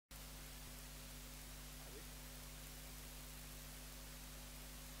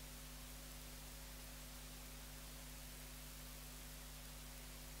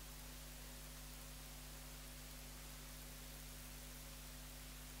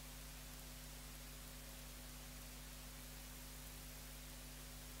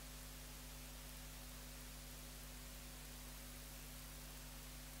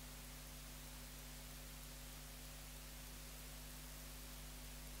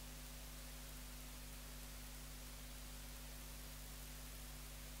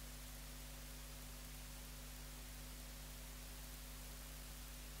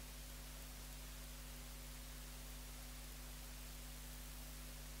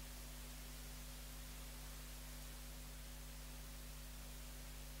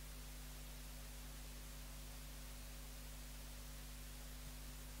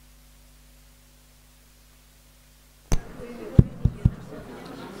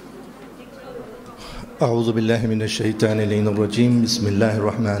أعوذ بالله من الشيطان الرجيم بسم الله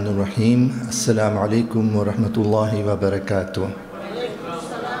الرحمن الرحيم السلام عليكم ورحمة الله وبركاته.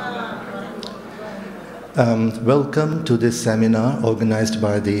 Welcome to this seminar organized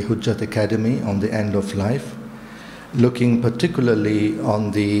by the Hujjat Academy on the end of life, looking particularly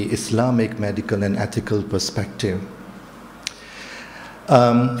on the Islamic medical and ethical perspective.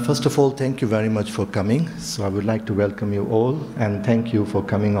 First of all, thank you very much for coming. So I would like to welcome you all and thank you for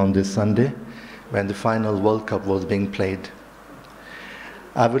coming on this Sunday when the final World Cup was being played.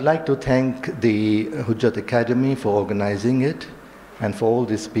 I would like to thank the Hujjat Academy for organizing it and for all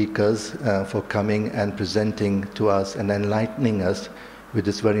the speakers for coming and presenting to us and enlightening us with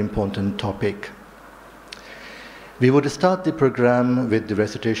this very important topic. We would start the program with the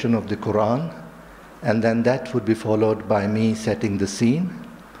recitation of the Quran, and then that would be followed by me setting the scene,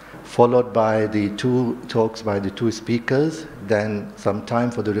 followed by the two talks by the two speakers, then some time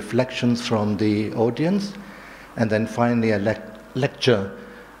for the reflections from the audience, and then finally a lecture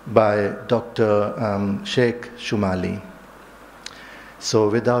by Dr. Sheikh Shumali. So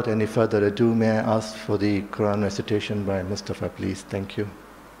without any further ado, may I ask for the Quran recitation by Mustafa, please. Thank you.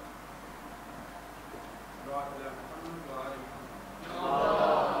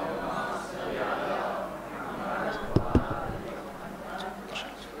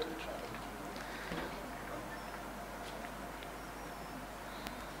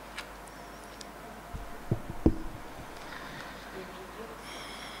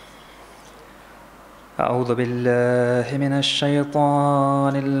 أعوذ بالله من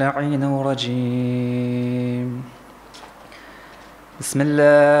الشيطان اللعين الرجيم. بسم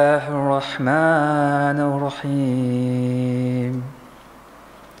الله الرحمن الرحيم.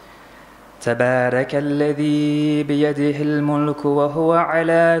 تبارك الذي بيده الملك وهو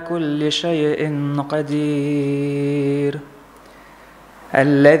على كل شيء قدير.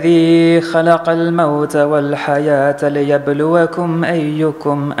 الذي خلق الموت والحياة ليبلوكم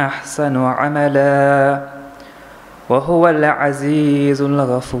أيكم أحسن عملا وهو العزيز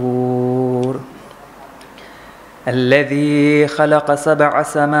الغفور. الذي خلق 7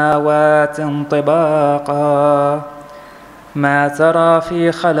 سماوات طباقا ما ترى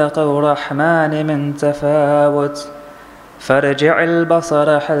في خلق الرحمن من تفاوت فارجع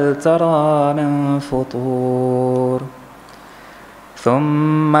البصر هل ترى من فطور.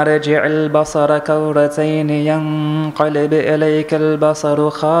 ثم ارجع البصر كرتين ينقلب إليك البصر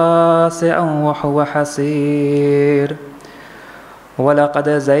خاسئا وهو حسير. ولقد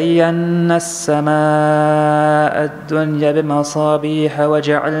زينا السماء الدنيا بمصابيح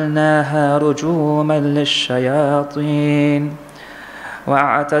وجعلناها رجوما للشياطين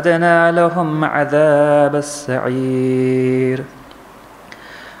وأعتدنا لهم عذاب السعير.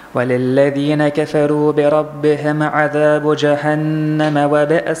 وللذين كفروا بربهم عذاب جهنم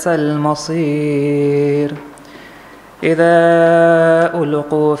وبئس المصير. إذا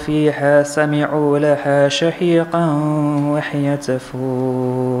ألقوا فيها سمعوا لها شهيقا وهي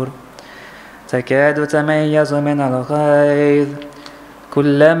تفور تكاد تميز من الغيظ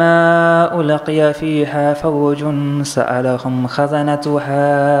كلما ألقي فيها فوج سألهم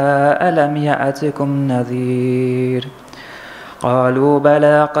خزنتها ألم يأتكم نذير قالوا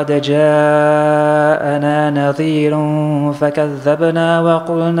بلى قد جاءنا نذير فكذبنا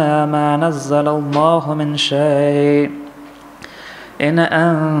وقلنا ما نزل الله من شيء إن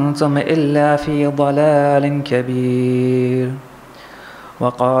أنتم إلا في ضلال كبير.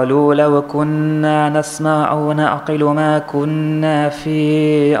 وقالوا لو كنا نسمع أو نعقل ما كنا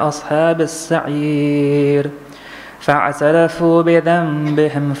في أصحاب السعير فاعترفوا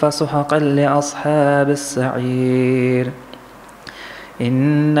بذنبهم فسحقا لأصحاب السعير.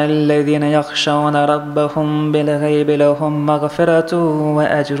 إن الذين يخشون ربهم بالغيب لهم مغفرة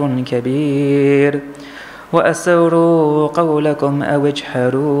وأجر كبير. وأسروا قولكم أو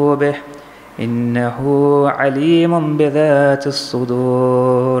اجهروا به إنه عليم بذات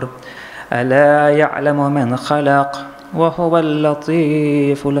الصدور. ألا يعلم من خلق وهو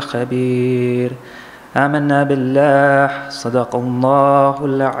اللطيف الخبير. آمنا بالله صدق الله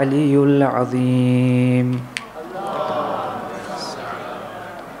العلي العظيم.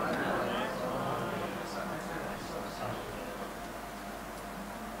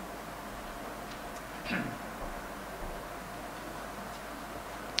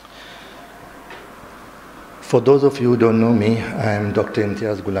 For those of you who don't know me, I am Dr.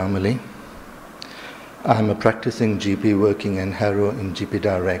 Imtiaz Ghulam Ali. I am a practicing GP working in Harrow in GP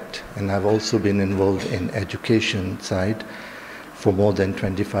Direct, and I've also been involved in education side for more than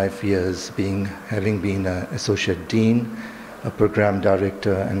 25 years, having been an associate dean, a program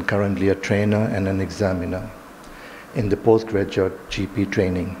director, and currently a trainer and an examiner in the postgraduate GP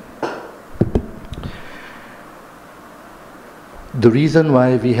training. The reason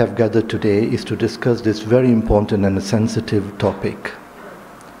why we have gathered today is to discuss this very important and sensitive topic.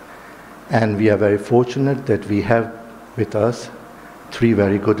 And we are very fortunate that we have with us three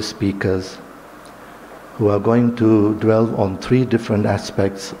very good speakers who are going to dwell on three different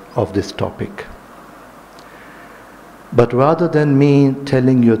aspects of this topic. But rather than me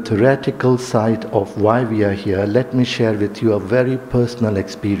telling you a theoretical side of why we are here, let me share with you a very personal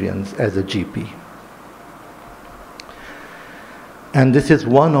experience as a GP. And this is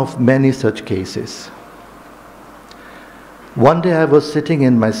one of many such cases. One day I was sitting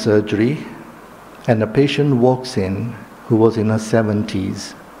in my surgery and a patient walks in who was in her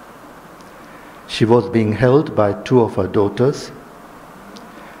 70s. She was being held by two of her daughters.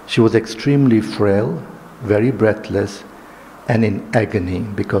 She was extremely frail, very breathless, and in agony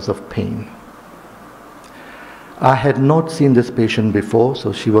because of pain. I had not seen this patient before,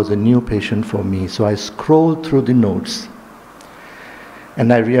 so she was a new patient for me. So I scrolled through the notes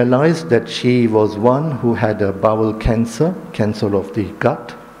and I realized that she was one who had a bowel cancer, cancer of the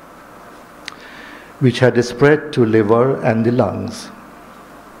gut, which had spread to liver and the lungs.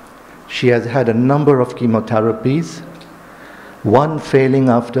 She has had a number of chemotherapies, one failing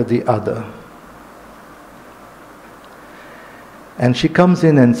after the other. And she comes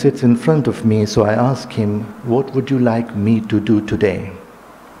in and sits in front of me, so I ask him, what would you like me to do today?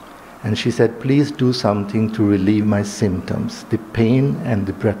 And she said, please do something to relieve my symptoms, the pain and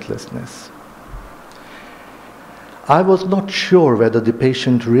the breathlessness. I was not sure whether the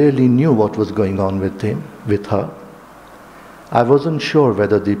patient really knew what was going on with her. I wasn't sure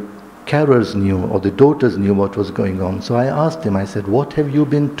whether the carers knew or the daughters knew what was going on. So I asked him, I said, what have you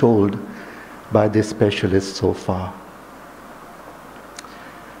been told by this specialist so far?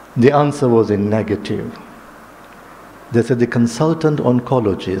 The answer was in negative. They said the consultant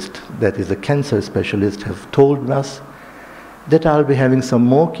oncologist, that is a cancer specialist, have told us that I'll be having some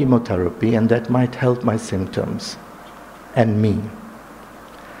more chemotherapy and that might help my symptoms and me.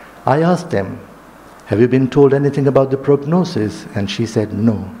 I asked them, have you been told anything about the prognosis? And she said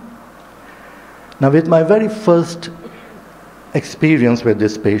no. Now, with my very first experience with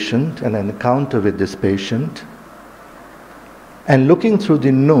this patient and an encounter with this patient, and looking through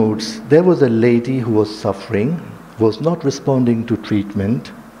the notes, there was a lady who was suffering, was not responding to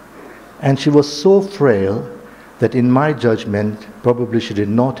treatment, and she was so frail that in my judgment, probably she did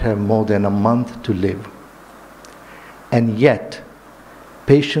not have more than a month to live. And yet,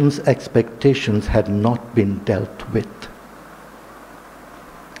 patients' expectations had not been dealt with.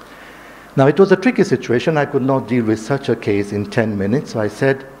 Now, it was a tricky situation. I could not deal with such a case in 10 minutes, so I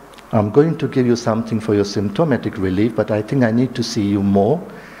said, I'm going to give you something for your symptomatic relief, but I think I need to see you more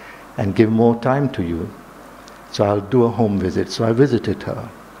and give more time to you. So I'll do a home visit. So I visited her.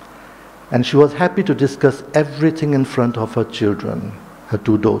 And she was happy to discuss everything in front of her children, her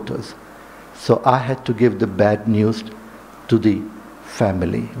two daughters. So I had to give the bad news to the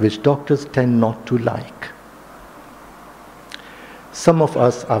family, which doctors tend not to like. Some of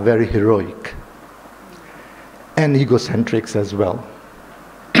us are very heroic and egocentrics as well.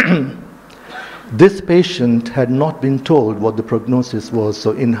 This patient had not been told what the prognosis was,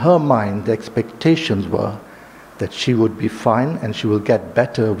 so in her mind the expectations were that she would be fine and she will get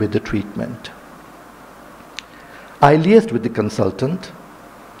better with the treatment. I liaised with the consultant.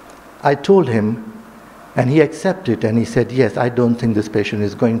 I told him, and he accepted, and he said, yes, I don't think this patient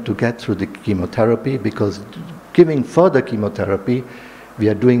is going to get through the chemotherapy, because giving further chemotherapy, we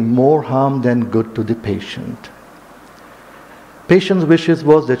are doing more harm than good to the patient. Patient's wishes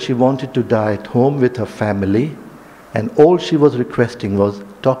was that she wanted to die at home with her family, and all she was requesting was,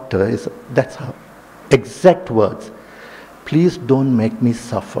 doctor, that's her exact words, please don't make me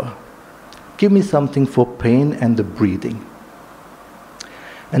suffer. Give me something for pain and the breathing.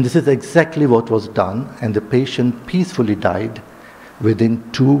 And this is exactly what was done, and the patient peacefully died within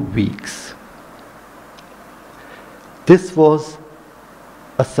 2 weeks. This was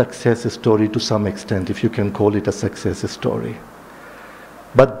a success story to some extent, if you can call it a success story.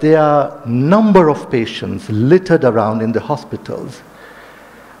 But there are a number of patients littered around in the hospitals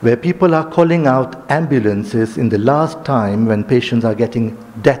where people are calling out ambulances in the last time when patients are getting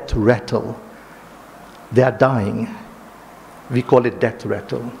death rattle. They are dying. We call it death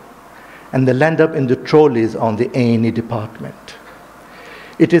rattle. And they land up in the trolleys on the A&E department.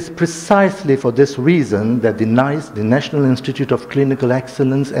 It is precisely for this reason that the NICE, the National Institute of Clinical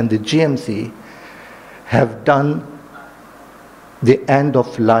Excellence, and the GMC have done the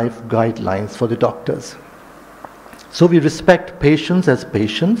end-of-life guidelines for the doctors. So we respect patients as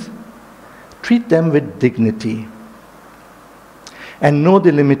patients, treat them with dignity. and know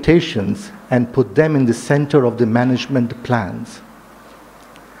the limitations and put them in the center of the management plans.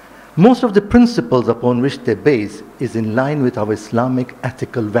 Most of the principles upon which they base is in line with our Islamic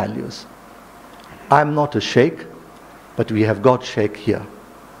ethical values. I'm not a sheikh, but we have got sheikh here,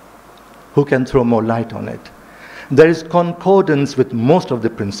 who can throw more light on it. There is concordance with most of the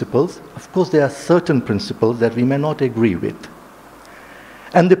principles. Of course, there are certain principles that we may not agree with.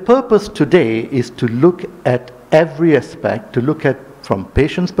 And the purpose today is to look at every aspect, to look at from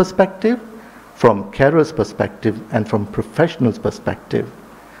patient's perspective, from carer's perspective, and from professional's perspective,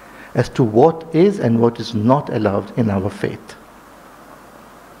 as to what is and what is not allowed in our faith.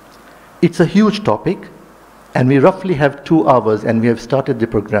 It's a huge topic, and we roughly have 2 hours, and we have started the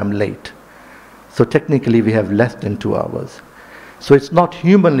program late. So technically we have less than 2 hours. So it's not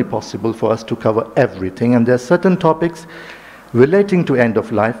humanly possible for us to cover everything, and there are certain topics relating to end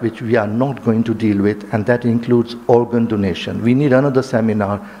of life which we are not going to deal with, and that includes organ donation. We need another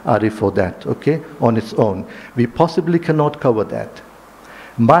seminar, Ari, for that, okay, on its own. We possibly cannot cover that.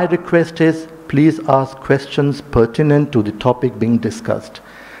 My request is, please ask questions pertinent to the topic being discussed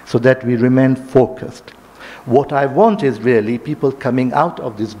so that we remain focused. What I want is really people coming out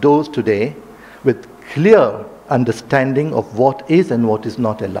of these doors today with clear understanding of what is and what is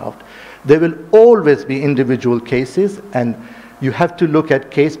not allowed. There will always be individual cases, and you have to look at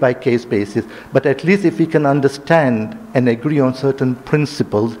case-by-case basis, but at least if we can understand and agree on certain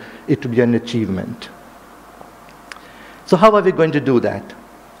principles, it will be an achievement. So how are we going to do that?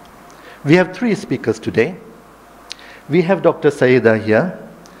 We have 3 speakers today. We have Dr. Saida here.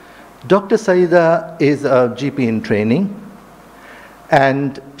 Dr. Saida is a GP in training,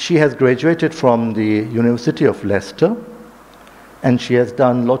 and she has graduated from the University of Leicester, and she has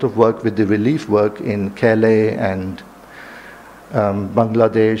done a lot of work with the relief work in Calais and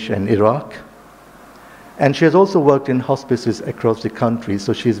Bangladesh and Iraq. And she has also worked in hospices across the country,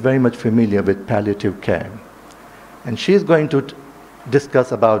 so she is very much familiar with palliative care. And she is going to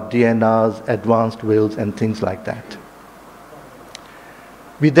discuss about DNRs, advanced wills, and things like that.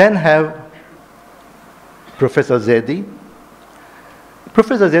 We then have Professor Zaidi.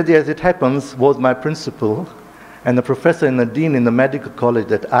 Professor Zaidi, as it happens, was my principal and a professor and a dean in the medical college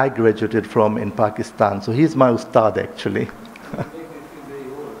that I graduated from in Pakistan. So he's my ustad, actually.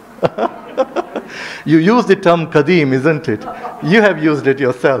 You use the term Qadim, isn't it? You have used it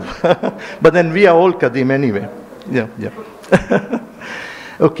yourself. But then we are all Qadim anyway. Yeah.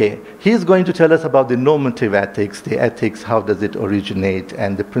 Okay, he's going to tell us about the normative ethics, the ethics, how does it originate,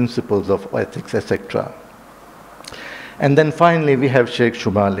 and the principles of ethics, etc. And then finally, we have Sheikh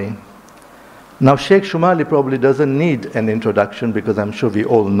Shumali. Now, Sheikh Shumali probably doesn't need an introduction because I'm sure we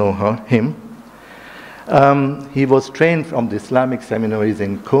all know him. He was trained from the Islamic seminaries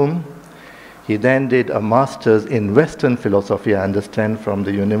in Qom. He then did a master's in Western philosophy, I understand, from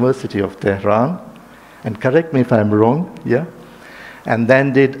the University of Tehran. And correct me if I'm wrong, yeah? And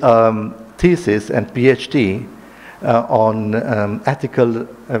then did thesis and PhD on ethical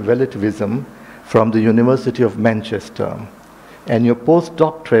relativism from the University of Manchester. And your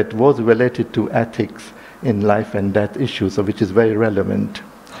postdoctorate was related to ethics in life and death issues, which is very relevant.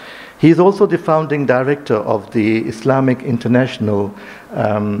 He is also the founding director of the Islamic International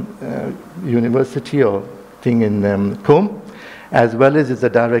University or thing in Qom, as well as is the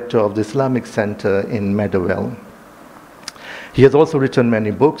director of the Islamic Center in Meadowell. He has also written many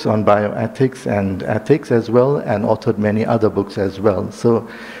books on bioethics and ethics as well, and authored many other books as well. So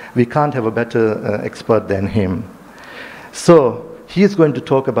we can't have a better expert than him. So he is going to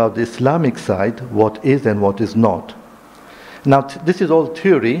talk about the Islamic side, what is and what is not. Now, this is all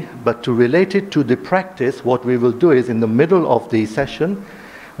theory, but to relate it to the practice, what we will do is in the middle of the session,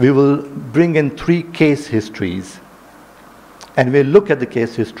 we will bring in 3 case histories. And we'll look at the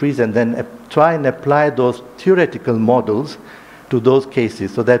case histories and then try and apply those theoretical models to those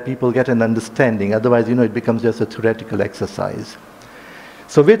cases so that people get an understanding. Otherwise, it becomes just a theoretical exercise.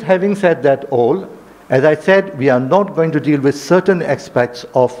 So with having said that all, as I said, we are not going to deal with certain aspects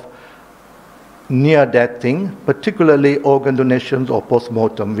of near-death thing, particularly organ donations or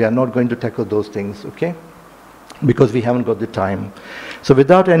post-mortem. We are not going to tackle those things, okay? Because we haven't got the time. So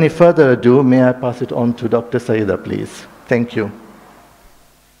without any further ado, may I pass it on to Dr. Saida, please. Thank you.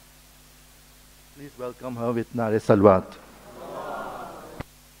 Please welcome her with Nare Salwat.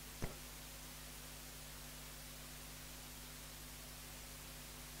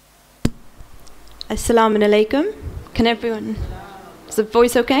 Assalamu alaikum. Can everyone, is the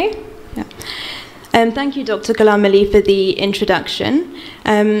voice okay? Yeah. Thank you, Dr. Ghulam Ali, for the introduction.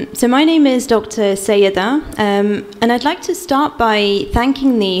 So my name is Dr. Sayyida, and I'd like to start by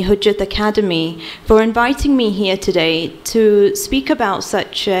thanking the Hujjat Academy for inviting me here today to speak about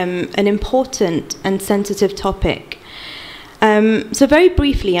such an important and sensitive topic. So very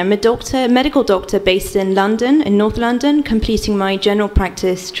briefly, I'm a medical doctor based in London, in North London, completing my general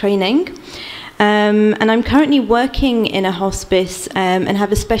practice training. And I'm currently working in a hospice and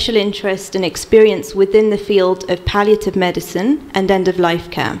have a special interest and experience within the field of palliative medicine and end-of-life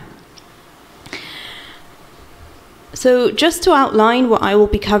care. So just to outline what I will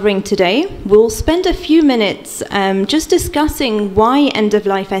be covering today, we'll spend a few minutes just discussing why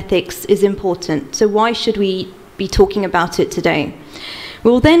end-of-life ethics is important. So why should we be talking about it today?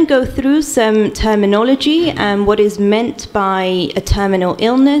 We'll then go through some terminology and what is meant by a terminal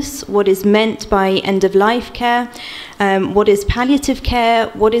illness, what is meant by end-of-life care, what is palliative care,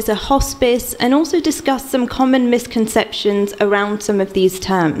 what is a hospice, and also discuss some common misconceptions around some of these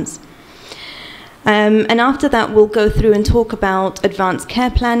terms. And after that, we'll go through and talk about advanced care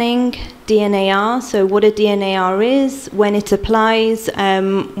planning, DNAR, so what a DNAR is, when it applies,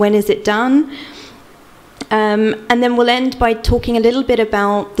 when is it done. And then we'll end by talking a little bit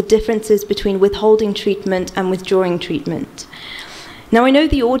about the differences between withholding treatment and withdrawing treatment. Now, I know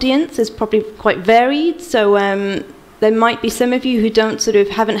the audience is probably quite varied, so there might be some of you who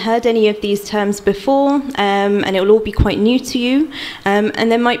haven't heard any of these terms before, and it will all be quite new to you.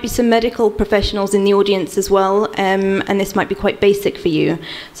 And there might be some medical professionals in the audience as well, and this might be quite basic for you.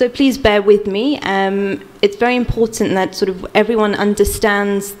 So please bear with me. It's very important that everyone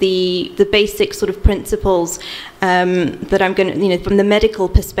understands the basic principles that I'm going to, from the medical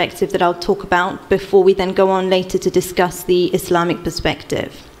perspective that I'll talk about before we then go on later to discuss the Islamic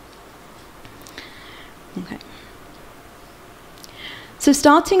perspective. Okay. So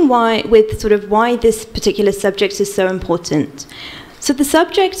starting with why this particular subject is so important. So the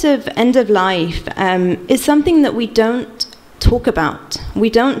subject of end of life is something that we don't talk about. We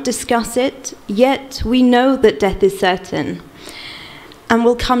don't discuss it, yet we know that death is certain and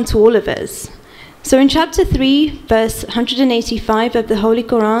will come to all of us. So in chapter 3, verse 185 of the Holy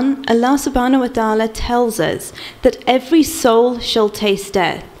Quran, Allah subhanahu wa ta'ala tells us that every soul shall taste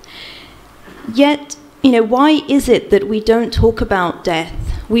death. Yet, why is it that we don't talk about death?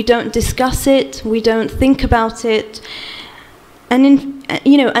 We don't discuss it, we don't think about it. And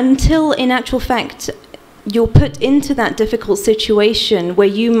until in actual fact, you're put into that difficult situation where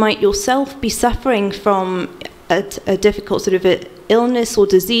you might yourself be suffering from a difficult illness or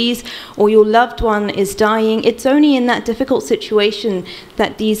disease, or your loved one is dying. It's only in that difficult situation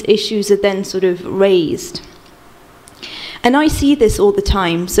that these issues are then raised. And I see this all the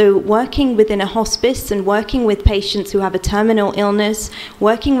time. So working within a hospice and working with patients who have a terminal illness,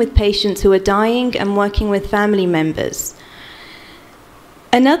 working with patients who are dying, and working with family members.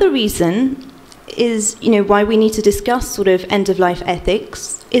 Another reason is, why we need to discuss end-of-life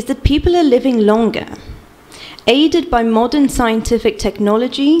ethics is that people are living longer, aided by modern scientific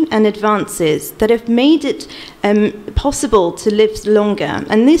technology and advances that have made it possible to live longer.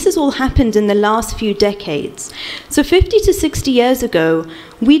 And this has all happened in the last few decades. So 50 to 60 years ago,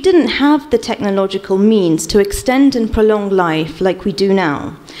 we didn't have the technological means to extend and prolong life like we do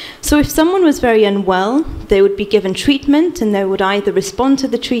now. So if someone was very unwell, they would be given treatment, and they would either respond to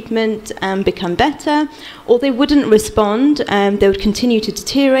the treatment and become better, or they wouldn't respond, they would continue to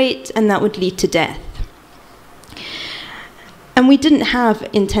deteriorate, and that would lead to death. And we didn't have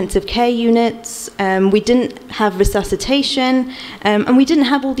intensive care units, we didn't have resuscitation, and we didn't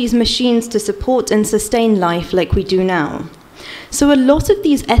have all these machines to support and sustain life like we do now. So a lot of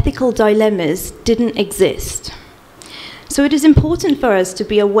these ethical dilemmas didn't exist. So it is important for us to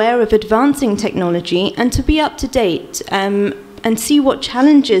be aware of advancing technology and to be up to date and see what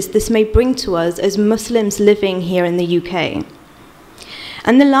challenges this may bring to us as Muslims living here in the UK.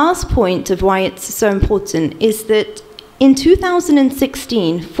 And the last point of why it's so important is that in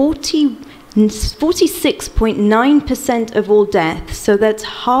 2016, 46.9% of all deaths, so that's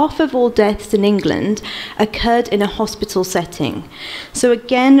half of all deaths in England, occurred in a hospital setting. So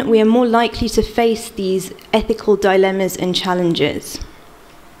again, we are more likely to face these ethical dilemmas and challenges.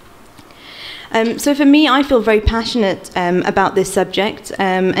 So for me, I feel very passionate about this subject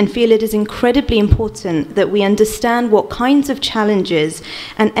and feel it is incredibly important that we understand what kinds of challenges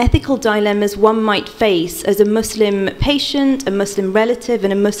and ethical dilemmas one might face as a Muslim patient, a Muslim relative,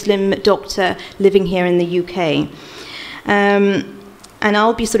 and a Muslim doctor living here in the UK. And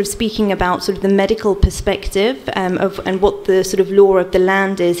I'll be sort of speaking about sort of the medical perspective and what the sort of law of the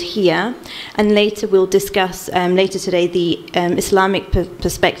land is here. And later we'll discuss, later today, the Islamic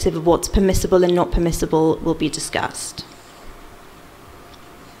perspective of what's permissible and not permissible will be discussed.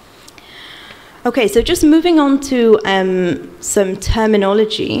 Okay, so just moving on to some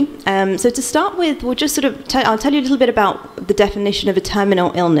terminology. So to start with, we'll just sort of I'll tell you a little bit about the definition of a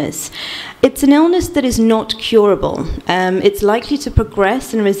terminal illness. It's an illness that is not curable. It's likely to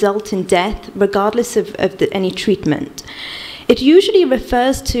progress and result in death regardless of any treatment. It usually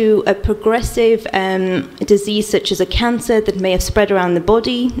refers to a progressive disease such as a cancer that may have spread around the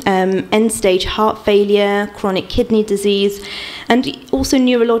body, end-stage heart failure, chronic kidney disease, and also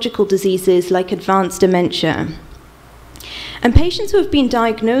neurological diseases like advanced dementia. And patients who have been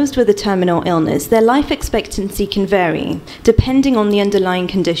diagnosed with a terminal illness, their life expectancy can vary depending on the underlying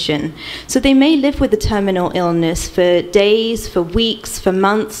condition. So they may live with a terminal illness for days, for weeks, for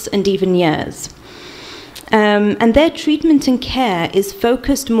months, and even years. And their treatment and care is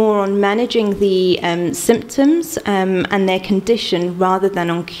focused more on managing the symptoms and their condition rather than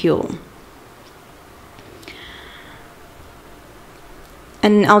on cure.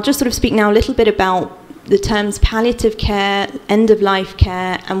 And I'll just sort of speak now a little bit about the terms palliative care, end-of-life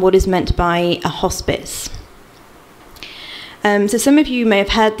care, and what is meant by a hospice. So some of you may have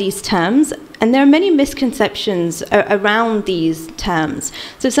heard these terms, and there are many misconceptions around these terms.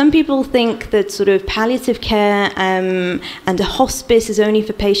 So some people think that sort of palliative care and a hospice is only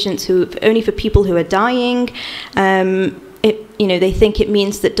for patients only for people who are dying. They think it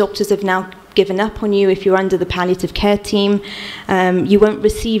means that doctors have now given up on you if you're under the palliative care team. You won't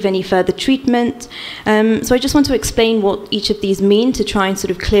receive any further treatment. So I just want to explain what each of these mean to try and sort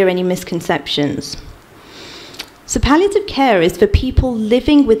of clear any misconceptions. So palliative care is for people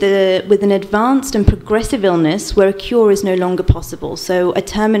living with an advanced and progressive illness where a cure is no longer possible, so a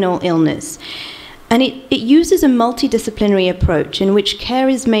terminal illness. And it uses a multidisciplinary approach in which care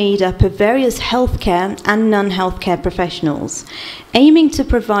is made up of various healthcare and non-healthcare professionals, aiming to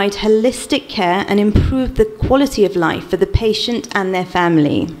provide holistic care and improve the quality of life for the patient and their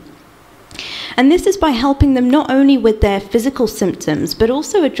family. And this is by helping them not only with their physical symptoms, but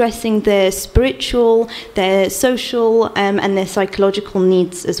also addressing their spiritual, their social, and their psychological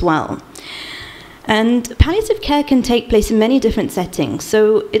needs as well. And palliative care can take place in many different settings.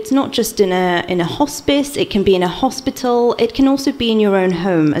 So it's not just in a hospice, it can be in a hospital, it can also be in your own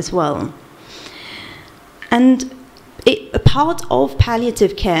home as well. And a part of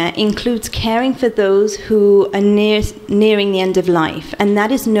palliative care includes caring for those who are nearing the end of life, and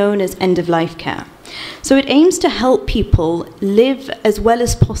that is known as end-of-life care. So it aims to help people live as well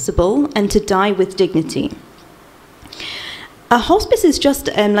as possible and to die with dignity. A hospice is just,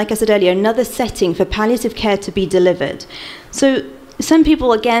 like I said earlier, another setting for palliative care to be delivered. So some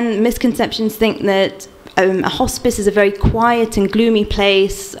people, again, misconceptions think that a hospice is a very quiet and gloomy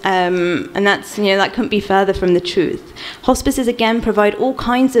place, and that couldn't be further from the truth. Hospices, again, provide all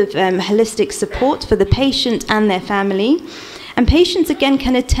kinds of holistic support for the patient and their family. And patients, again,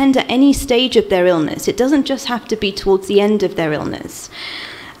 can attend at any stage of their illness. It doesn't just have to be towards the end of their illness.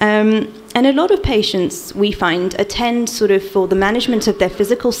 And a lot of patients, we find, attend sort of for the management of their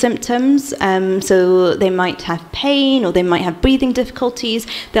physical symptoms. So they might have pain or they might have breathing difficulties.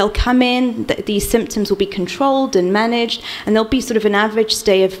 They'll come in, these symptoms will be controlled and managed, and there'll be sort of an average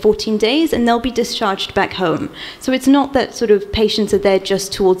stay of 14 days, and they'll be discharged back home. So it's not that sort of patients are there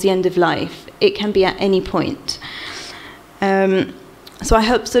just towards the end of life. It can be at any point. So I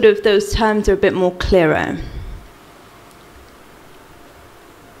hope sort of those terms are a bit more clearer.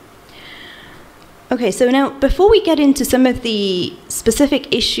 Okay, so now before we get into some of the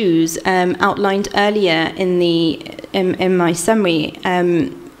specific issues outlined earlier in my summary,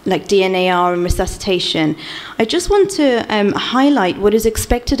 like DNAR and resuscitation, I just want to highlight what is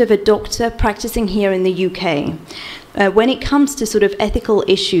expected of a doctor practicing here in the UK when it comes to sort of ethical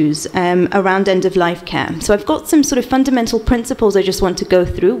issues around end-of-life care. So I've got some sort of fundamental principles I just want to go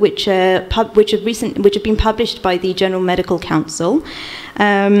through, which have been published by the General Medical Council.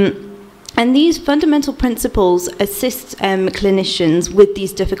 And these fundamental principles assist clinicians with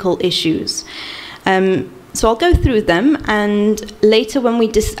these difficult issues. So I'll go through them, and later when we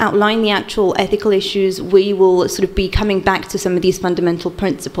outline the actual ethical issues, we will sort of be coming back to some of these fundamental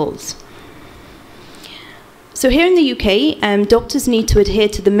principles. So here in the UK, doctors need to adhere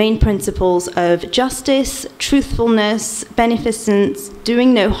to the main principles of justice, truthfulness, beneficence,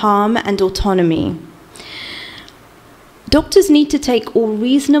 doing no harm, and autonomy. Doctors need to take all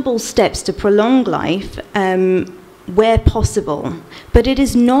reasonable steps to prolong life, where possible, but it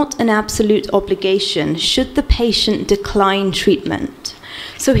is not an absolute obligation should the patient decline treatment.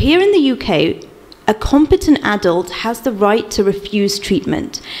 So here in the UK, a competent adult has the right to refuse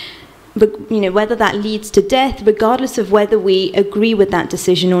treatment, whether that leads to death, regardless of whether we agree with that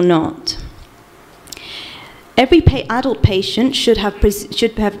decision or not. Every adult patient should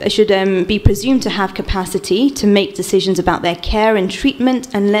be presumed to have capacity to make decisions about their care and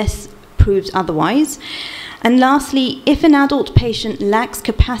treatment unless proved otherwise. And lastly, if an adult patient lacks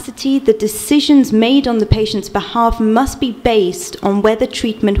capacity, the decisions made on the patient's behalf must be based on whether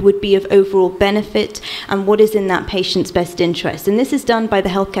treatment would be of overall benefit and what is in that patient's best interest. And this is done by the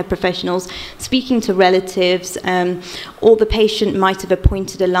healthcare professionals speaking to relatives, or the patient might have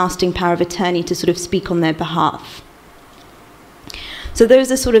appointed a lasting power of attorney to sort of speak on their behalf. So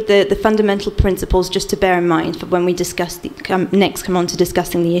those are sort of the fundamental principles just to bear in mind for when we discuss next come on to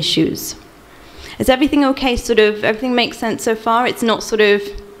discussing the issues. Is everything okay? Sort of everything makes sense so far? It's not sort of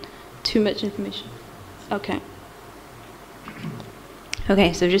too much information? Okay.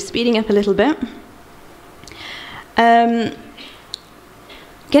 Okay, so just speeding up a little bit.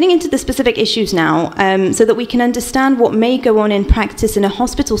 Getting into the specific issues now, so that we can understand what may go on in practice in a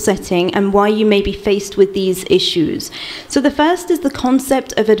hospital setting and why you may be faced with these issues. So the first is the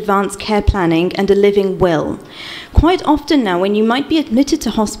concept of advanced care planning and a living will. Quite often now, when you might be admitted to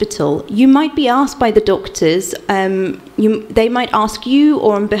hospital, you might be asked by the doctors, they might ask you,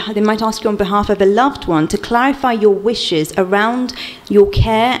 or they might ask you on behalf of a loved one to clarify your wishes around your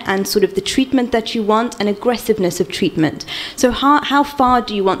care and sort of the treatment that you want and aggressiveness of treatment. So how far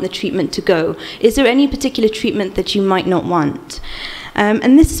do you want the treatment to go? Is there any particular treatment that you might not want?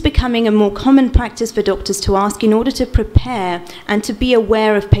 And this is becoming a more common practice for doctors to ask in order to prepare and to be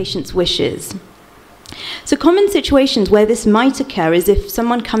aware of patients' wishes. So common situations where this might occur is if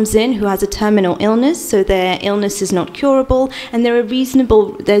someone comes in who has a terminal illness, so their illness is not curable, and there's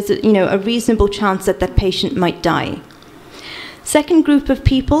a reasonable chance that that patient might die. Second group of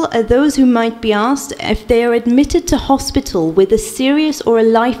people are those who might be asked if they are admitted to hospital with a serious or a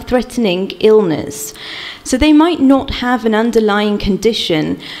life-threatening illness. So they might not have an underlying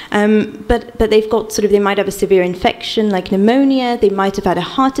condition, but they've got they might have a severe infection like pneumonia, they might have had a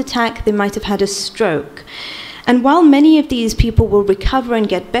heart attack, they might have had a stroke. And while many of these people will recover and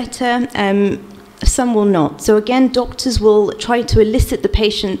get better, some will not. So again, doctors will try to elicit the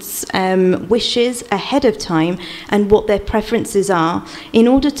patient's wishes ahead of time and what their preferences are in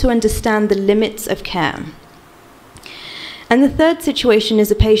order to understand the limits of care. And the third situation is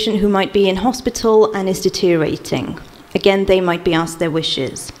a patient who might be in hospital and is deteriorating. Again, they might be asked their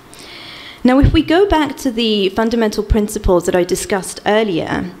wishes. Now, if we go back to the fundamental principles that I discussed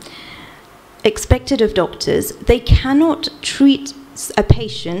earlier, expected of doctors, they cannot treat a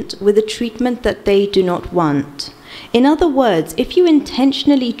patient with a treatment that they do not want. In other words, if you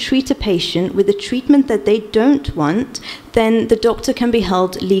intentionally treat a patient with a treatment that they don't want, then the doctor can be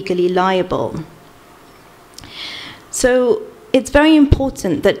held legally liable. So it's very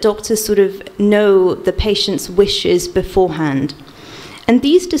important that doctors sort of know the patient's wishes beforehand. And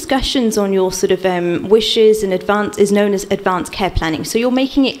these discussions on your sort of wishes in advance is known as advanced care planning. So you're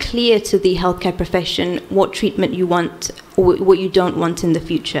making it clear to the healthcare profession what treatment you want or what you don't want in the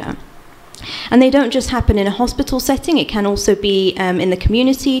future. And they don't just happen in a hospital setting, it can also be in the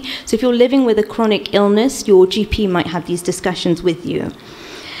community. So if you're living with a chronic illness, your GP might have these discussions with you.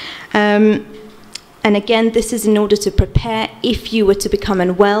 And again, this is in order to prepare if you were to become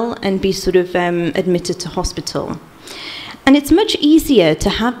unwell and be sort of admitted to hospital. And it's much easier to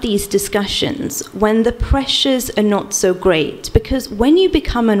have these discussions when the pressures are not so great, because when you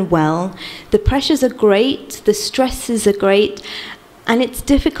become unwell, the pressures are great, the stresses are great, and it's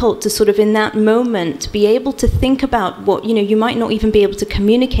difficult to sort of in that moment be able to think about what, you might not even be able to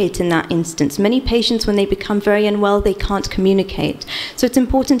communicate in that instance. Many patients, when they become very unwell, they can't communicate. So it's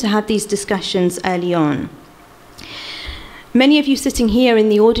important to have these discussions early on. Many of you sitting here in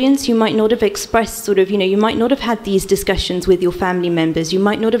the audience, you might not have expressed sort of, you might not have had these discussions with your family members. You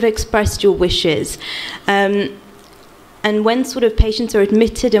might not have expressed your wishes. And when sort of patients are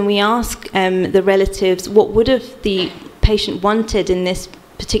admitted and we ask the relatives, what would have the patient wanted in this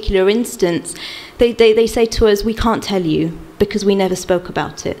particular instance, they say to us, we can't tell you because we never spoke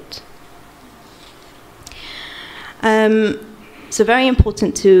about it. So very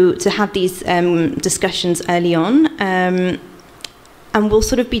important to have these discussions early on. And we'll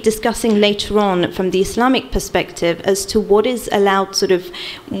sort of be discussing later on from the Islamic perspective as to what is allowed, sort of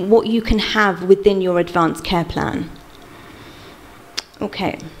what you can have within your advanced care plan.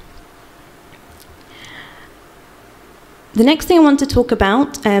 Okay. The next thing I want to talk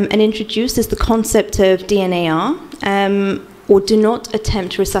about and introduce is the concept of DNAR, or do not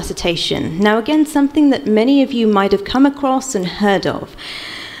attempt resuscitation. Now again, something that many of you might have come across and heard of.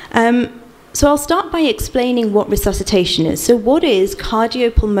 So I'll start by explaining what resuscitation is. So what is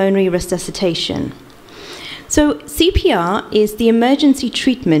cardiopulmonary resuscitation? So CPR is the emergency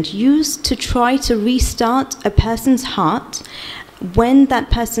treatment used to try to restart a person's heart when that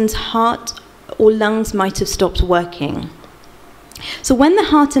person's heart or lungs might have stopped working. So when the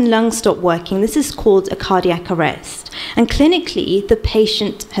heart and lungs stop working, this is called a cardiac arrest. And clinically, the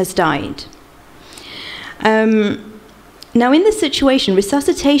patient has died. Now, in this situation,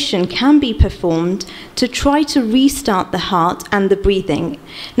 resuscitation can be performed to try to restart the heart and the breathing.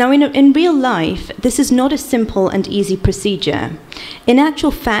 Now, in real life, this is not a simple and easy procedure. In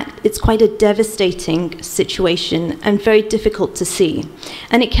actual fact, it's quite a devastating situation and very difficult to see.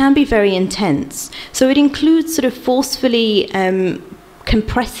 And it can be very intense. So it includes sort of forcefully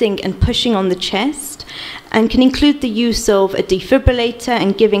compressing and pushing on the chest, and can include the use of a defibrillator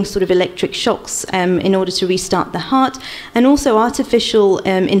and giving sort of electric shocks in order to restart the heart, and also artificial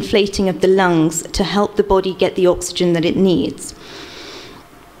inflating of the lungs to help the body get the oxygen that it needs.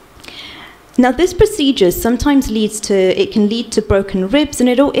 Now, this procedure sometimes can lead to broken ribs, and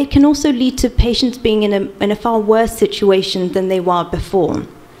it can also lead to patients being in a far worse situation than they were before.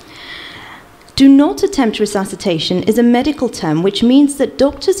 Do not attempt resuscitation is a medical term which means that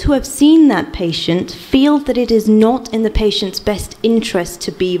doctors who have seen that patient feel that it is not in the patient's best interest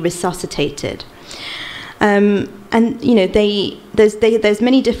to be resuscitated. And you know, there's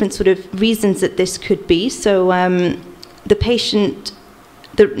many different sort of reasons that this could be. So the patient,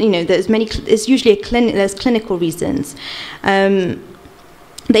 there's usually there's clinical reasons.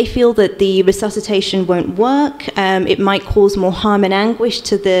 They feel that the resuscitation won't work. It might cause more harm and anguish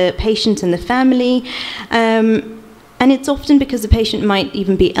to the patient and the family. And it's often because the patient might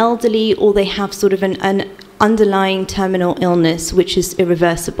even be elderly, or they have sort of an underlying terminal illness which is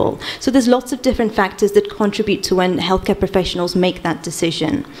irreversible. So there's lots of different factors that contribute to when healthcare professionals make that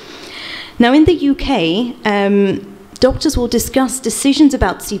decision. Now, in the UK, doctors will discuss decisions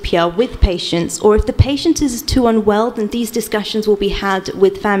about CPR with patients, or if the patient is too unwell, then these discussions will be had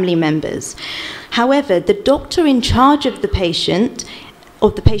with family members. However, the doctor in charge of the patient's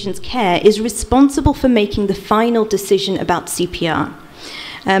care is responsible for making the final decision about CPR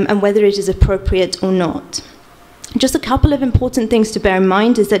and whether it is appropriate or not. Just a couple of important things to bear in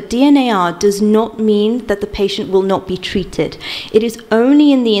mind is that DNAR does not mean that the patient will not be treated. It is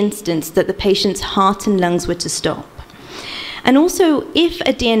only in the instance that the patient's heart and lungs were to stop. And also, if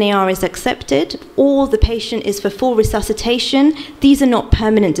a DNAR is accepted or the patient is for full resuscitation, these are not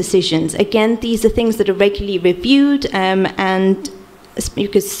permanent decisions. Again, these are things that are regularly reviewed and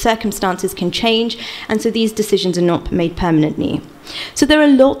because circumstances can change, and so these decisions are not made permanently. So there are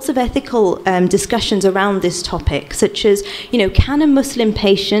lots of ethical discussions around this topic, such as, you know, can a Muslim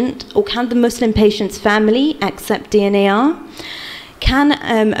patient or can the Muslim patient's family accept DNAR?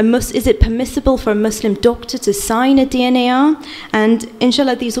 Is it permissible for a Muslim doctor to sign a DNAR? And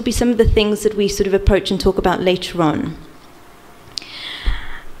inshallah, these will be some of the things that we sort of approach and talk about later on.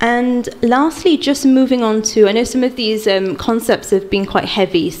 And lastly, just moving on to, I know some of these concepts have been quite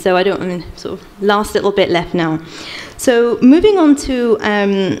heavy, so I don't sort of last little bit left now. So moving on to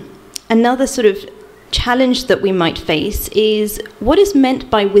another sort of challenge that we might face is what is meant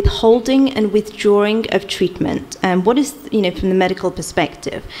by withholding and withdrawing of treatment, and what is, you know, from the medical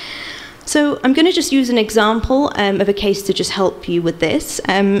perspective. So I'm going to just use an example of a case to just help you with this.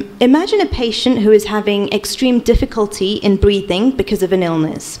 Imagine a patient who is having extreme difficulty in breathing because of an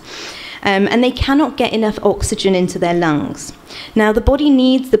illness. And they cannot get enough oxygen into their lungs. Now, the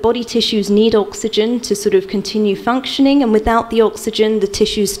body tissues need oxygen to sort of continue functioning, and without the oxygen, the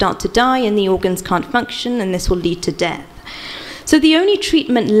tissues start to die and the organs can't function, and this will lead to death. So the only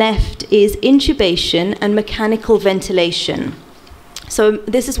treatment left is intubation and mechanical ventilation. So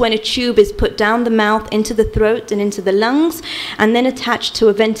this is when a tube is put down the mouth into the throat and into the lungs, and then attached to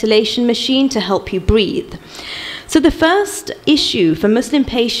a ventilation machine to help you breathe. So the first issue for Muslim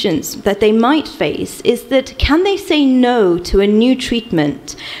patients that they might face is that can they say no to a new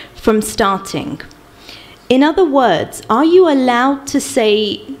treatment from starting? In other words, are you allowed to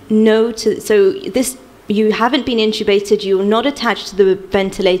say no to, so this, you haven't been intubated, you're not attached to the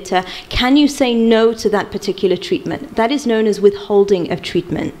ventilator, can you say no to that particular treatment? That is known as withholding of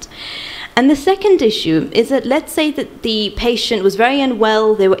treatment. And the second issue is that let's say that the patient was very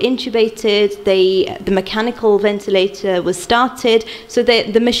unwell, they were intubated, the mechanical ventilator was started, so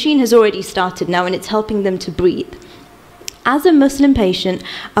the machine has already started now and it's helping them to breathe. As a Muslim patient,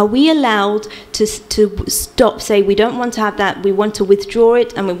 are we allowed to stop, say we don't want to have that, we want to withdraw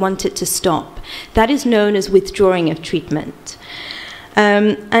it and we want it to stop? That is known as withdrawing of treatment.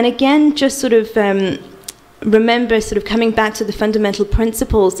 And again, just sort of remember, sort of coming back to the fundamental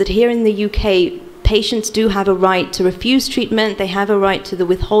principles that here in the UK, patients do have a right to refuse treatment, they have a right to the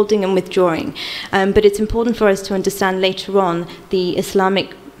withholding and withdrawing. But it's important for us to understand later on the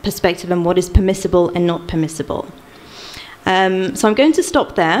Islamic perspective and what is permissible and not permissible. So I'm going to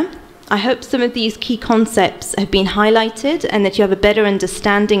stop there. I hope some of these key concepts have been highlighted and that you have a better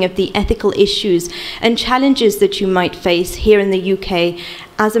understanding of the ethical issues and challenges that you might face here in the UK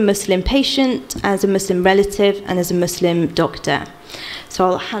as a Muslim patient, as a Muslim relative, and as a Muslim doctor. So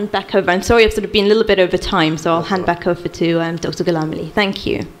I'll hand back over. I'm sorry I've sort of been a little bit over time, so I'll hand back over to Dr. Ghulam Ali. Thank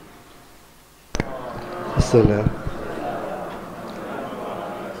you.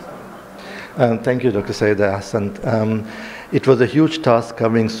 Thank you, Dr. Saida Ahsan. It was a huge task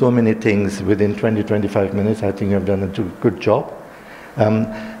covering so many things within 20-25 minutes. I think you have done a good job.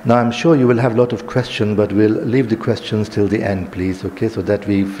 Now, I'm sure you will have a lot of questions, but we'll leave the questions till the end, please, okay, so that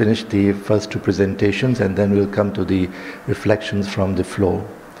we finish the first two presentations and then we'll come to the reflections from the floor.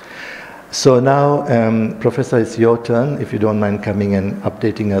 So now, Professor, it's your turn, if you don't mind coming and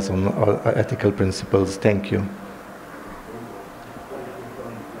updating us on our ethical principles. Thank you.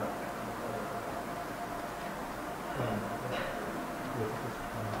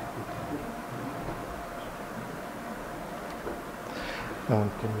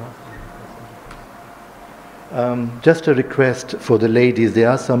 Just a request for the ladies, there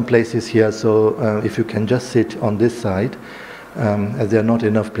are some places here, so if you can just sit on this side, as there are not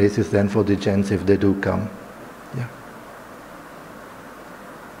enough places then for the gents if they do come. Yeah.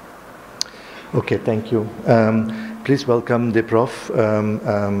 Okay, thank you. Please welcome the Prof,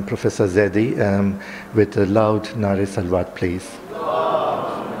 Professor Zaidi, with a loud Nare Salawat, please.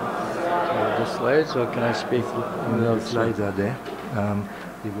 The slides, or can I speak? No, the slides are there.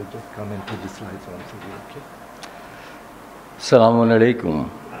 We will just come and put the slides on. Okay. Assalamu alaikum.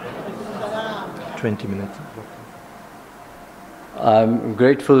 20 minutes. I'm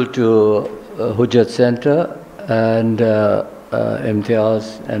grateful to Hujjat Center and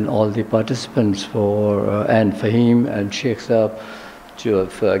Imtiaz and all the participants and Fahim and Sheikh Saab to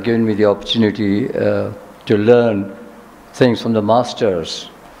have given me the opportunity to learn things from the masters.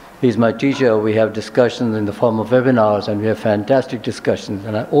 He's my teacher. We have discussions in the form of webinars and we have fantastic discussions.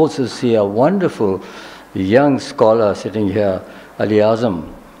 And I also see a wonderful young scholar sitting here, Ali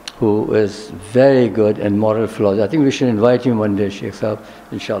Azam, who is very good in moral philosophy. I think we should invite him one day, Sheikh Saab,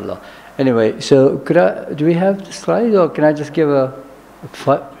 inshallah. Anyway, so do we have the slide, or can I just give a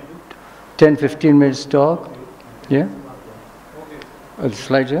 10-15 minutes talk? Yeah? Oh, the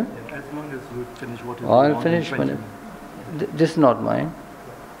slide here? As long as you finish what you I'll finish when this is not mine.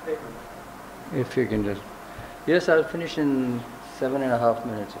 If you can just... Yes, I'll finish in 7.5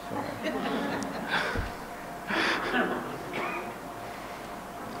 minutes if you want.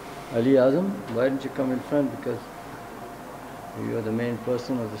 Ali Azam, why didn't you come in front? Because you are the main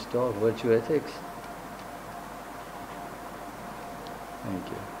person of this talk, Virtue Ethics. Thank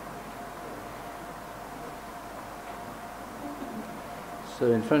you.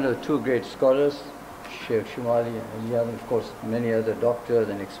 So in front of two great scholars, Sheikh Shumali and Ali Azam, of course, many other doctors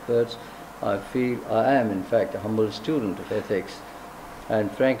and experts, I feel I am, in fact, a humble student of ethics.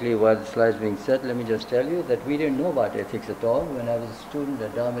 And frankly, while the slides being set, let me just tell you that we didn't know about ethics at all when I was a student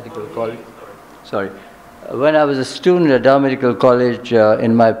at Dhar Medical College. When I was a student at Dhar Medical College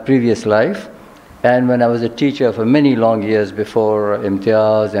in my previous life, and when I was a teacher for many long years before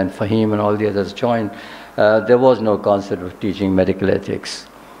Imtiaz and Fahim and all the others joined, there was no concept of teaching medical ethics.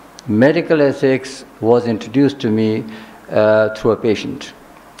 Medical ethics was introduced to me through a patient.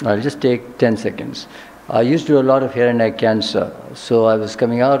 I'll just take 10 seconds. I used to do a lot of hair and neck cancer. So I was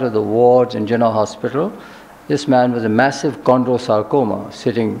coming out of the wards in Jinnah Hospital. This man was a massive chondrosarcoma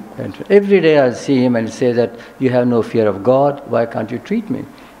sitting. Every day I'd see him and he'd say that, you have no fear of God, why can't you treat me?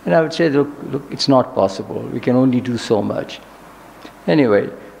 And I would say, look, it's not possible. We can only do so much. Anyway,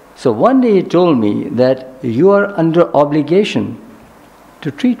 so one day he told me that you are under obligation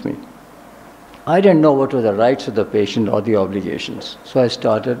to treat me. I didn't know what were the rights of the patient or the obligations. So I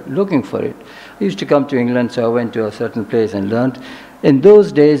started looking for it. I used to come to England, so I went to a certain place and learned. In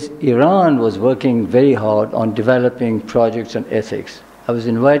those days, Iran was working very hard on developing projects on ethics. I was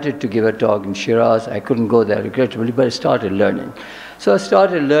invited to give a talk in Shiraz. I couldn't go there, regrettably, but I started learning. So I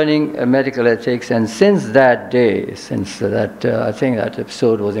started learning medical ethics, and since that day, since that, I think that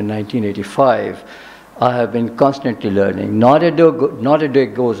episode was in 1985, I have been constantly learning. Not a day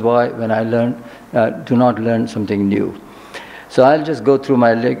goes by when I do not learn something new. So I'll just go through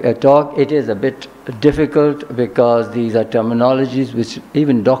my talk. It is a bit difficult because these are terminologies which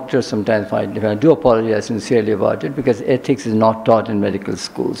even doctors sometimes find. I do apologize sincerely about it because ethics is not taught in medical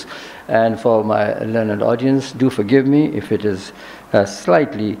schools. And for my learned audience, do forgive me if it is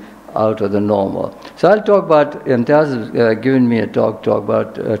slightly out of the normal. So I'll talk about, Imtiaz has given me a task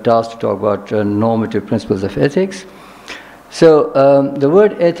to talk about normative principles of ethics. So the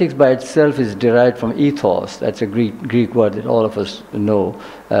word ethics by itself is derived from ethos. That's a Greek word that all of us know.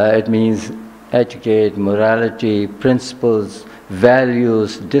 It means etiquette, morality, principles,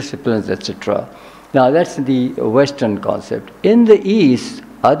 values, disciplines, etc. Now that's the Western concept. In the East,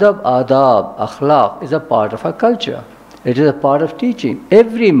 adab, akhlaq is a part of our culture. It is a part of teaching.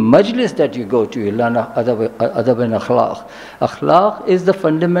 Every majlis that you go to, you learn adab and akhlaq. Akhlaq is the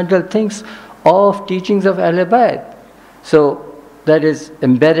fundamental things of teachings of Ahl Bayt. So that is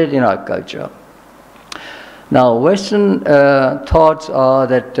embedded in our culture. Now, Western thoughts are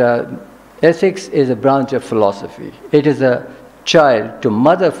that ethics is a branch of philosophy. It is a child to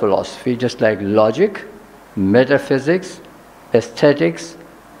mother philosophy, just like logic, metaphysics, aesthetics,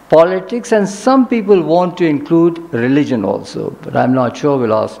 politics, and some people want to include religion also. But I'm not sure,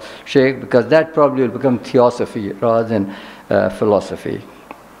 we'll ask Sheikh, because that probably will become theosophy rather than philosophy.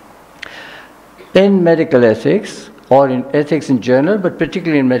 In medical ethics, or in ethics in general, but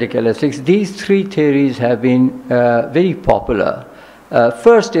particularly in medical ethics, these three theories have been very popular.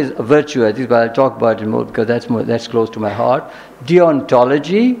 First is virtue ethics, but I'll talk about it more because that's close to my heart.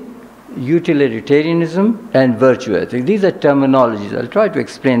 Deontology, utilitarianism, and virtue ethics. These are terminologies. I'll try to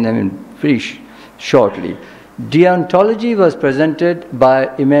explain them in very shortly. Deontology was presented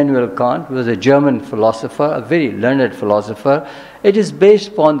by Immanuel Kant, who was a German philosopher, a very learned philosopher. It is based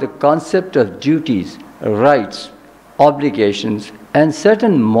upon the concept of duties, rights, obligations, and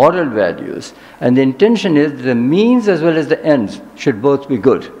certain moral values. And the intention is that the means as well as the ends should both be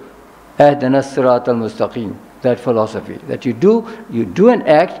good. Ahdana as-sirat al-mustaqim, that philosophy, that you do an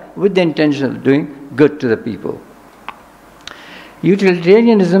act with the intention of doing good to the people.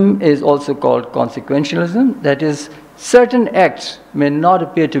 Utilitarianism is also called consequentialism, that is, certain acts may not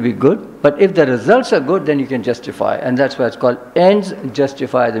appear to be good, but if the results are good, then you can justify, and that's why it's called ends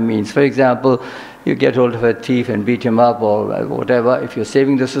justify the means. For example, you get hold of a thief and beat him up or whatever. If you're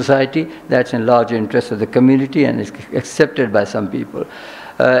saving the society, that's in larger interest of the community and is accepted by some people.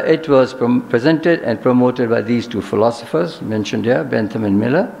 It was presented and promoted by these two philosophers mentioned here, Bentham and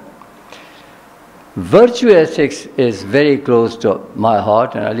Miller. Virtue ethics is very close to my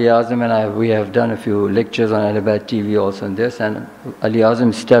heart, and Ali Azam and we have done a few lectures on Ahl Bayt TV also on this, and Ali Azam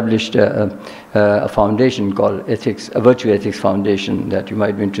established a foundation called Virtue Ethics Foundation that you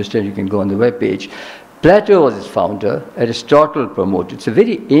might be interested in. You can go on the web page. Plato was its founder, Aristotle promoted. It's a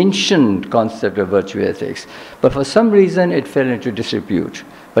very ancient concept of virtue ethics, but for some reason it fell into disrepute.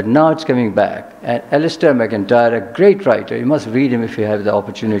 But now it's coming back. And Alistair McIntyre, a great writer, you must read him if you have the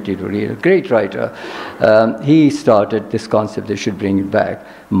opportunity to read, a great writer, he started this concept, they should bring it back.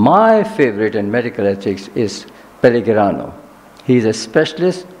 My favorite in medical ethics is Pellegrino. He's a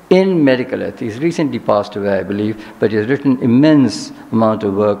specialist in medical ethics. He's recently passed away, I believe, but he's written immense amount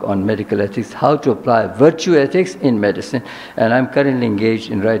of work on medical ethics, how to apply virtue ethics in medicine, and I'm currently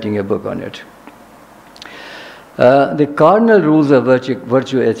engaged in writing a book on it. The cardinal rules of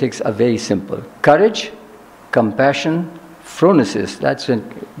virtue ethics are very simple. Courage, compassion, phronesis, that's a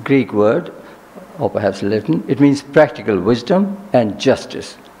Greek word, or perhaps Latin. It means practical wisdom and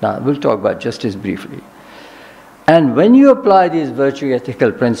justice. Now, we'll talk about justice briefly. And when you apply these virtue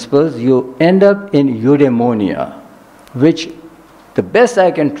ethical principles, you end up in eudaimonia, which the best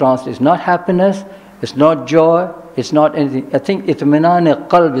I can translate is not happiness, it's not joy, it's not anything. I think itminan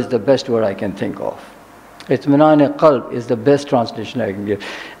qalb is the best word I can think of. Itminan qalb is the best translation I can give.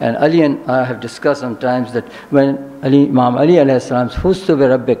 And Ali and I have discussed sometimes that when Imam Ali alayhi salam's Fustu bi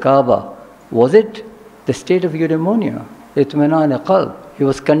Rabbi Kaaba, was it the state of eudaimonia? Itminan qalb. He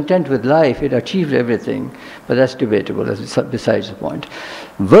was content with life, it achieved everything. But that's debatable, that's besides the point.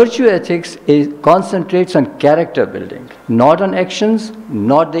 Virtue ethics concentrates on character building, not on actions,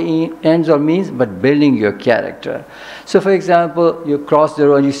 not the ends or means, but building your character. So for example, you cross the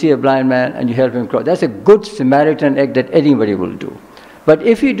road and you see a blind man and you help him cross. That's a good Samaritan act that anybody will do. But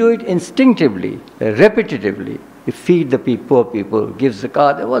if you do it instinctively, repetitively, you feed the poor people, give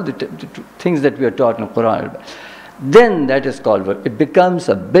zakat, all the things that we are taught in the Quran, then that is called, it becomes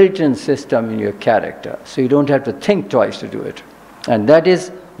a built-in system in your character. So you don't have to think twice to do it. And that is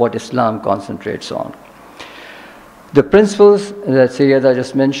what Islam concentrates on. The principles that Sayyida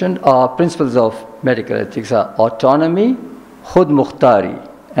just mentioned are principles of medical ethics are autonomy, khud mukhtari,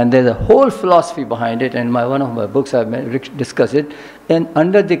 And there's a whole philosophy behind it, and one of my books I've discussed it, and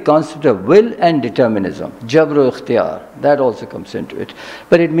under the concept of will and determinism, jabru ikhtiyar, that also comes into it.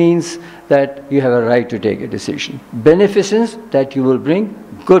 But it means that you have a right to take a decision. Beneficence, that you will bring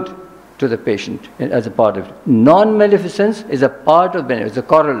good to the patient as a part of it. Non-maleficence is a part of benefit, it's a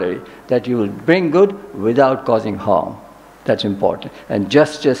corollary, that you will bring good without causing harm. That's important. And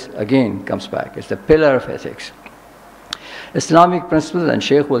justice, again, comes back. It's the pillar of ethics. Islamic principles, and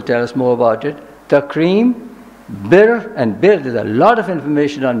Shaykh will tell us more about it. Takreem, bir, and bir, there's a lot of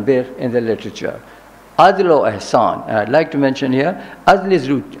information on bir in the literature. Adl or ihsan, and I'd like to mention here, adl is,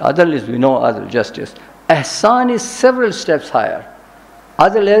 we know adl, justice. Ihsan is several steps higher.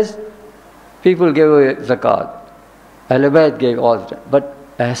 Adl is, people give away zakat. Ahl-Bayt gave all the time. But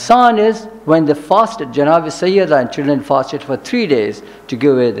ihsan is when they fasted, Janab Sayyida and children fasted for 3 days to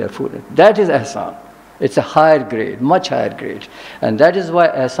give away their food. That is ihsan. It's a higher grade, much higher grade. And that is why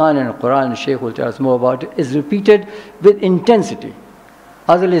ihsan in the Quran, and Shaykh will tell us more about it, is repeated with intensity.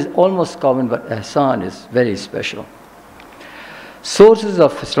 Adl is almost common, but ihsan is very special. Sources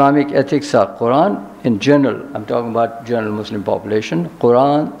of Islamic ethics are Quran in general. I'm talking about general Muslim population.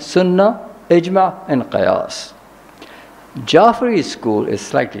 Quran, Sunnah, Ijma, and Qiyas. Jafari school is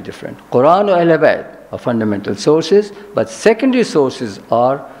slightly different. Quran or Ahl-Bayt are fundamental sources, but secondary sources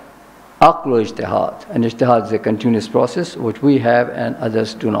are Aql or Ijtihad. And Ijtihad is a continuous process, which we have and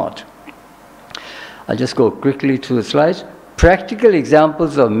others do not. I'll just go quickly through the slides. Practical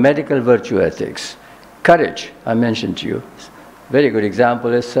examples of medical virtue ethics. Courage, I mentioned to you. Very good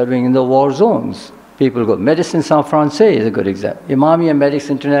example is serving in the war zones. People go. Médecins Sans Frontières is a good example. Imamia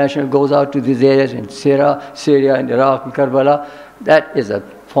Medics International goes out to these areas in Syria, in Iraq, in Karbala. That is a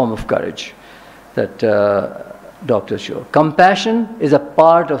form of courage that doctors show. Compassion is a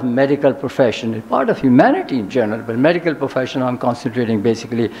part of medical profession, a part of humanity in general, but medical profession I'm concentrating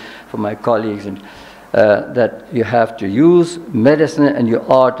basically for my colleagues, and that you have to use medicine and your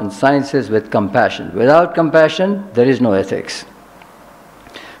art and sciences with compassion. Without compassion, there is no ethics.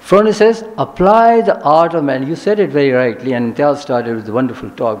 Froning says, apply the art of man. You said it very rightly, and Imtiaz started with a wonderful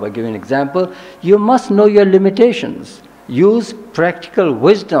talk by giving an example. You must know your limitations. Use practical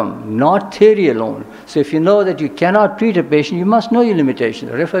wisdom, not theory alone. So if you know that you cannot treat a patient, you must know your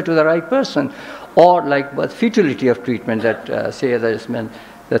limitations. Refer to the right person. Or like the futility of treatment that Sayyida just meant,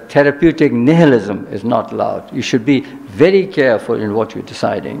 the therapeutic nihilism is not allowed. You should be very careful in what you're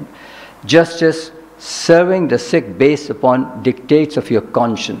deciding. Justice, serving the sick based upon dictates of your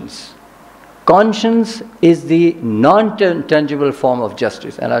conscience. Conscience is the non-tangible form of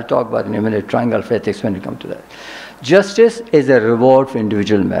justice, and I'll talk about in a minute triangle of ethics when we come to that. Justice is a reward for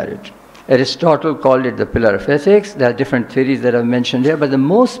individual merit. Aristotle called it the pillar of ethics. There are different theories that I've mentioned here, but the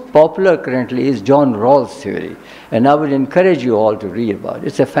most popular currently is John Rawls' theory, and I would encourage you all to read about it.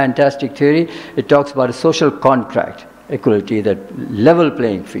 It's a fantastic theory. It talks about a social contract, equality, that level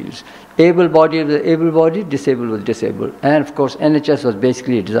playing fields. Able-bodied with able-bodied, disabled with disabled. And of course, NHS was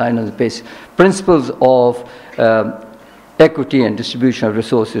basically designed on the basic principles of equity and distribution of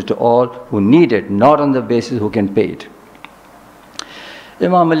resources to all who need it, not on the basis who can pay it.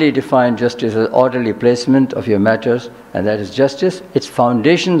 Imam Ali defined justice as orderly placement of your matters, and that is justice. Its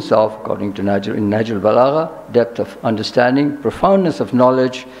foundations of, according to Nahj al-Balagha, depth of understanding, profoundness of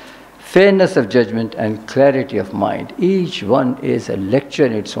knowledge, fairness of judgment, and clarity of mind. Each one is a lecture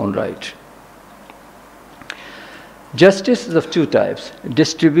in its own right. Justice is of two types.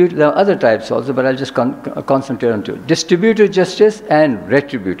 There are other types also, but I'll just concentrate on two. Distributive justice and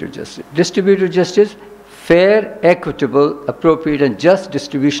retributive justice. Distributive justice, fair, equitable, appropriate, and just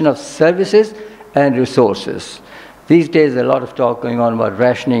distribution of services and resources. These days, a lot of talk going on about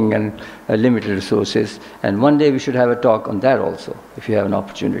rationing and limited resources, and one day we should have a talk on that also, if you have an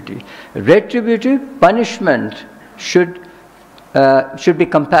opportunity. Retributive punishment should be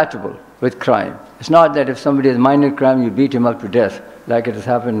compatible with crime. It's not that if somebody has minor crime, you beat him up to death, like it has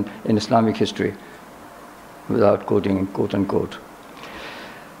happened in Islamic history, without quoting quote unquote.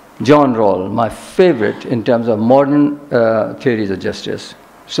 John Rawls, my favorite in terms of modern theories of justice.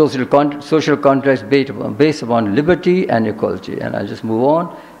 Social contracts based upon liberty and equality. And I'll just move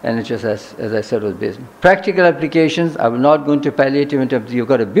on. And it just, as I said, was based on practical applications. I will not go into palliative in terms of, you've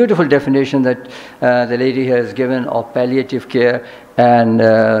got a beautiful definition that the lady here has given of palliative care and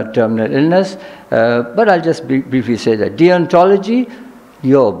terminal illness. But I'll just briefly say that deontology,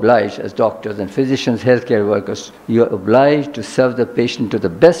 you're obliged as doctors and physicians, healthcare workers, you're obliged to serve the patient to the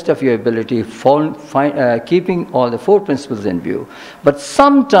best of your ability, keeping all the four principles in view. But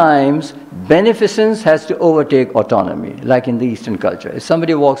sometimes beneficence has to overtake autonomy, like in the Eastern culture. If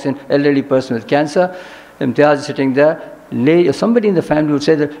somebody walks in, elderly person with cancer, Imtiaz is sitting there, somebody in the family would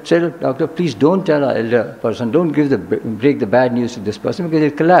say, doctor, please don't tell our elder person, don't break the bad news to this person because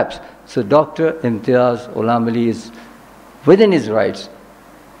he'll collapse. So Dr. Imtiaz Ghulam Ali is within his rights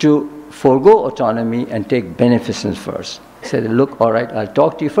to forego autonomy and take beneficence first. He said, look, all right, I'll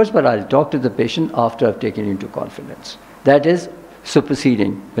talk to you first, but I'll talk to the patient after I've taken you into confidence. That is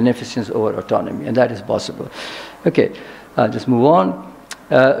superseding beneficence over autonomy, and that is possible. Okay, I'll just move on.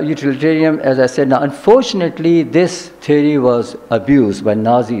 Utilitarian, as I said, now unfortunately this theory was abused by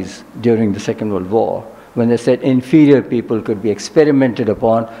Nazis during the Second World War when they said inferior people could be experimented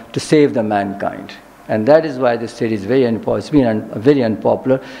upon to save the mankind. And that is why this theory is very very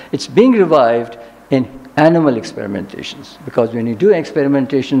unpopular. It's being revived in animal experimentations, because when you do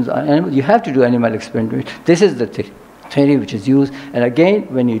experimentations on animals, you have to do animal experimentation. This is the theory which is used. And again,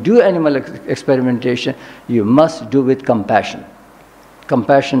 when you do animal experimentation, you must do with compassion.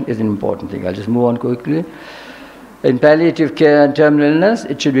 Compassion is an important thing. I'll just move on quickly. In palliative care and terminal illness,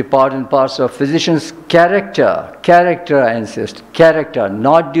 it should be part and parcel of physician's character. Character, I insist. Character,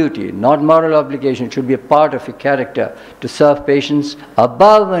 not duty, not moral obligation. It should be a part of your character to serve patients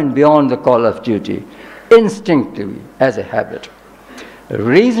above and beyond the call of duty, instinctively, as a habit.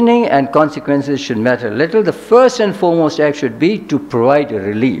 Reasoning and consequences should matter little. The first and foremost act should be to provide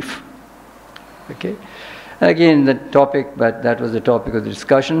relief. Okay? Again, the topic, but that was the topic of the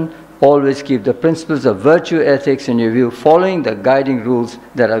discussion. Always keep the principles of virtue ethics in your view, following the guiding rules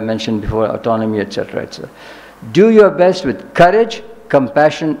that I mentioned before, autonomy, etc., etc. Do your best with courage,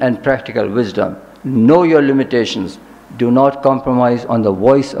 compassion, and practical wisdom. Know your limitations. Do not compromise on the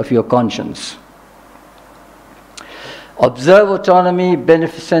voice of your conscience. Observe autonomy,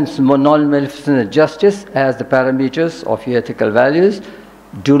 beneficence, non-beneficence, and justice as the parameters of your ethical values.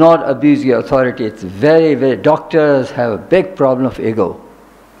 Do not abuse your authority. It's doctors have a big problem of ego.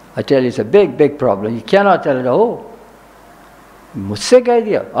 I tell you, it's a big problem. You cannot tell it, oh, musse keh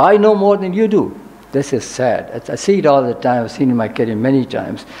diya, I know more than you do. This is sad. I see it all the time. I've seen it in my career many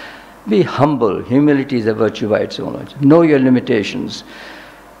times. Be humble. Humility is a virtue by its own. Know your limitations.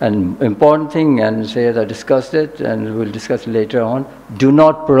 An important thing, and say as I discussed it, and we'll discuss it later on, do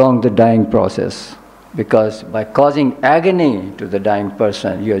not prolong the dying process. Because by causing agony to the dying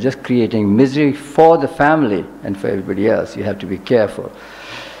person, you are just creating misery for the family and for everybody else. You have to be careful.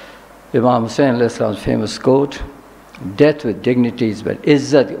 Imam Hussein's famous quote, death with dignity is better.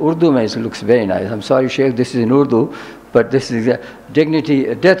 Izzat, Urdu looks very nice. I'm sorry, Sheikh, this is in Urdu, but this is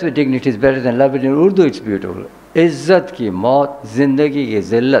dignity. Death with dignity is better than love. In Urdu, it's beautiful. Izzat ki maut, zindagi ki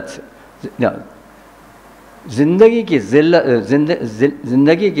zillat. No. Zindagi ki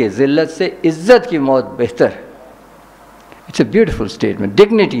zillat se izzat ki maut behtar. It's a beautiful statement.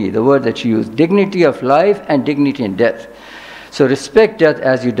 Dignity, the word that you use, dignity of life and dignity in death. So respect death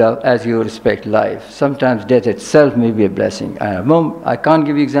as you respect life. Sometimes death itself may be a blessing. I can't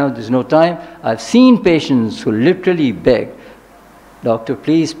give you examples, there's no time. I've seen patients who literally beg, doctor,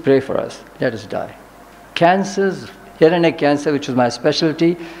 please pray for us, let us die. Cancers, head and neck cancer, which was my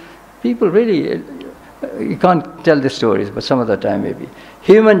specialty, people really, you can't tell the stories, but some other time maybe.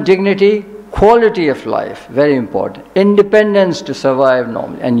 Human dignity, quality of life, very important. Independence to survive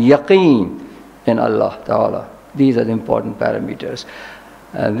normally, and yaqeen in Allah Ta'ala. These are the important parameters.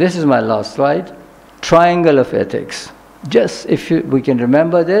 And this is my last slide. Triangle of ethics. Just if we can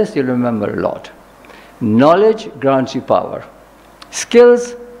remember this, you'll remember a lot. Knowledge grants you power.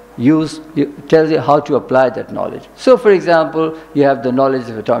 Skills tells you how to apply that knowledge. So for example, you have the knowledge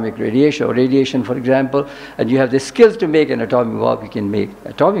of atomic radiation, or radiation for example, and you have the skills to make an atomic bomb, you can make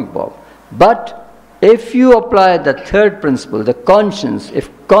an atomic bomb. But if you apply the third principle, the conscience, if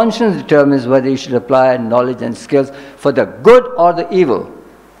conscience determines whether you should apply knowledge and skills for the good or the evil,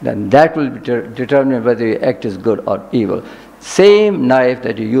 then that will determine whether your act is good or evil. Same knife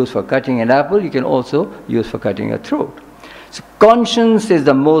that you use for cutting an apple, you can also use for cutting a throat. So conscience is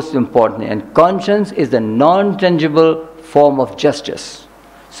the most important, and conscience is the non-tangible form of justice.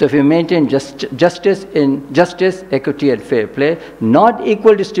 So if you maintain justice, equity and fair play, not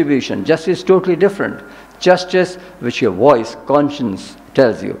equal distribution, justice is totally different. Justice which your voice, conscience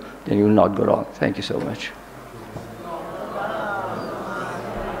tells you, then you will not go wrong. Thank you so much.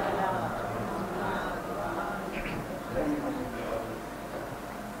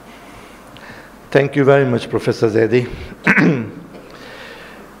 Thank you very much, Professor Zaidi.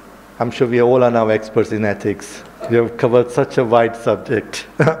 I'm sure we all are now experts in ethics. You have covered such a wide subject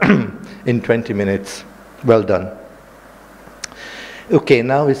in 20 minutes. Well done. Okay,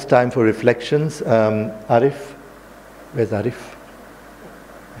 now it's time for reflections. Arif? Where's Arif?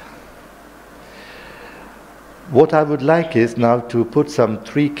 What I would like is now to put some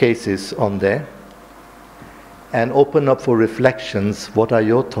 3 cases on there. and open up for reflections. What are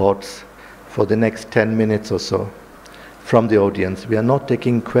your thoughts for the next 10 minutes or so from the audience? We are not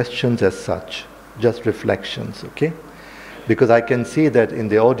taking questions as such, just reflections, okay? Because I can see that in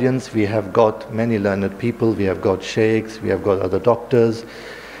the audience we have got many learned people, we have got sheikhs, we have got other doctors,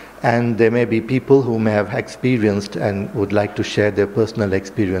 and there may be people who may have experienced and would like to share their personal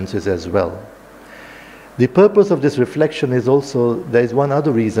experiences as well. The purpose of this reflection is also, there is one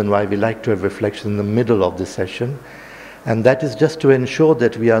other reason why we like to have reflection in the middle of the session, and that is just to ensure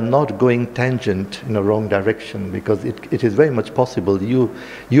that we are not going tangent in a wrong direction, because it is very much possible.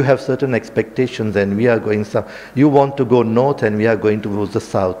 You have certain expectations and we are going south. You want to go north and we are going towards the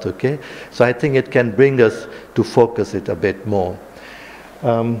south, okay? So I think it can bring us to focus it a bit more.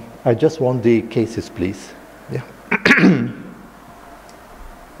 I just want the cases, please. Yeah.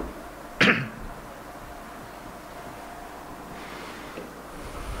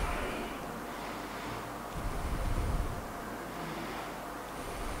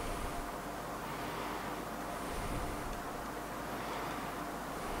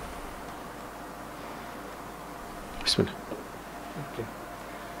 Okay.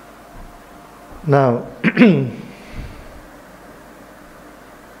 Now,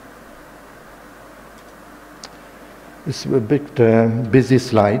 it's a bit busy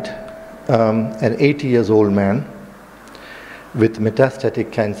slide. An 80-year-old man with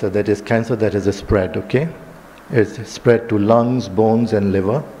metastatic cancer, that is cancer that is a spread, okay? It's spread to lungs, bones and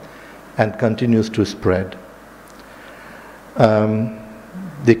liver and continues to spread.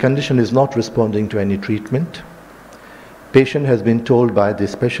 The condition is not responding to any treatment. Patient has been told by the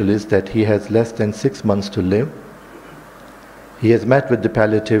specialist that he has less than 6 months to live. He has met with the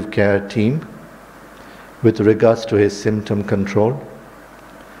palliative care team with regards to his symptom control,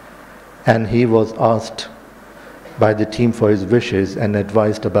 and he was asked by the team for his wishes and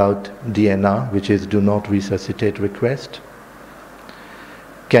advised about DNR, which is do not resuscitate request.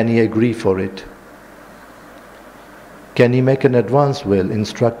 Can he agree for it? Can he make an advance will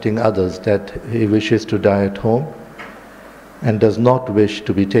instructing others that he wishes to die at home and does not wish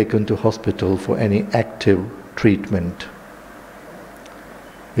to be taken to hospital for any active treatment?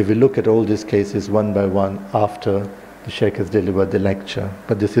 We will look at all these cases one by one after the Sheikh has delivered the lecture,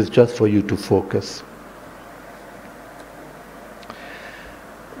 but this is just for you to focus.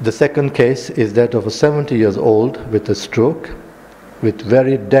 The second case is that of a 70-year-old with a stroke with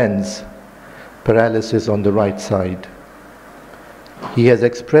very dense paralysis on the right side. He has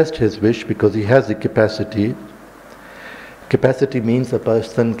expressed his wish because he has the capacity. Capacity means a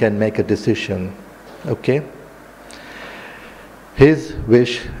person can make a decision, okay? His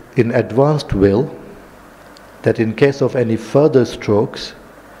wish in advanced will that in case of any further strokes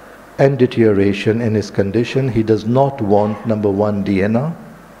and deterioration in his condition, he does not want, number one, DNR.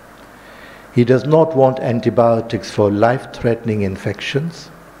 He does not want antibiotics for life-threatening infections,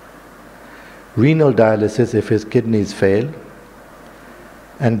 renal dialysis if his kidneys fail,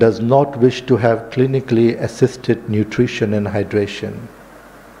 and does not wish to have clinically assisted nutrition and hydration.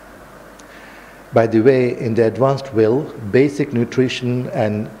 By the way, in the advanced will, basic nutrition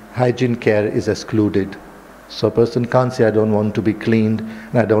and hygiene care is excluded. So a person can't say, I don't want to be cleaned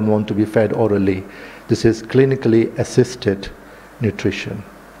and I don't want to be fed orally. This is clinically assisted nutrition.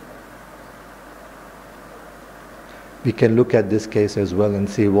 We can look at this case as well and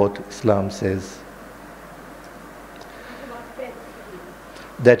see what Islam says.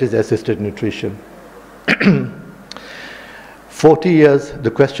 That is assisted nutrition. 40 years, the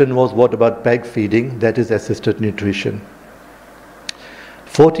question was, what about peg feeding? That is assisted nutrition.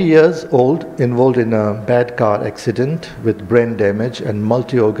 40 years old, involved in a bad car accident with brain damage and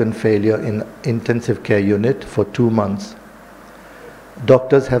multi-organ failure in intensive care unit for 2 months.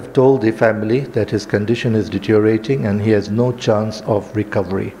 Doctors have told the family that his condition is deteriorating and he has no chance of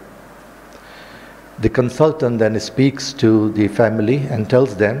recovery. The consultant then speaks to the family and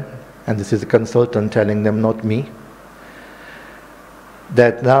tells them, and this is a consultant telling them, not me,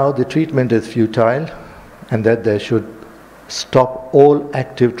 that now the treatment is futile and that they should stop all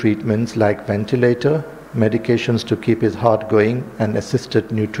active treatments like ventilator, medications to keep his heart going, and assisted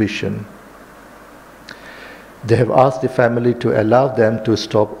nutrition. They have asked the family to allow them to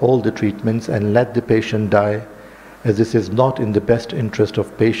stop all the treatments and let the patient die, as this is not in the best interest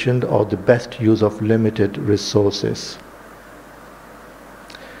of patient or the best use of limited resources.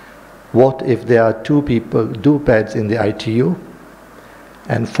 What if there are 2 beds in the ITU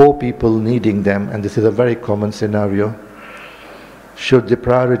and 4 people needing them, and this is a very common scenario? Should the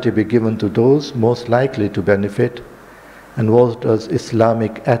priority be given to those most likely to benefit? And what does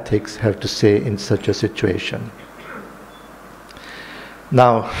Islamic ethics have to say in such a situation?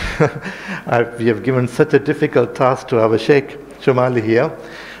 Now, we have given such a difficult task to our Sheikh Shumali here,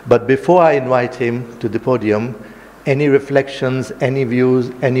 but before I invite him to the podium, any reflections, any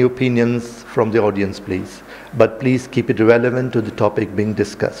views, any opinions from the audience, please. But please keep it relevant to the topic being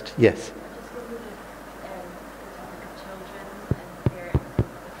discussed. Yes.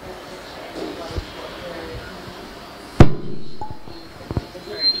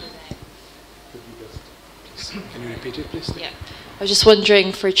 Can you repeat it, please? Yeah. I was just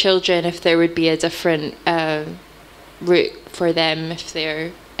wondering for children if there would be a different route for them if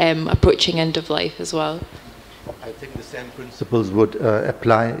they're approaching end of life as well. I think the same principles would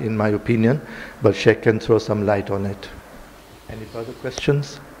apply, in my opinion, but Sheikh can throw some light on it. Any further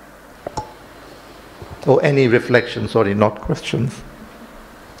questions? Or any reflections, sorry, not questions.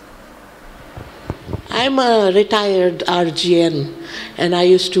 I'm a retired RGN, and I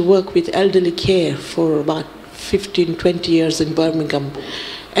used to work with elderly care for about 15, 20 years in Birmingham.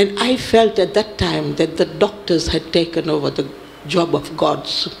 And I felt at that time that the doctors had taken over the job of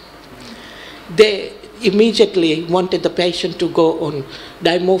gods. They immediately wanted the patient to go on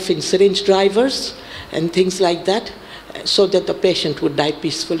dimorphin syringe drivers and things like that, so that the patient would die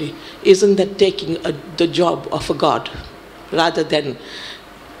peacefully. Isn't that taking the job of a god? Rather than,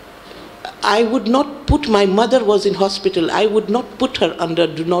 I would not put, my mother was in hospital, I would not put her under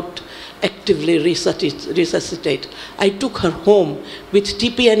do not actively resuscitate. I took her home with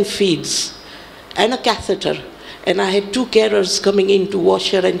TPN feeds and a catheter, and I had 2 carers coming in to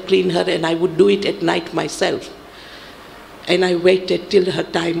wash her and clean her, and I would do it at night myself. And I waited till her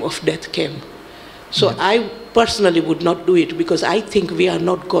time of death came. So I personally would not do it, because I think we are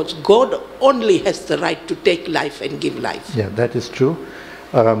not gods. God only has the right to take life and give life. Yeah, that is true.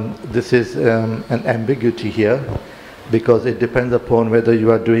 This is an ambiguity here, because it depends upon whether you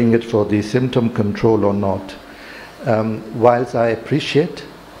are doing it for the symptom control or not. Whilst I appreciate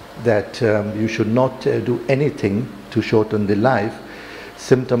that you should not do anything to shorten the life,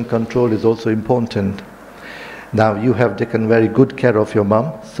 symptom control is also important. Now, you have taken very good care of your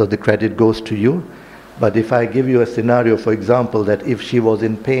mom, so the credit goes to you. But if I give you a scenario, for example, that if she was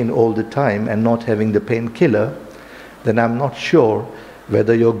in pain all the time and not having the painkiller, then I'm not sure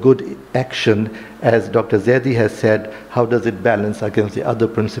whether your good action, as Dr. Zaidi has said, how does it balance against the other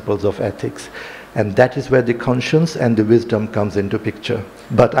principles of ethics? And that is where the conscience and the wisdom comes into picture.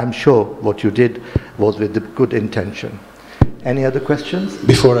 But I'm sure what you did was with the good intention. Any other questions?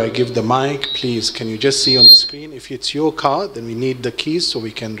 Before I give the mic, please, can you just see on the screen, if it's your car, then we need the keys so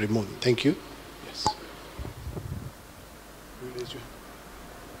we can remove them. Thank you. Yes.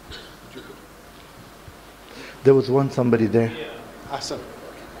 There was somebody there. Awesome.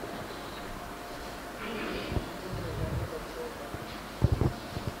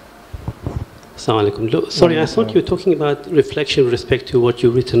 Assalamu alaikum. Sorry, I thought you were talking about reflection with respect to what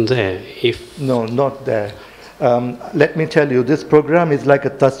you've written there. No, not there. Let me tell you, this program is like a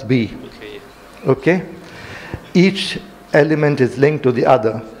tasbih. Okay. Okay? Each element is linked to the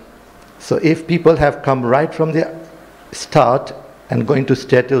other. So if people have come right from the start and going to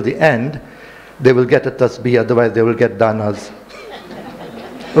stay till the end, they will get a tasbih, otherwise they will get danas.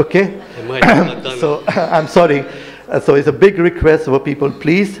 Okay? So I'm sorry. So it's a big request for people,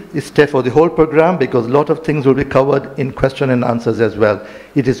 please stay for the whole program, because a lot of things will be covered in question and answers as well.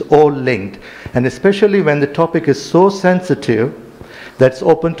 It is all linked. And especially when the topic is so sensitive that's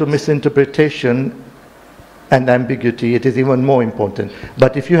open to misinterpretation and ambiguity, it is even more important.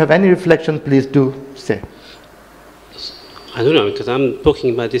 But if you have any reflection, please do say. I don't know, because I'm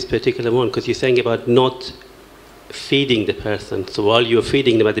talking about this particular one, because you're saying about not feeding the person. So while you're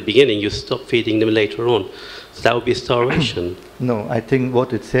feeding them at the beginning, you stop feeding them later on. So that would be starvation. No, I think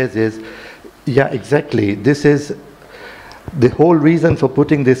what it says is, yeah, exactly. This is the whole reason for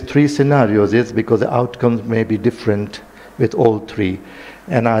putting these 3 scenarios is because the outcomes may be different with all 3.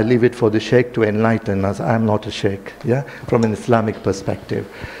 And I leave it for the Sheikh to enlighten us. I'm not a Sheikh, yeah, from an Islamic perspective.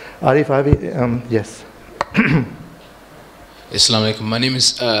 Arif, yes. Assalamu alaikum. My name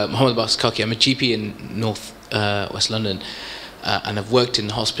is Muhammad Abbas Kaki. I'm a GP in North West London, and I've worked in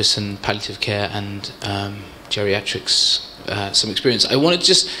hospice and palliative care and geriatrics, some experience.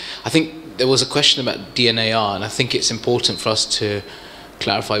 I think there was a question about DNAR, and I think it's important for us to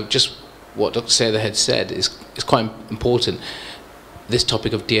clarify just what Dr. Sayeda had said is quite important. This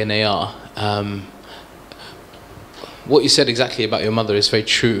topic of DNAR. What you said exactly about your mother is very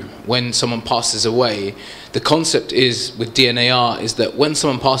true. When someone passes away, the concept is with DNAR is that when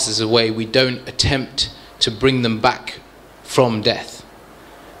someone passes away, we don't attempt to bring them back from death.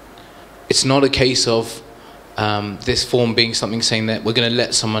 It's not a case of this form being something saying that we're going to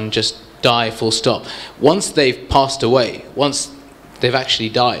let someone just die full stop. Once they've passed away, once they've actually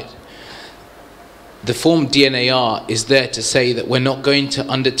died. The form DNAR is there to say that we're not going to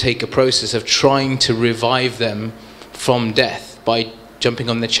undertake a process of trying to revive them from death by jumping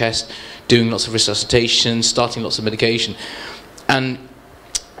on their chest, doing lots of resuscitation, starting lots of medication. And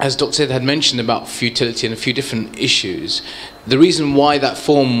as Dr. Said had mentioned about futility and a few different issues, the reason why that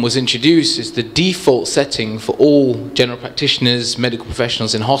form was introduced is the default setting for all general practitioners, medical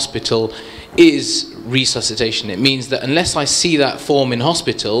professionals in hospital is resuscitation. It means that unless I see that form in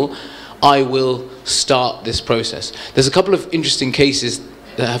hospital, I will start this process. There's a couple of interesting cases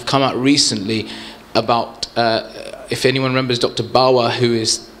that have come out recently about, if anyone remembers Dr. Bawa, who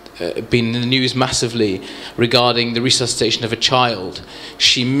is been in the news massively regarding the resuscitation of a child.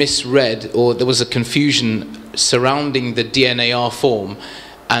 She misread, or there was a confusion surrounding the DNAR form,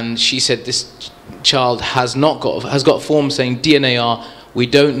 and she said this child has got a form saying DNAR, we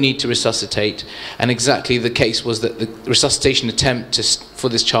don't need to resuscitate, and exactly the case was that the resuscitation attempt for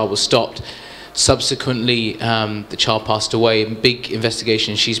this child was stopped. Subsequently, the child passed away. Big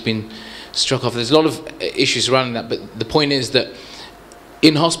investigation. She's been struck off. There's a lot of issues surrounding that, but the point is that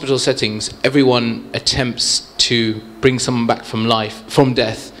in hospital settings, everyone attempts to bring someone back from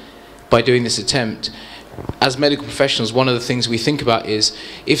death by doing this attempt. As medical professionals, one of the things we think about is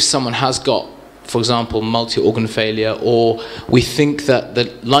if someone has got, for example, multi-organ failure, or we think that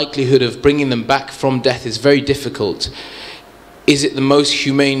the likelihood of bringing them back from death is very difficult, is it the most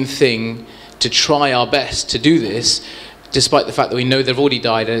humane thing to try our best to do this, despite the fact that we know they've already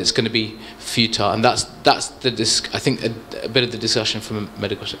died and it's going to be futile? And that's I think a bit of the discussion from a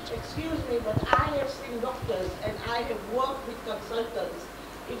medical sector. Excuse me, but I have seen doctors and I have worked with consultants.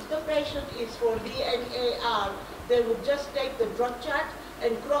 If the patient is for DNAR, they would just take the drug chart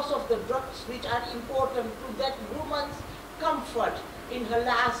and cross off the drugs which are important to that woman's comfort in her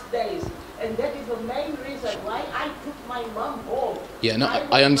last days. And that is the main reason why I took my mom home. Yeah, no,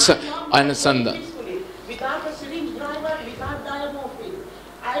 I understand that. Without a syringe driver, without diamorphine.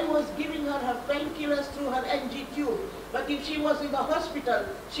 I was giving her her painkillers through her NG tube. But if she was in the hospital,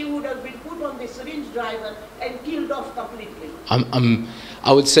 she would have been put on the syringe driver and killed off completely.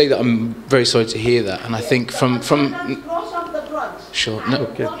 I would say that I'm very sorry to hear that, and I think from cross off the drugs. Sure. No,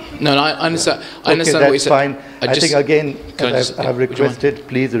 okay. No, I understand. I understand that's what you said. Fine. I think again, as I've requested,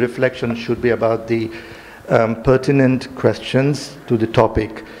 please, the reflection should be about the pertinent questions to the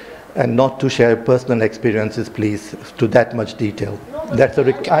topic, and not to share personal experiences, please, to that much detail. That's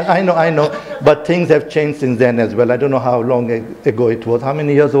a I know, but things have changed since then as well. I don't know how long ago it was. How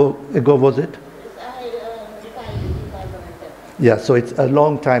many years ago was it? Yeah, so it's a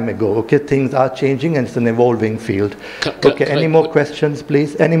long time ago. Okay, things are changing and it's an evolving field. Any more questions,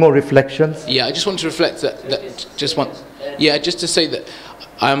 please? Any more reflections? Yeah, I just want to reflect just to say that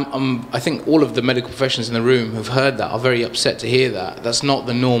I think all of the medical professionals in the room who've heard that are very upset to hear that. That's not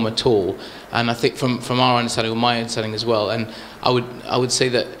the norm at all. And I think from our understanding, or my understanding as well, and I would say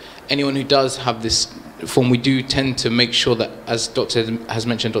that anyone who does have this form, we do tend to make sure that, as Dr. has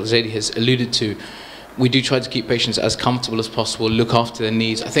mentioned, Dr. Zaidi has alluded to, we do try to keep patients as comfortable as possible, look after their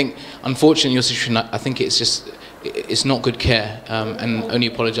needs. I think, unfortunately, in your situation, I think it's not good care, and only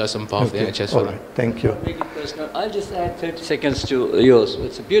apologise on behalf of the NHS for that. Thank you. Make it personal. I'll just add 30 seconds to yours.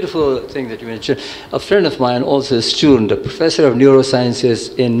 It's a beautiful thing that you mentioned. A friend of mine, also a student, a professor of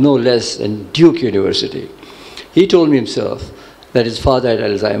neurosciences in no less than Duke University, he told me himself that his father had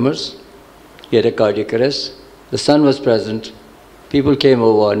Alzheimer's, he had a cardiac arrest, the son was present, people came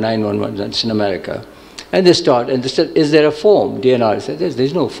over, 911, that's in America, and they said, is there a form, DNR? He said,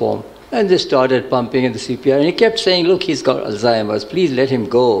 there's no form. And they started pumping in the CPR, and he kept saying, look, he's got Alzheimer's, please let him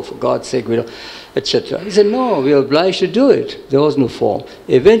go, for God's sake, etc. He said, no, we are obliged to do it. There was no form.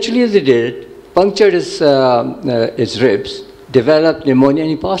 Eventually they did it, punctured his ribs, developed pneumonia,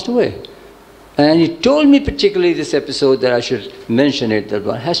 and he passed away. And he told me particularly this episode that I should mention it, that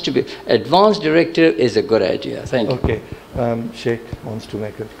one has to be, advanced directive is a good idea. Thank you. Okay, Sheikh wants to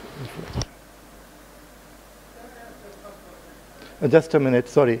make a... Just a minute,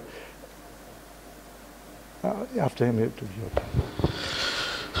 sorry. After him, you have to be your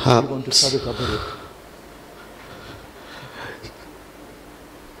you want to start cover it?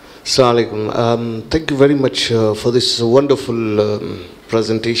 Assalamu alaikum. Thank you very much for this wonderful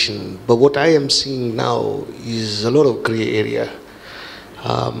presentation. But what I am seeing now is a lot of grey area.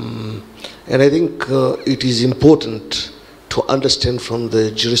 And I think it is important to understand from the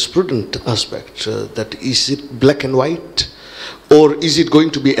jurisprudent aspect that is it black and white, Or is it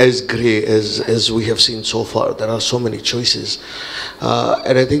going to be as grey as we have seen so far? There are so many choices.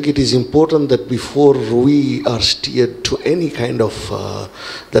 And I think it is important that before we are steered to any kind of,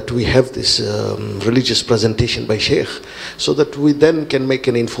 that we have this religious presentation by Sheikh, so that we then can make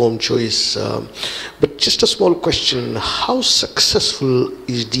an informed choice. But just a small question, how successful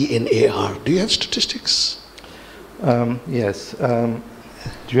is DNAR? Do you have statistics? Yes. Do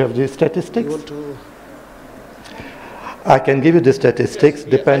you have the statistics? You want to? I can give you the statistics.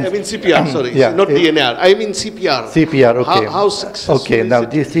 Yes, Depends. I mean CPR, sorry, yeah, not DNR. I mean CPR. CPR, okay. How successful Okay, is now it?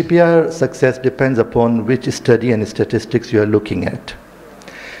 the CPR success depends upon which study and statistics you are looking at.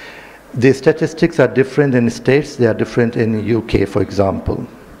 The statistics are different in states, they are different in UK, for example.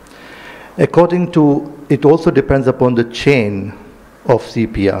 According to, it also depends upon the chain of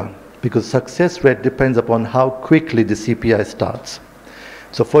CPR, because success rate depends upon how quickly the CPR starts.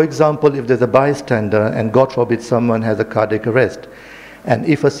 So for example, if there's a bystander and God forbid someone has a cardiac arrest, and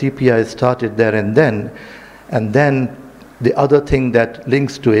if a CPR is started there and then the other thing that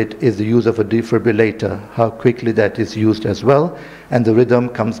links to it is the use of a defibrillator, how quickly that is used as well, and the rhythm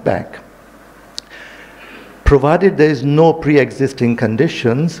comes back. Provided there is no pre-existing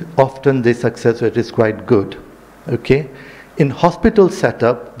conditions, often the success rate is quite good. Okay? In hospital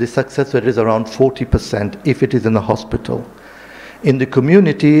setup, the success rate is around 40% if it is in a hospital. In the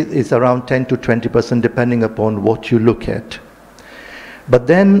community, it's around 10 to 20% depending upon what you look at. But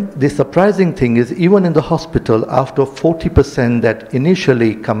then the surprising thing is, even in the hospital, after 40% that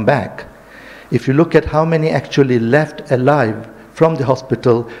initially come back, if you look at how many actually left alive from the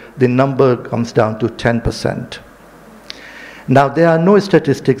hospital, the number comes down to 10%. Now, there are no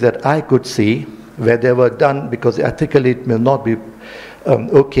statistics that I could see where they were done, because ethically it may not be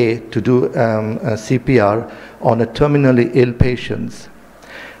okay to do CPR on a terminally ill patients.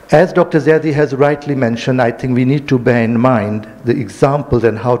 As Dr. Zaidi has rightly mentioned, I think we need to bear in mind the examples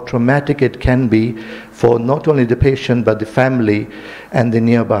and how traumatic it can be for not only the patient but the family and the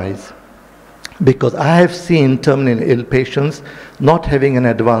nearbys. Because I have seen terminally ill patients not having an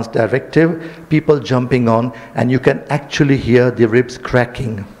advance directive, people jumping on, and you can actually hear the ribs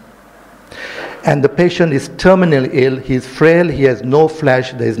cracking. And the patient is terminally ill, he is frail, he has no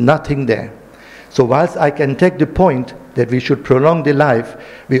flash, there is nothing there. So whilst I can take the point that we should prolong the life,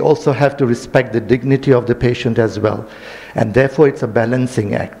 we also have to respect the dignity of the patient as well. And therefore it's a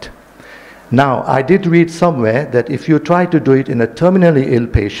balancing act. Now, I did read somewhere that if you try to do it in a terminally ill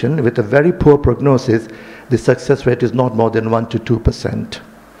patient with a very poor prognosis, the success rate is not more than 1 to 2%.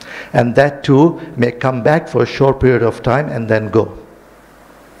 And that too may come back for a short period of time and then go.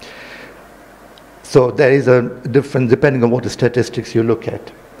 So there is a difference depending on what the statistics you look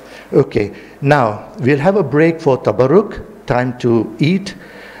at. Okay, now we'll have a break for tabarruk, time to eat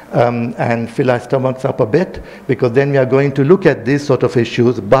and fill our stomachs up a bit, because then we are going to look at these sort of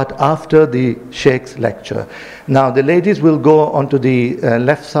issues, but after the Sheikh's lecture. Now the ladies will go onto the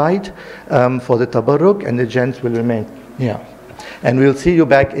left side for the tabarruk, and the gents will remain here. And we'll see you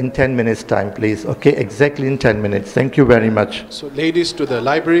back in 10 minutes time, please. Okay, exactly in 10 minutes. Thank you very much. So ladies to the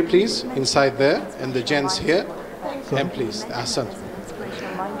library, please, inside there, and the gents here. And please, Ahsan.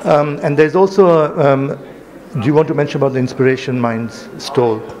 And there's also, do you want to mention about the Inspiration Minds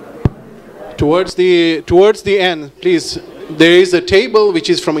stall? Towards the end, please, there is a table which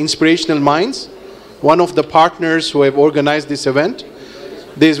is from Inspirational Minds, one of the partners who have organized this event.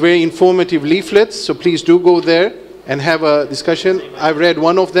 There's very informative leaflets, so please do go there and have a discussion. I've read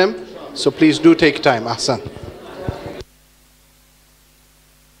one of them, so please do take time. Ahsan.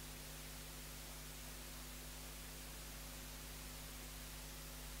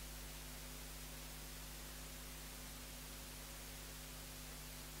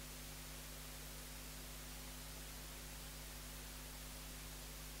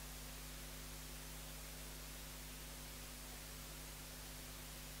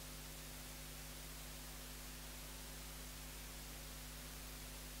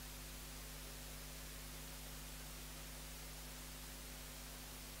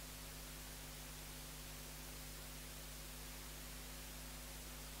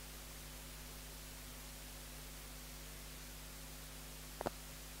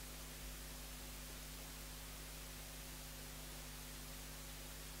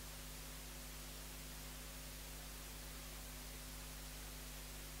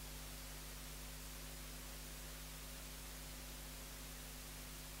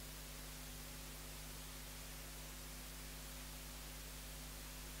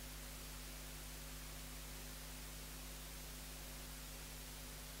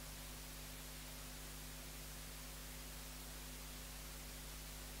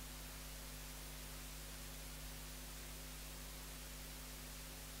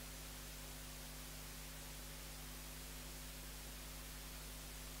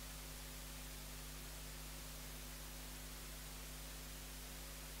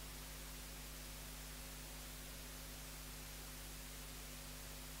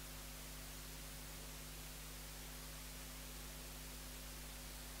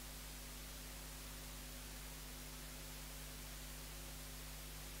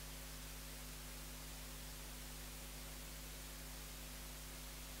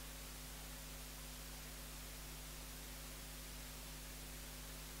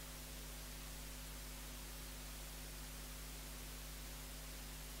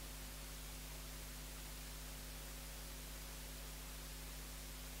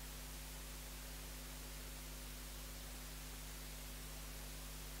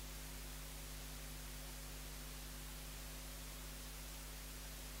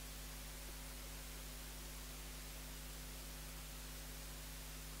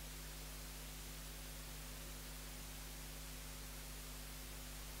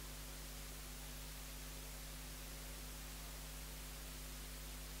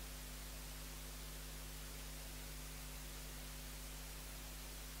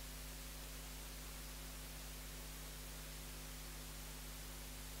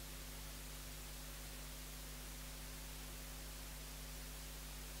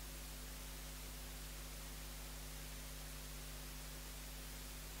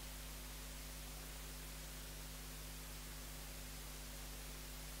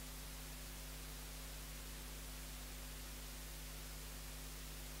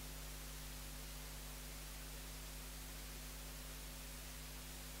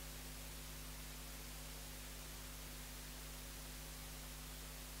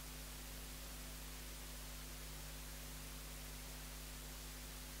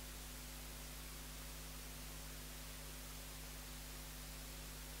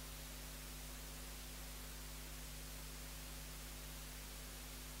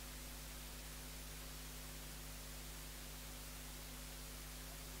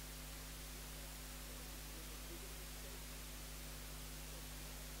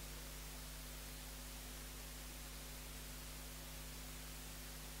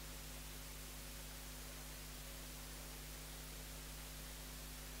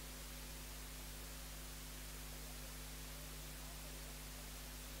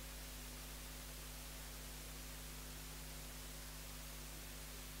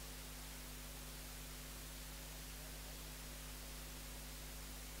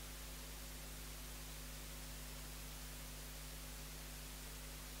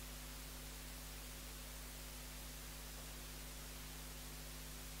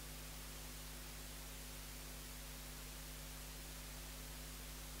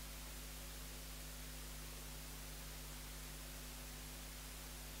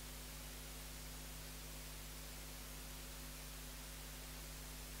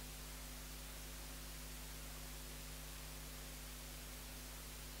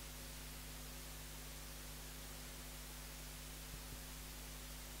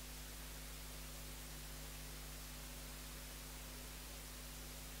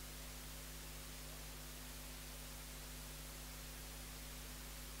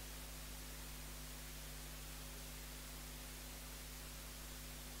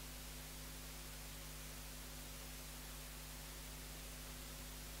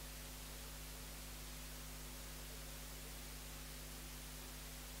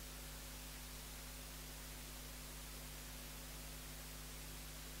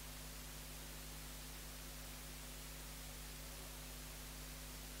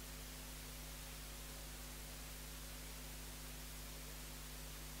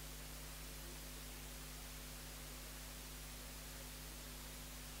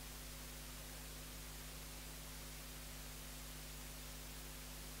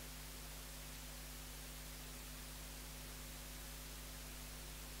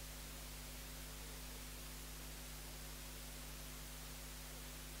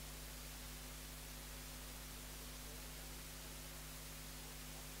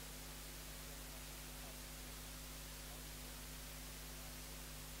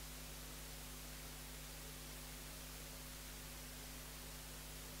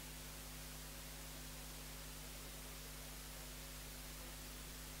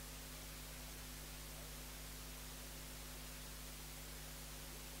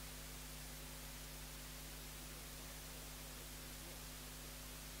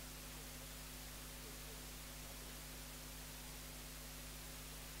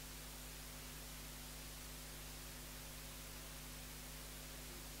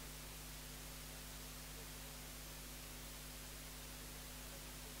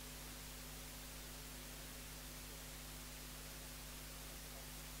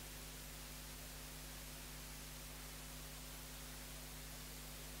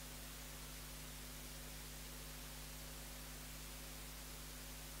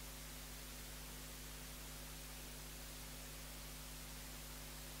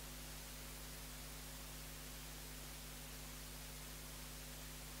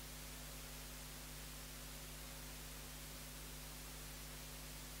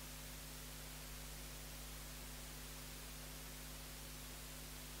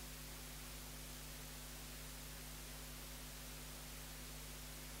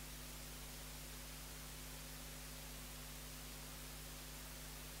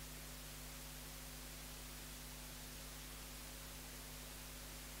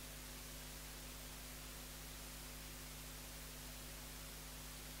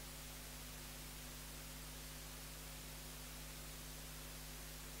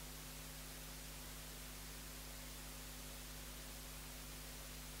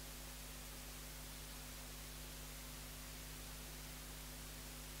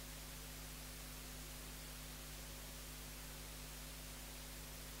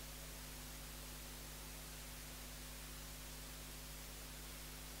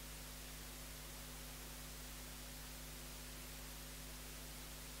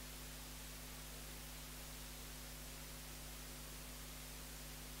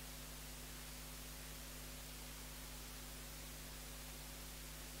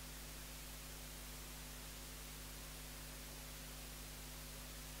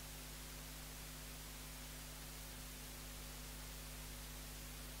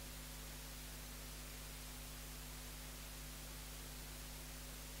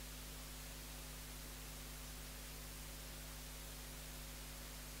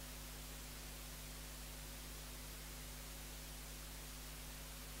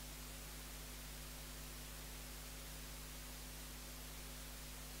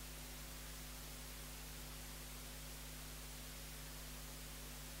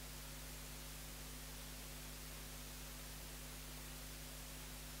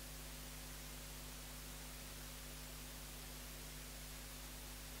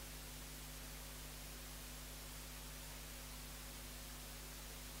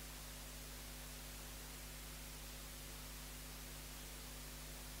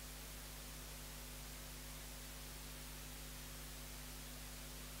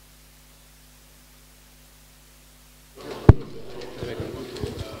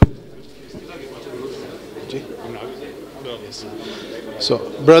 Yes. So,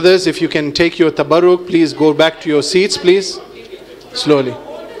 brothers, if you can take your tabarruk, please go back to your seats, please. Slowly.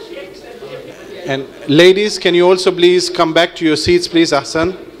 And ladies, can you also please come back to your seats, please?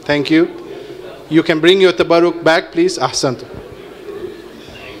 Ahsan. Thank you. You can bring your tabarruk back, please. Ahsan.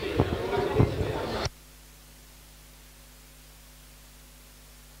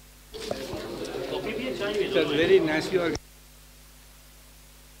 It was very nicely organized.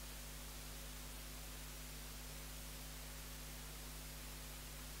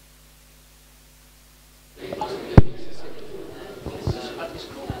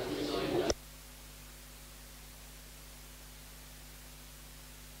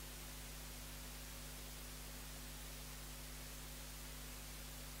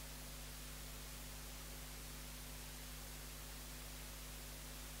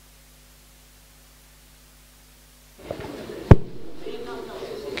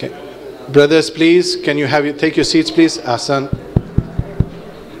 Brothers, please, can you take your seats, please? Ahsan.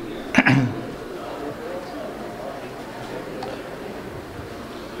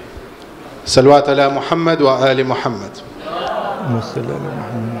 Salawat ala Muhammad wa ali Muhammad.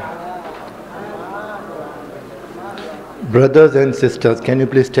 Brothers and sisters, can you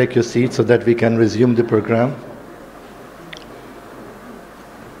please take your seats so that we can resume the program?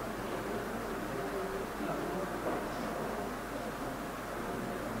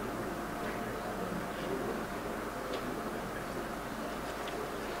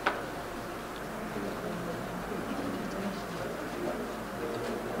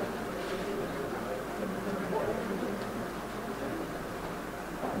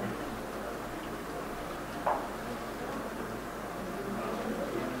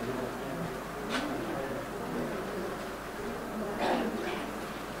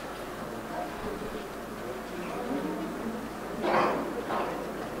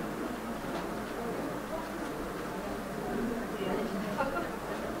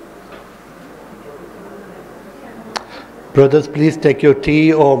 Brothers, please take your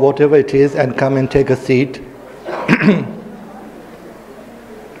tea or whatever it is and come and take a seat.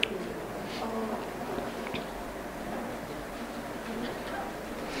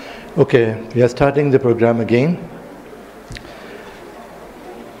 Okay, we are starting the program again.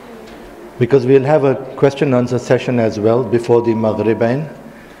 Because we'll have a question answer session as well before the Maghribain.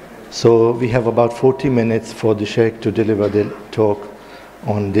 So we have about 40 minutes for the Sheikh to deliver the talk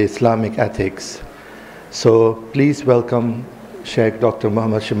on the Islamic ethics. So please welcome Sheikh Dr.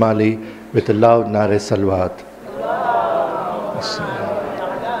 Muhammad Shimali with a loud Nare Salawat.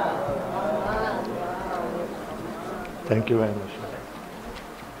 Thank you very much.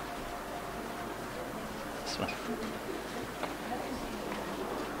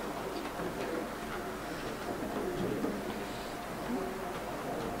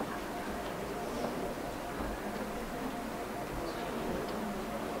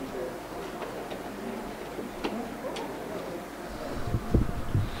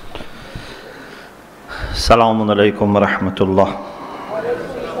 Assalamu alaikum wa rahmatullah.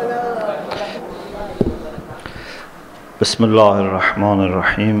 Bismillahir Rahmanir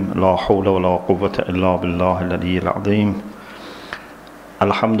Rahim. La hawla wa la quwwata illa billahi al-aliyyil azim.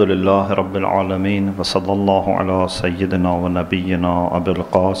 Alhamdulillahi Rabbil Alameen. Wa sallallahu ala Sayyidina wa Nabiyyina Abil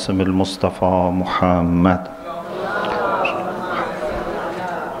Qasim al-Mustafa Muhammad.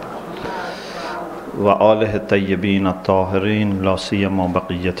 Wa alihi at-tayyibin at-tahirin. La siyama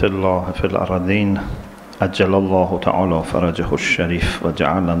baqiyatullahi fil aradhin. أجل الله تعالى فرجه الشريف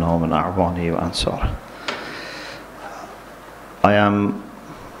وجعلنا من أعوانه وأنصاره. I am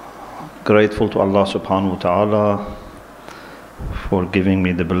grateful to Allah subhanahu wa ta'ala for giving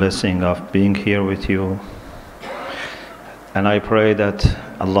me the blessing of being here with you, and I pray that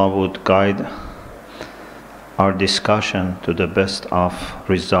Allah would guide our discussion to the best of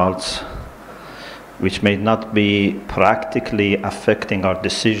results, which may not be practically affecting our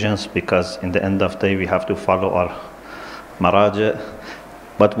decisions, because in the end of the day we have to follow our maraja,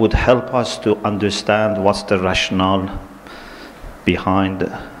 but would help us to understand what's the rationale behind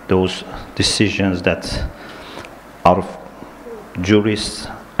those decisions that our jurists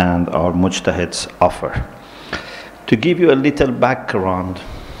and our mujtahids offer. To give you a little background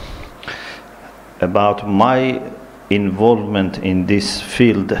about my involvement in this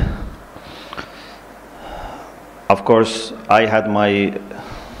field, of course, I had my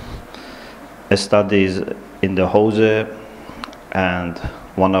studies in the Hawza, and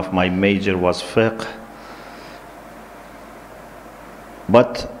one of my major was fiqh.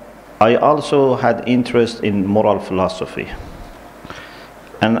 But I also had interest in moral philosophy.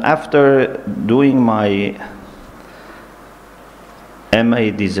 And after doing my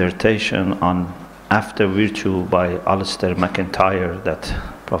MA dissertation on after virtue by Alistair McIntyre that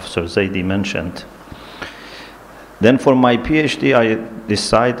Professor Zaidi mentioned. Then for my PhD, I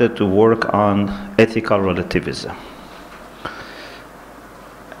decided to work on ethical relativism.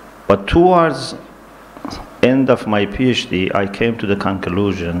 But towards end of my PhD, I came to the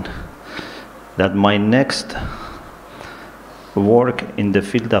conclusion that my next work in the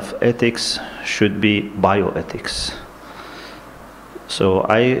field of ethics should be bioethics. So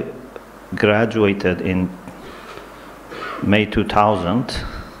I graduated in May 2000,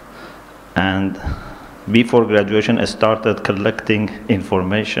 and before graduation I started collecting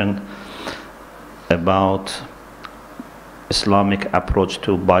information about Islamic approach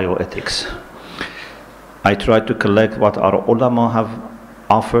to bioethics. I tried to collect what our ulama have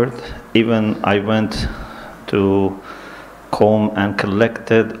offered. Even I went to Qom and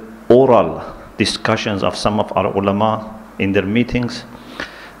collected oral discussions of some of our ulama in their meetings.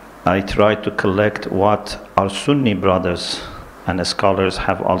 I tried to collect what our Sunni brothers and scholars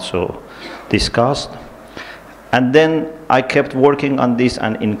have also discussed. And then I kept working on this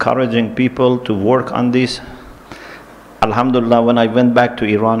and encouraging people to work on this. Alhamdulillah, when I went back to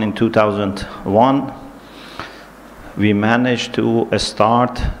Iran in 2001, we managed to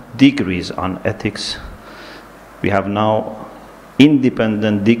start degrees on ethics. We have now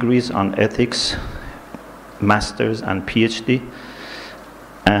independent degrees on ethics, masters and PhD.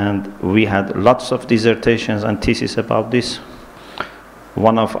 And we had lots of dissertations and theses about this.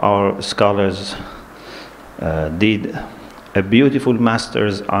 One of our scholars did a beautiful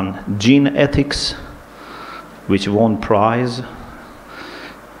master's on gene ethics, which won prize.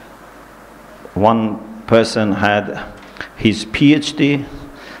 One person had his PhD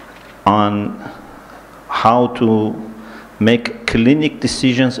on how to make clinic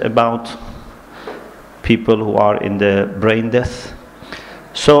decisions about people who are in the brain death.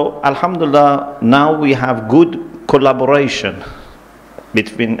 So alhamdulillah, now we have good collaboration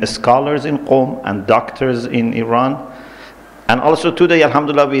between scholars in Qom and doctors in Iran. And also today,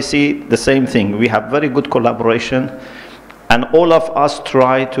 alhamdulillah, we see the same thing. We have very good collaboration, and all of us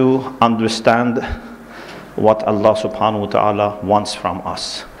try to understand what Allah subhanahu wa ta'ala wants from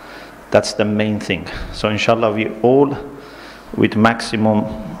us. That's the main thing. So inshallah, we all, with maximum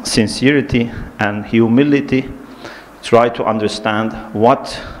sincerity and humility, try to understand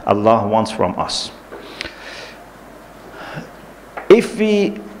what Allah wants from us. If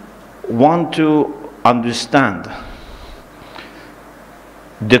we want to understand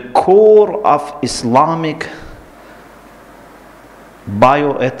the core of Islamic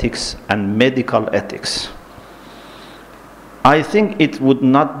bioethics and medical ethics, I think it would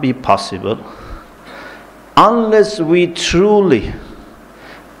not be possible unless we truly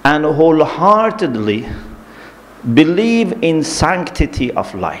and wholeheartedly believe in sanctity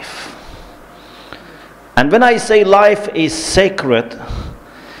of life. And when I say life is sacred,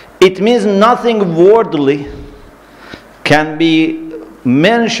 it means nothing worldly can be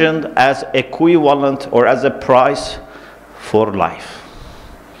mentioned as equivalent or as a price for life.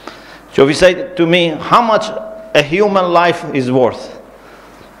 So if you say to me, how much a human life is worth?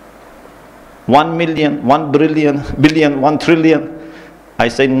 1 million, 1 billion, 1 trillion. I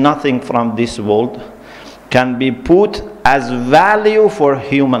say nothing from this world can be put as value for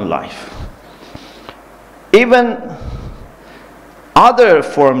human life. Even other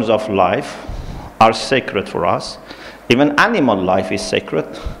forms of life are sacred for us. Even animal life is sacred.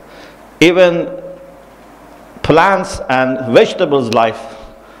 Even plants and vegetables life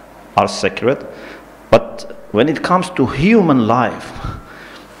are sacred. But when it comes to human life,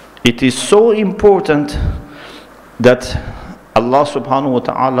 it is so important that Allah subhanahu wa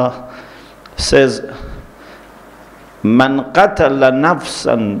ta'ala says, "Man qatala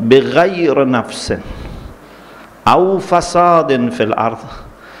nafsan bighayr nafsin أو فساد في الأرض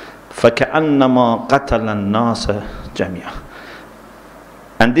فكأنما قتل الناس جميعا."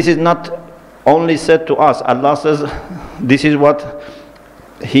 And this is not only said to us. Allah says this is what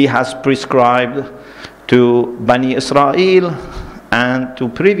He has prescribed to Bani Israel and to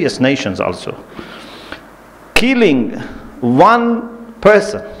previous nations also. Killing one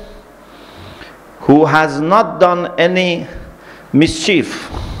person who has not done any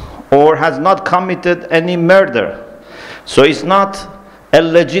mischief or has not committed any murder. So it's not a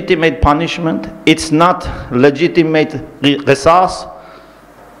legitimate punishment. It's not legitimate qisas.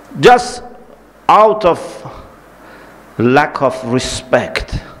 Just out of lack of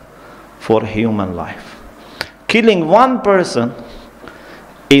respect for human life. Killing one person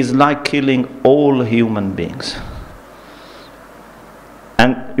is like killing all human beings.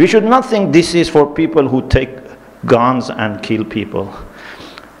 And you should not think this is for people who take guns and kill people.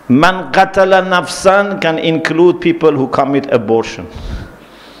 Man qatala nafsan can include people who commit abortion.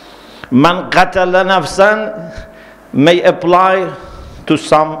 Man qatala nafsan may apply to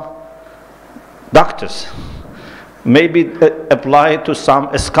some doctors, maybe apply to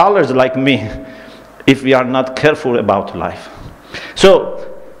some scholars like me, if we are not careful about life.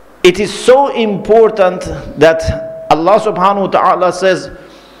 So it is so important that Allah subhanahu wa ta'ala says,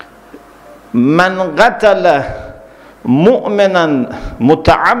 Man qatala mu'minan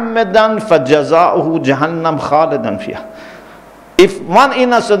muta'ammidan fajaza'uhu jahannam khalidan fiha. If one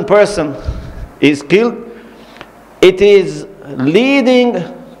innocent person is killed, it is leading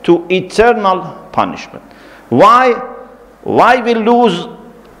to eternal punishment. Why? Why we lose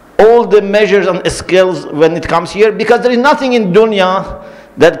all the measures and skills when it comes here? Because there is nothing in dunya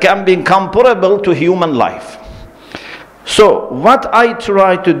that can be comparable to human life. So what I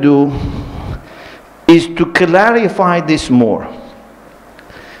try to do is to clarify this more.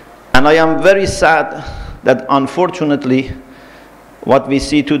 And I am very sad that unfortunately what we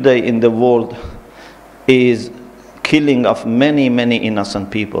see today in the world is killing of many, many innocent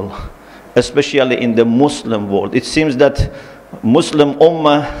people, especially in the Muslim world. It seems that Muslim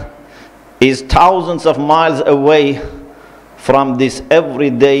Ummah is thousands of miles away from this.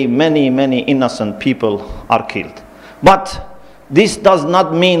 Every day many, many innocent people are killed. But this does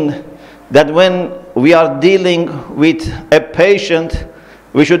not mean that when we are dealing with a patient,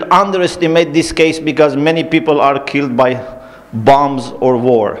 we should underestimate this case because many people are killed by bombs or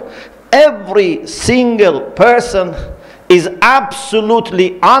war. Every single person is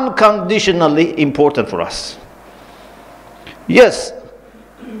absolutely unconditionally important for us. Yes,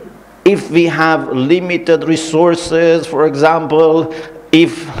 if we have limited resources, for example,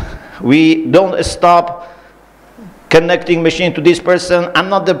 if we don't stop connecting machine to this person,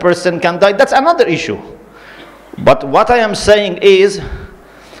 another person can die, that's another issue. But what I am saying is,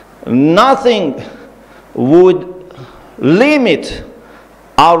 nothing would limit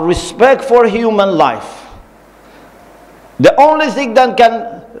our respect for human life. The only thing that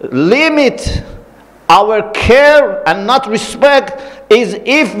can limit our care and not respect is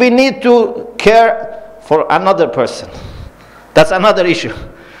if we need to care for another person. That's another issue.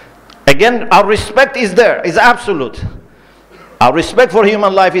 Again, our respect is there, is absolute. Our respect for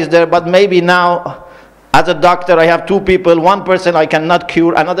human life is there, but maybe now, as a doctor, I have two people, one person I cannot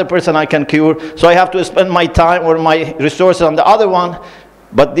cure, another person I can cure, so I have to spend my time or my resources on the other one,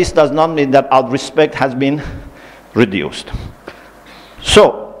 but this does not mean that our respect has been reduced.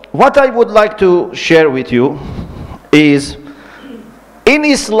 So, what I would like to share with you is, in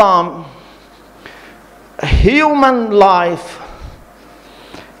Islam, human life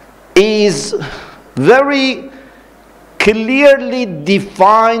is very clearly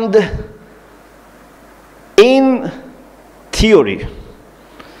defined in theory.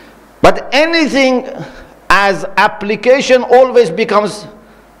 But anything as application always becomes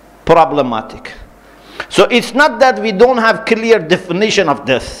problematic. So it's not that we don't have clear definition of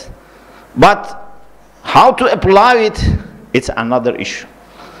this, but how to apply it, it's another issue.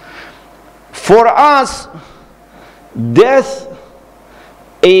 For us, death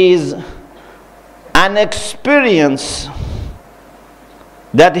is an experience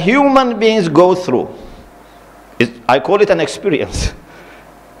that human beings go through. I call it an experience.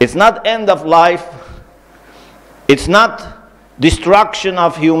 It's not end of life. It's not destruction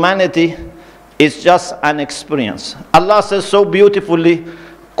of humanity. It's just an experience. Allah says so beautifully,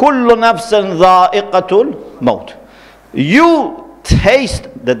 كُلُّ نَفْسٍ ذَائِقَةُ الْمَوْتِ. You taste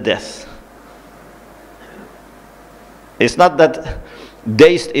the death. It's not that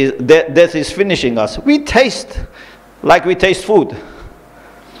death is finishing us. We taste like we taste food.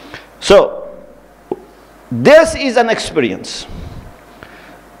 So, death is an experience.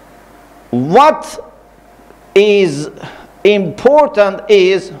 What is important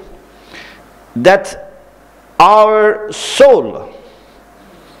is that our soul,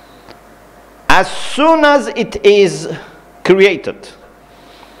 as soon as it is created,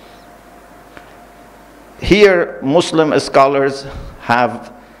 here Muslim scholars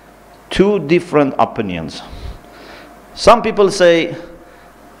have two different opinions. Some people say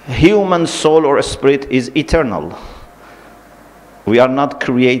human soul or spirit is eternal. We are not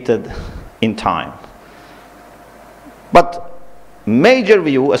created in time. But major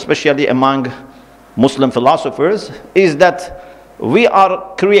view, especially among Muslim philosophers, is that we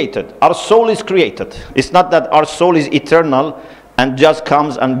are created. Our soul is created. It's not that our soul is eternal and just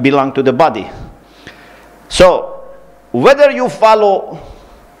comes and belongs to the body. So, whether you follow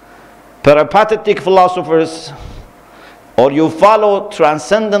peripatetic philosophers or you follow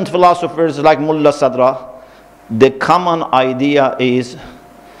transcendent philosophers like Mullah Sadra, the common idea is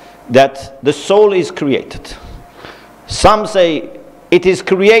that the soul is created. Some say it is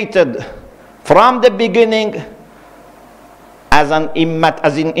created from the beginning as an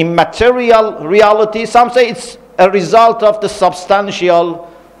immaterial reality. Some say it's a result of the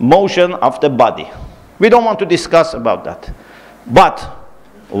substantial motion of the body. We don't want to discuss about that. But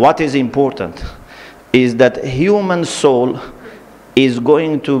what is important is that human soul is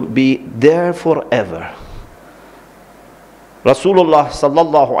going to be there forever. Rasulullah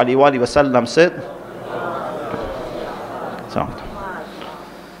sallallahu alaihi wasallam said,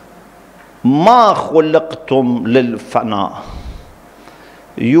 "Ma khuliqtum lil fana."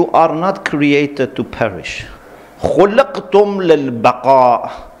 You are not created to perish. Khuliqtum lil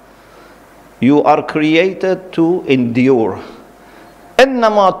baqa. You are created to endure.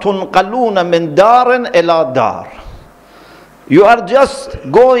 Innama tunqaluna min darin ila dar. You are just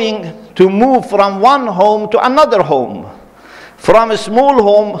going to move from one home to another home, from a small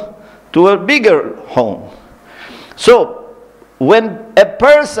home to a bigger home. So when a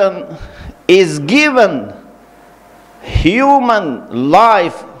person is given human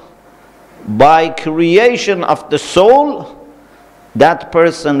life by creation of the soul, that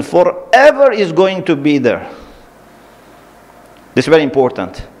person forever is going to be there. This is very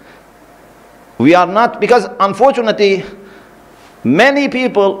important. We are not, because unfortunately many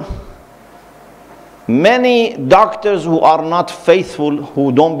people, many doctors who are not faithful,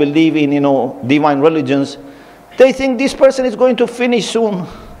 who don't believe in divine religions, they think this person is going to finish soon.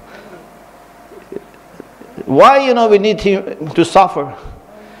 Why we need him to suffer?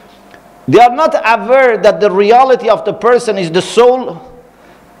 They are not aware that the reality of the person is the soul,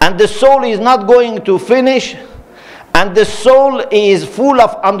 and the soul is not going to finish, and the soul is full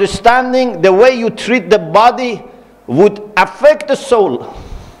of understanding. The way you treat the body would affect the soul.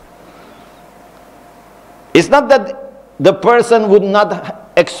 It's not that the person would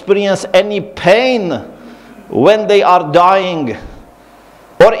not experience any pain when they are dying,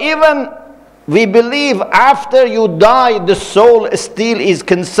 or even we believe after you die the soul still is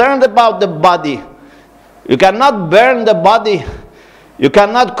concerned about the body. You cannot burn the body, you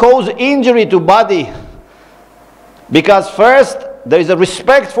cannot cause injury to body, because first there is a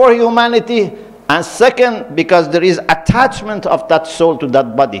respect for humanity, and second because there is attachment of that soul to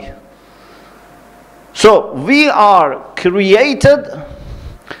that body. So we are created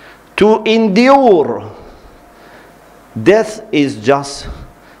to endure. Death is just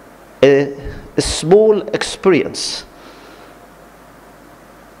a small experience.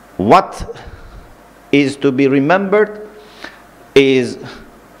 What is to be remembered is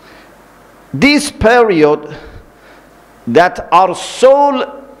this period that our soul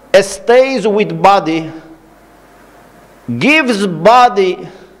stays with body, gives body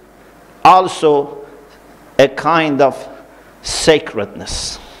also a kind of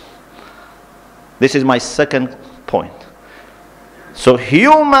sacredness. This is my second point. So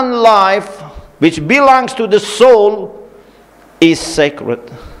human life, which belongs to the soul, is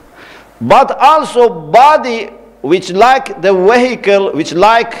sacred. But also body, which like the vehicle, which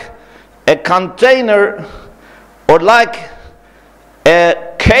like a container, or like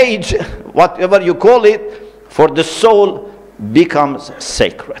a cage, whatever you call it, for the soul becomes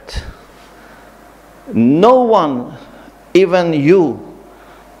sacred. No one, even you,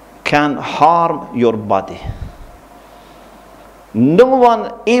 can harm your body. No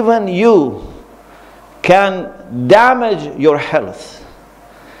one, even you, can damage your health.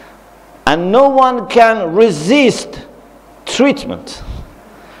 And no one can resist treatment.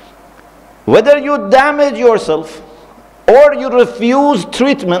 Whether you damage yourself or you refuse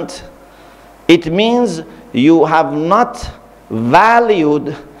treatment, it means you have not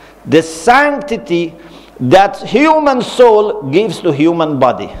valued the sanctity that human soul gives to human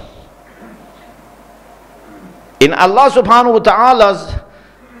body. In Allah subhanahu wa ta'ala's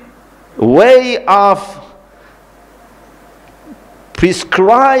way of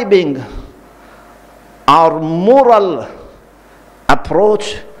prescribing our moral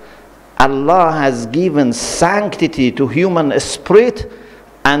approach, Allah has given sanctity to human spirit,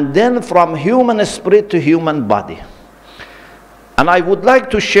 and then from human spirit to human body. And I would like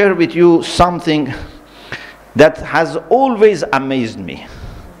to share with you something that has always amazed me.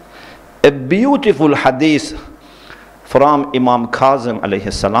 A beautiful hadith from Imam Kazim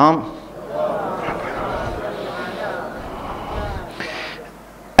alayhi salam.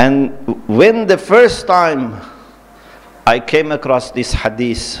 And when the first time I came across this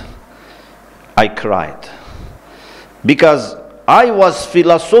hadith, I cried, because I was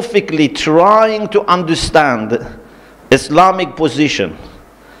philosophically trying to understand Islamic position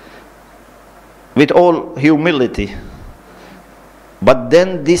with all humility. But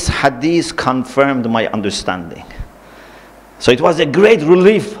then this hadith confirmed my understanding. So it was a great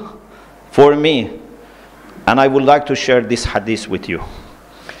relief for me. And I would like to share this hadith with you.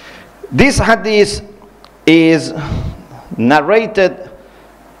 This hadith is narrated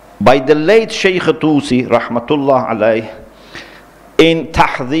by the late Shaykh Tusi, rahmatullah alayh, in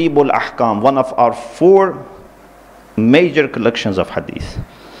Tahdhib al-Ahkam, one of our 4 major collections of hadith.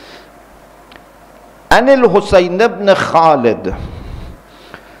 عن الحسين بن خالد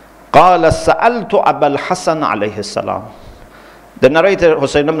قال سألت أبا الحسن عليه السلام. The narrator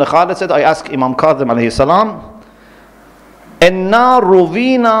Husayn ibn Khalid said, I asked Imam Kazim alayhi salam, إنا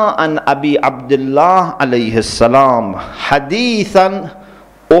روينا عن أبي عبد الله عليه السلام حديثا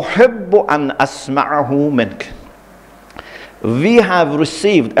أحب أن أسمعه منك. We have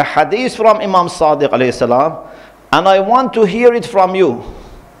received a hadith from Imam Sadiq alayhi salam, and I want to hear it from you.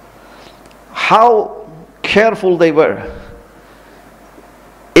 How careful they were.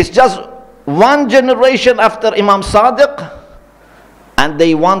 It's just 1 generation after Imam Sadiq, and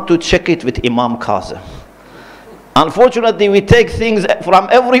they want to check it with Imam Kazim. Unfortunately, we take things from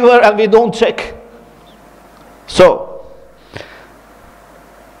everywhere and we don't check. So,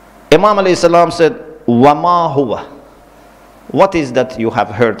 Imam alayhi salam said, وَمَا هُوَ? What is that you have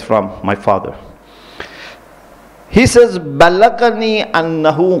heard from my father? He says, بَلَغَنِي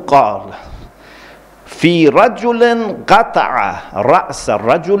أَنَّهُ قَالَ في رجل قطع رأس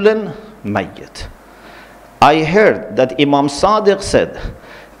رجل ميت. I heard that Imam Sadiq said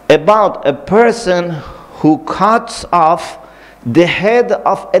about a person who cuts off the head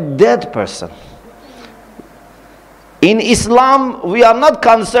of a dead person. In Islam, we are not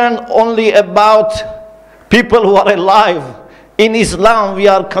concerned only about people who are alive. In Islam, we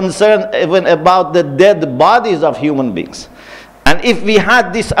are concerned even about the dead bodies of human beings. And if we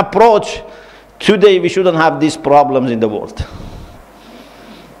had this approach, today we shouldn't have these problems in the world.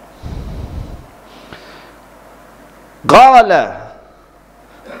 قال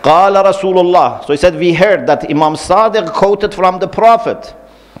Rasulullah. So he said, we heard that Imam Sadiq quoted from the Prophet.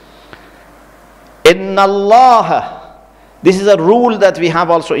 Inna Allah. This is a rule that we have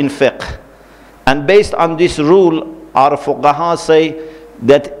also in fiqh. And based on this rule, our fuqaha say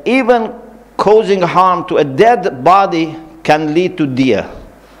that even causing harm to a dead body can lead to diya.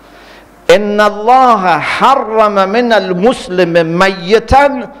 Inna Allah harrama min al-muslim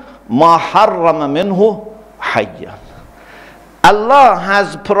mayyitan ma harrama minhu hayyan. Allah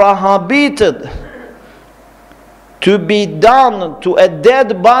has prohibited to be done to a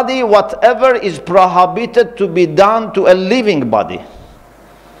dead body whatever is prohibited to be done to a living body.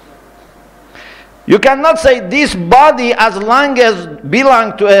 You cannot say this body, as long as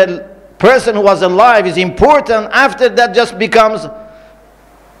belongs to a person who was alive, is important. After that just becomes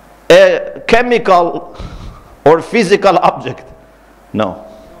a chemical or physical object. No.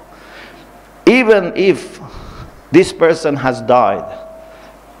 Even if this person has died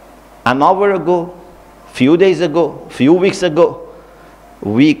an hour ago, few days ago, few weeks ago,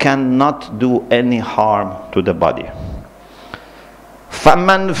 we cannot do any harm to the body.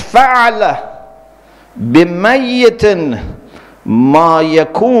 فَمَنْ فَعَلَ بِمَيِّتٍ مَا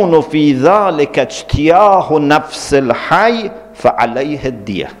يَكُونُ فِي ذَلِكَ اجْتِيَاهُ نَفْسِ الْحَيِّ فَعَلَيْهِ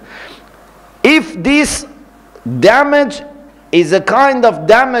الدِّيَةُ. If this damage is a kind of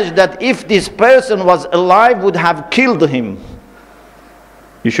damage that if this person was alive would have killed him,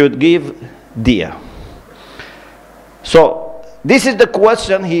 you should give diya. So this is the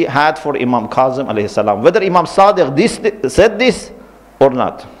question he had for Imam Kazim alayhi salam, whether Imam Sadiq said this or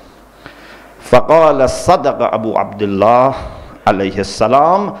not. فقال صدق أبو عبد الله عليه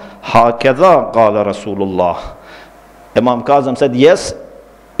السلام هكذا قال رسول الله. Imam Kazim said yes.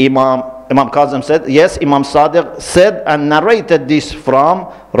 Imam Kazim said yes. Imam Sadiq said and narrated this from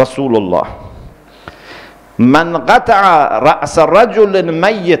Rasulullah. من قطع رأس رجل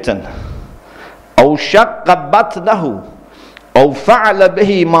ميت أو شق بطنه أو فعل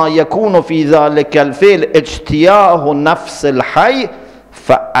به ما يكون في ذلك الفعل اجتياه نفس الحي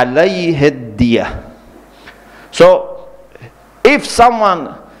فعليه الدية. So if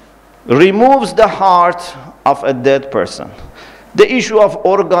someone removes the heart of a dead person, the issue of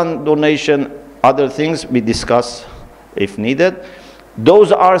organ donation, other things we discuss if needed,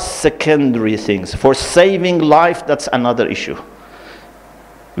 those are secondary things. For saving life, that's another issue.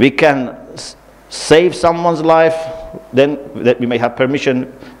 We can save someone's life, then we may have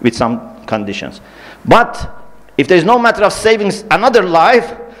permission with some conditions. But if there is no matter of saving another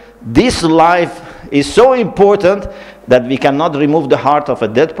life, this life is so important that we cannot remove the heart of a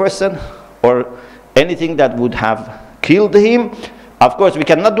dead person or anything that would have killed him. Of course, we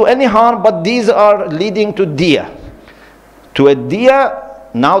cannot do any harm, but these are leading to diya. to a dia.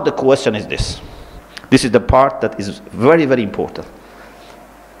 Now the question is this. This is the part that is very, very important.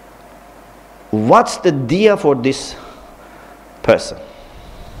 What's the dia for this person?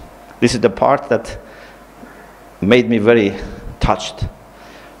 This is the part that made me very touched.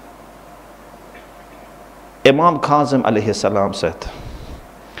 Imam Kazim alayhi salam said,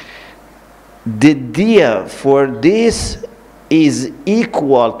 the dia for this is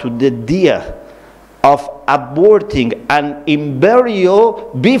equal to the dia of aborting an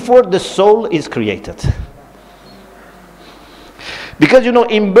embryo before the soul is created. Because you know,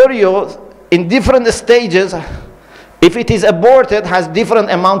 embryo in different stages, if it is aborted, has different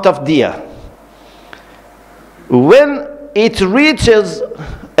amount of dia. When it reaches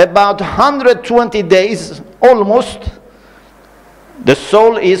about 120 days, almost, the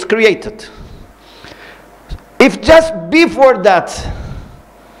soul is created. If just before that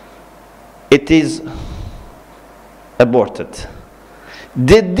it is aborted,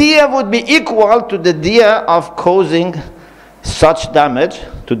 the dia would be equal to the dia of causing such damage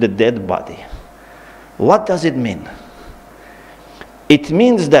to the dead body. What does it mean? It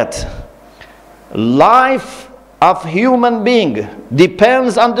means that life of human being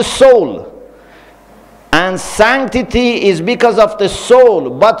depends on the soul, and sanctity is because of the soul,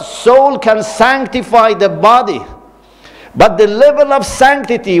 but soul can sanctify the body. But the level of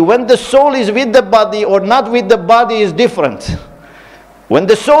sanctity when the soul is with the body or not with the body is different. When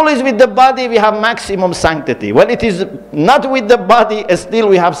the soul is with the body, we have maximum sanctity. When it is not with the body, still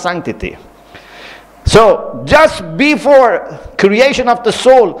we have sanctity. So just before creation of the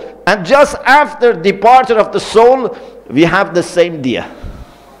soul and just after departure of the soul, we have the same dia.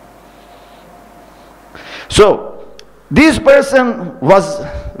 So this person was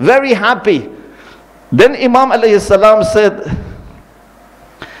very happy. Then Imam alayhi salam said,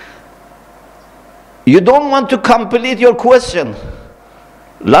 you don't want to complete your question.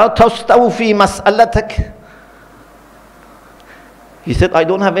 La tastawu fi mas'alatak. He said, I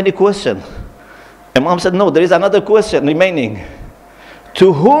don't have any question. Imam said, no, there is another question remaining.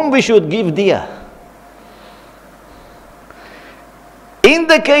 To whom we should give dia? In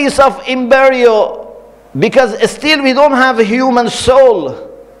the case of embryo, because still we don't have a human soul,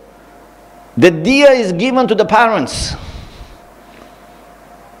 the dia is given to the parents.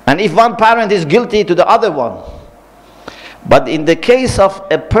 And if one parent is guilty, to the other one. But in the case of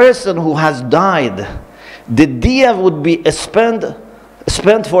a person who has died, the dia would be spent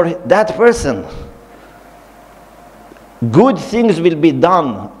for that person. Good things will be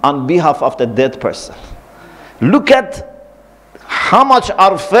done on behalf of the dead person. Look at how much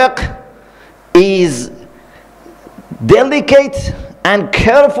our fiqh is delicate and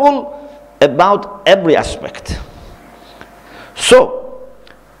careful about every aspect. So,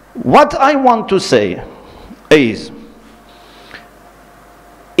 what I want to say is,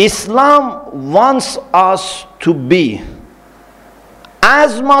 Islam wants us to be,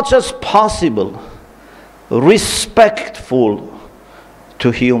 as much as possible, respectful to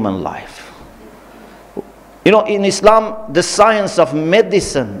human life. You know, in Islam, the science of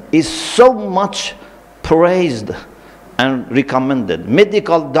medicine is so much praised and recommended.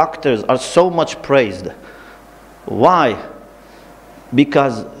 Medical doctors are so much praised. Why?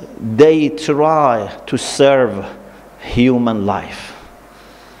 Because they try to serve human life.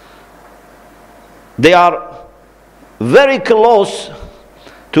 They are very close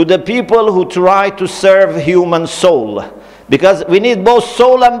to the people who try to serve human soul, because we need both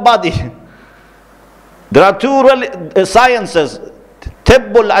soul and body. There are two sciences,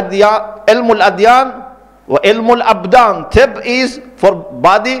 Tibbul Adyan, Ilmul Adyan, wa Ilmul Abdan. Tib is for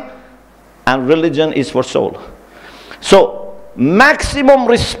body and religion is for soul. So, maximum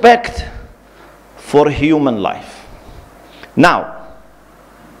respect for human life. Now,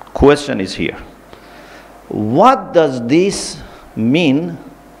 question is here. What does this mean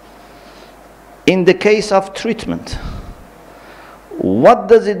in the case of treatment? What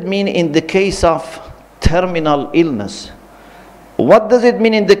does it mean in the case of terminal illness? What does it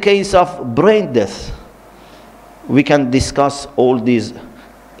mean in the case of brain death? We can discuss all these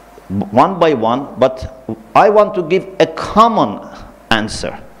one by one, but I want to give a common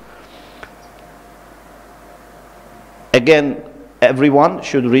answer. Again, everyone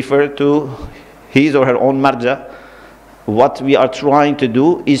should refer to his or her own marja. What we are trying to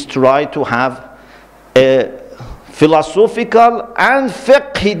do is try to have a philosophical and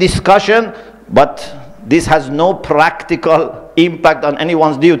fiqhi discussion, but this has no practical impact on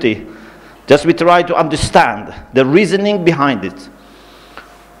anyone's duty. Just we try to understand the reasoning behind it.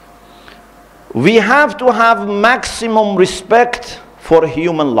 We have to have maximum respect for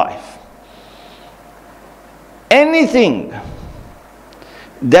human life. anything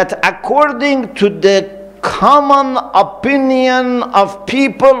that according to the common opinion of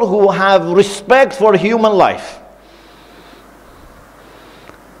people who have respect for human life,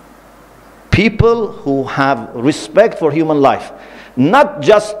 people who have respect for human life, not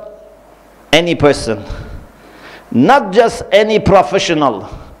just any person, not just any professional,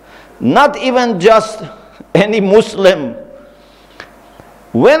 not even just any Muslim.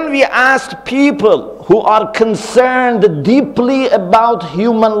 When we ask people who are concerned deeply about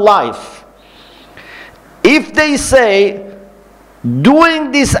human life, if they say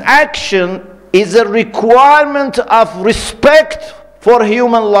doing this action is a requirement of respect for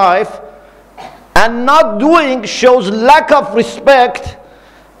human life, and not doing shows lack of respect,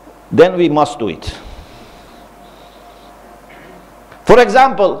 then we must do it. For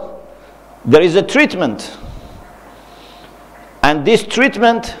example, there is a treatment, and this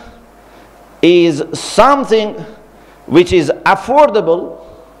treatment is something which is affordable.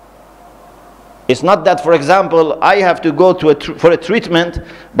 It's not that, for example, I have to go to for a treatment,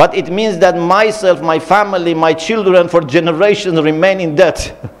 but it means that myself, my family, my children for generations remain in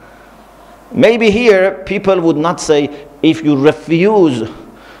debt. Maybe here people would not say, if you refuse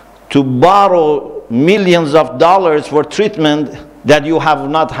to borrow millions of dollars for treatment, that you have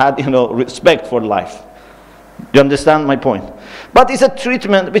not had, respect for life. Do you understand my point? But it's a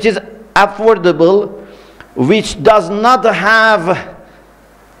treatment which is affordable, which does not have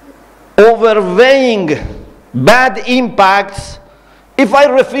overweighing bad impacts. If I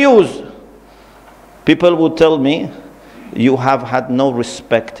refuse, people would tell me, you have had no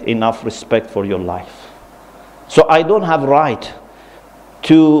respect, enough respect for your life. So I don't have right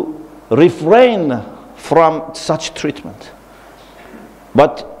to refrain from such treatment.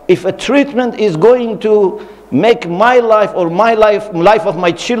 But if a treatment is going to make my life or life of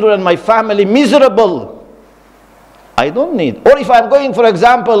my children, my family miserable, I don't need. Or if I'm going, for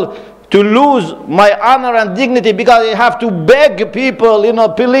example, to lose my honor and dignity because I have to beg people,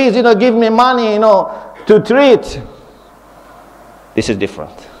 please, give me money, to treat. This is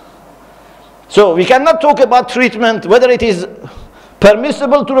different. So we cannot talk about treatment, whether it is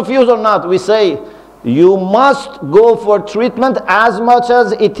permissible to refuse or not. We say you must go for treatment as much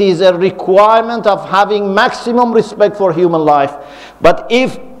as it is a requirement of having maximum respect for human life. But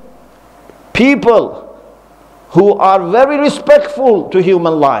if people who are very respectful to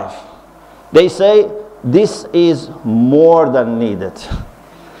human life, they say this is more than needed.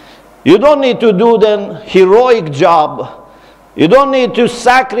 You don't need to do the heroic job. You don't need to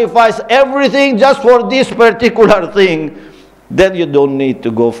sacrifice everything just for this particular thing. Then you don't need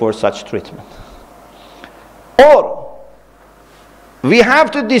to go for such treatment. Or we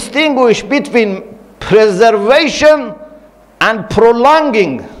have to distinguish between preservation and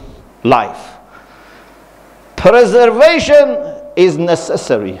prolonging life. Preservation is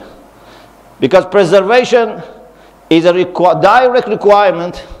necessary because preservation is a direct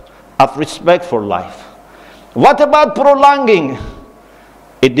requirement of respect for life. What about prolonging?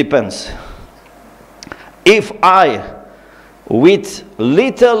 It depends. If I, with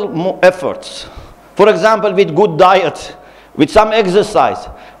little efforts, for example, with good diet, with some exercise,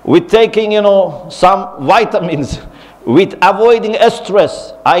 with taking, some vitamins, with avoiding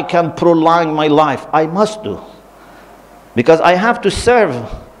stress, I can prolong my life. I must do. Because I have to serve.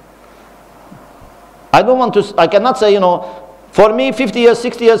 I cannot say, for me 50 years,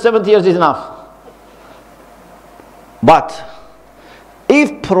 60 years, 70 years is enough. But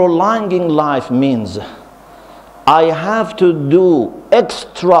if prolonging life means I have to do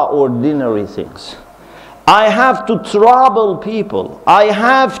extraordinary things, I have to trouble people, I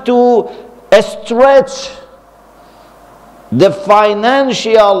have to stretch the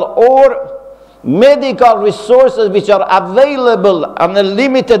financial or medical resources which are available on a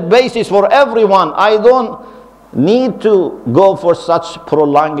limited basis for everyone, I don't need to go for such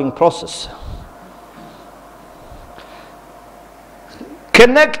prolonging process.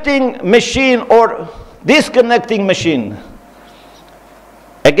 Connecting machine or disconnecting machine.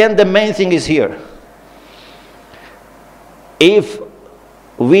 Again, the main thing is here. If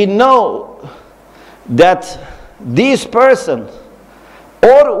we know that this person,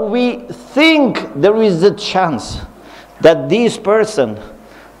 or we think there is a chance that this person,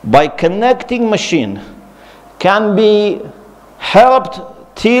 by connecting machine, can be helped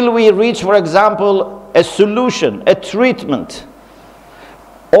till we reach, for example, a solution, a treatment,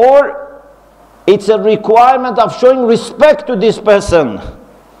 or it's a requirement of showing respect to this person,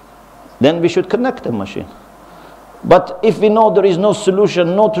 then we should connect the machine. But if we know there is no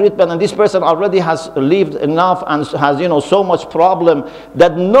solution, no treatment, and this person already has lived enough and has, so much problem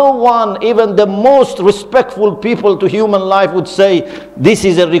that no one, even the most respectful people to human life would say, this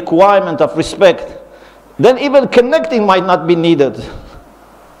is a requirement of respect, then even connecting might not be needed.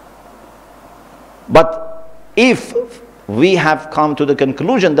 But if we have come to the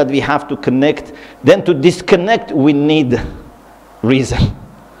conclusion that we have to connect, then to disconnect we need reason.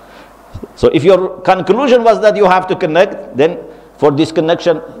 So if your conclusion was that you have to connect, then for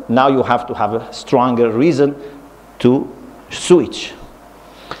disconnection, now you have to have a stronger reason to switch.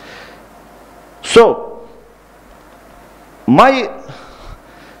 So, my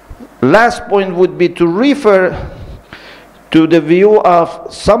last point would be to refer to the view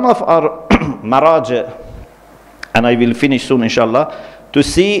of some of our maraja, and I will finish soon inshallah, to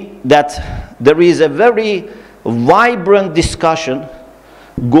see that there is a very vibrant discussion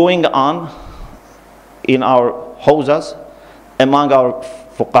going on in our hawzas, among our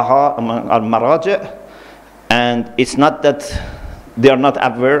fuqaha, among our maraja, and it's not that they are not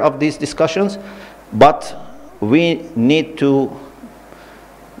aware of these discussions, but we need to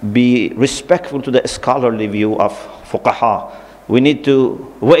be respectful to the scholarly view of fuqaha. We need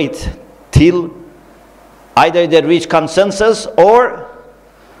to wait till either they reach consensus or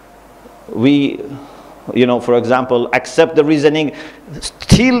we, for example, accept the reasoning.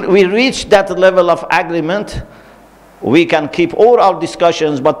 Till we reach that level of agreement, we can keep all our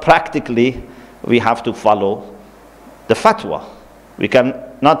discussions, but practically we have to follow the fatwa. We can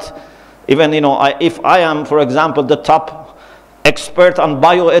not, even, if I am, for example, the top expert on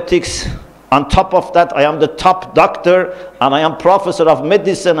bioethics, on top of that I am the top doctor and I am professor of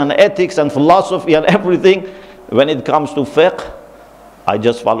medicine and ethics and philosophy and everything, when it comes to fiqh, I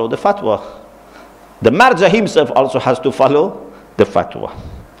just follow the fatwa. The marja himself also has to follow the fatwa.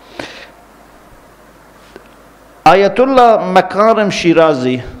 Ayatollah Makarim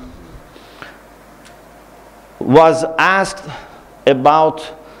Shirazi was asked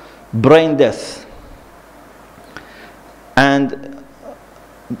about brain death, and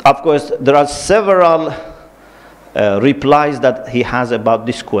of course there are several replies that he has about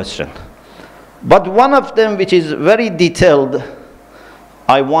this question, but one of them, which is very detailed,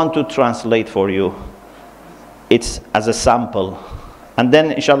 I want to translate for you. It's as a sample, and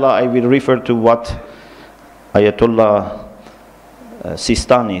then inshallah I will refer to what Ayatollah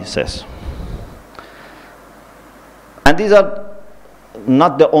Sistani says. And these are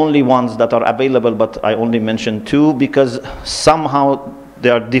not the only ones that are available, but I only mentioned two because somehow they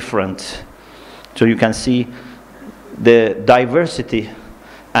are different. So you can see the diversity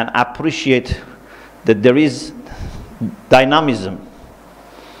and appreciate that there is dynamism.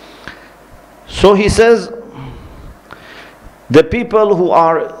 So he says, the people who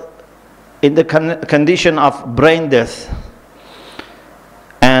are in the condition of brain death,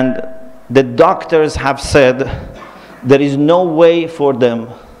 and the doctors have said there is no way for them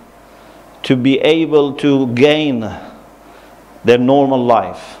to be able to gain their normal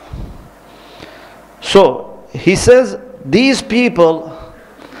life. So he says these people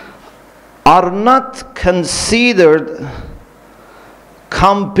are not considered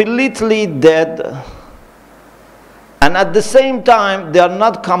completely dead, and at the same time they are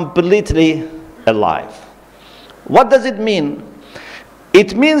not completely alive. What does it mean?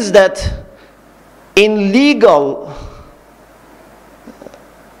 It means that in legal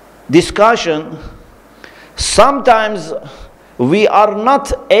discussion, sometimes we are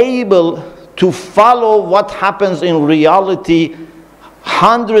not able to follow what happens in reality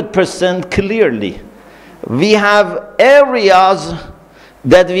 100% clearly. We have areas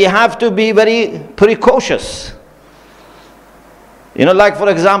that we have to be very precautious. Like for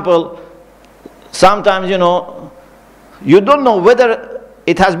example, sometimes you don't know whether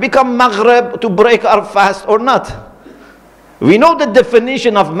it has become Maghrib to break our fast or not. We know the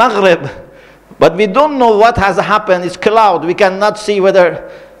definition of Maghrib, but we don't know what has happened. It's cloud. We cannot see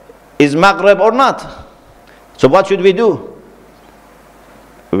whether it's Maghrib or not. So what should we do?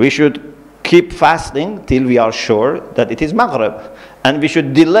 We should keep fasting till we are sure that it is Maghrib. And we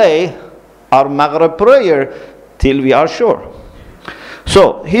should delay our Maghrib prayer till we are sure.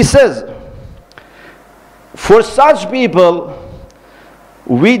 So he says, for such people,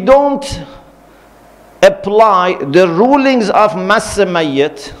 we don't apply the rulings of Mass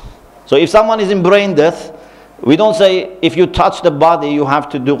Mayyit. So if someone is in brain death, we don't say if you touch the body you have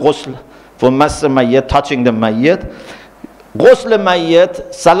to do ghusl for Mass Mayyit, touching the Mayyit. Ghusl Mayyit,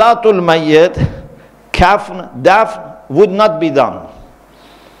 Salatul Mayyit, Kafn, Dafn would not be done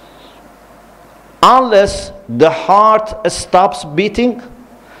unless the heart stops beating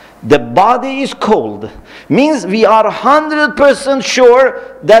the body is cold. Means we are 100%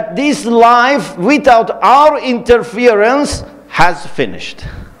 sure that this life without our interference has finished.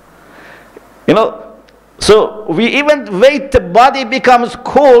 You know, so we even wait the body becomes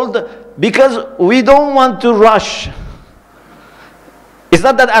cold because we don't want to rush. It's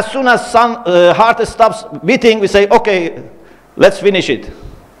not that as soon as heart stops beating, we say, okay, let's finish it.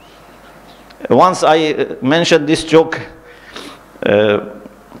 Once I mentioned this joke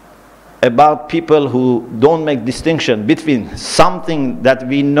about people who don't make distinction between something that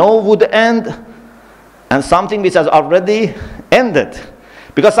we know would end and something which has already ended.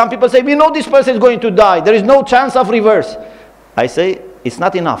 Because some people say, we know this person is going to die. There is no chance of reverse. I say, it's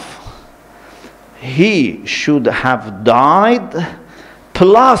not enough. He should have died,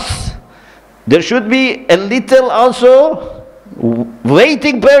 plus there should be a little also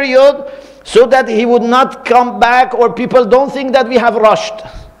waiting period so that he would not come back, or people don't think that we have rushed.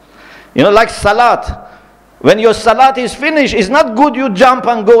 You know, like salat. When your salat is finished, it's not good you jump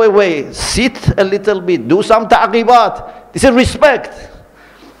and go away. Sit a little bit, do some ta'qibat. This is respect.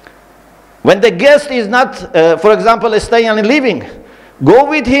 When the guest is not, for example, staying and leaving, go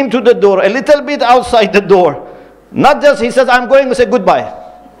with him to the door, a little bit outside the door. Not just he says, I'm going to say goodbye.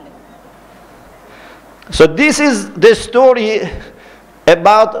 So this is the story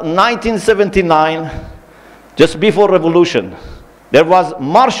about 1979, just before revolution. There was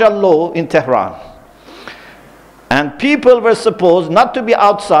martial law in Tehran. And people were supposed not to be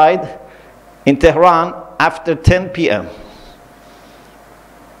outside in Tehran after 10 p.m.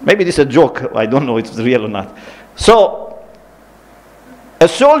 Maybe this is a joke. I don't know if it's real or not. So, a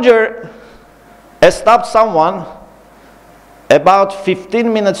soldier stopped someone about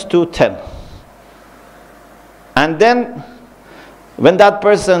 15 minutes to 10. And then, when that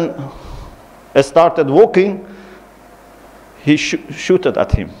person started walking, he shooted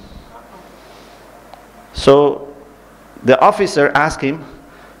at him. So, the officer asked him,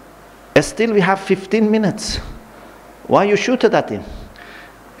 still we have 15 minutes. Why you shooted at him?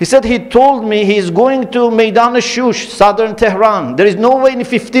 He said, he told me he's going to Maidan Shush, southern Tehran. There is no way in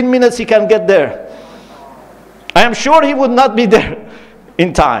 15 minutes he can get there. I am sure he would not be there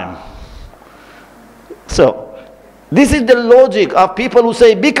in time. So, this is the logic of people who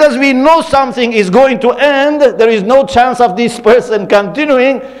say, because we know something is going to end, there is no chance of this person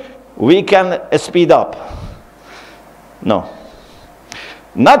continuing, we can speed up. No.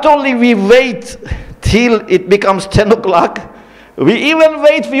 Not only we wait till it becomes 10 o'clock, we even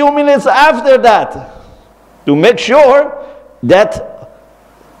wait few minutes after that to make sure that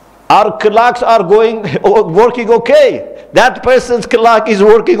our clocks are working okay. That person's clock is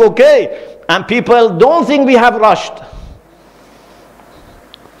working okay. And people don't think we have rushed.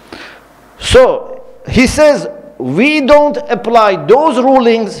 So, he says, we don't apply those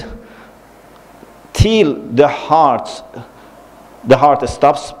rulings till the heart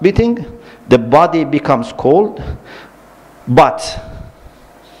stops beating, the body becomes cold. But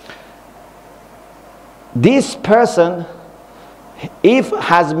this person, if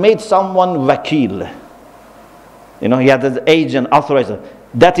has made someone wakil, you know, he had an agent, authorizer,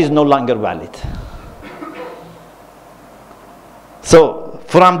 that is no longer valid. So,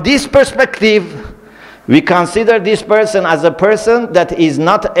 from this perspective, we consider this person as a person that is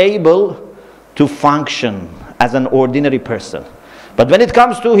not able to function as an ordinary person. But when it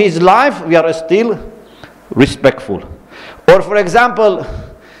comes to his life, we are still respectful. Or for example,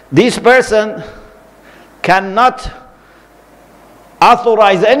 this person cannot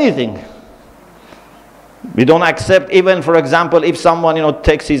authorize anything. We don't accept even, for example, if someone, you know,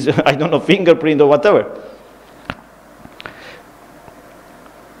 takes his, I don't know, fingerprint or whatever.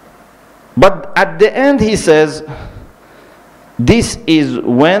 But at the end he says, this is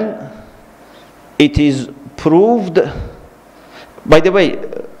when it is proved. By the way,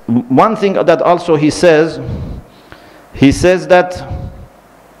 one thing that also he says that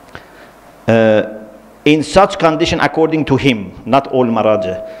in such condition, according to him, not all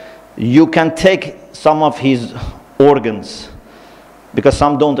maraja, you can take some of his organs, because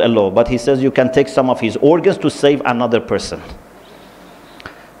some don't allow, but he says you can take some of his organs to save another person.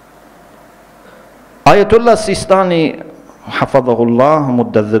 Ayatollah Sistani,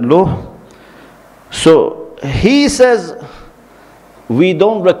 hafadhahullah, muddadhilluh, so he says we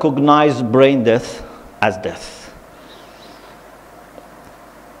don't recognize brain death as death.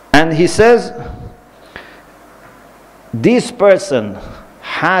 And he says this person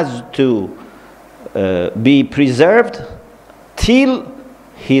has to be preserved till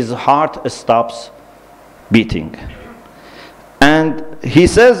his heart stops beating. And he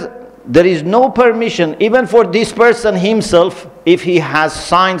says there is no permission, even for this person himself, if he has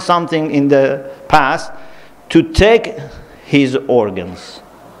signed something in the past, to take his organs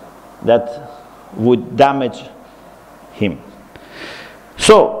that would damage him.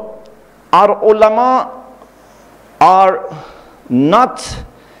 So, our ulama are not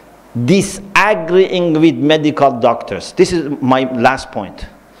disagreeing with medical doctors. This is my last point.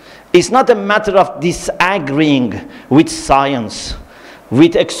 It's not a matter of disagreeing with science,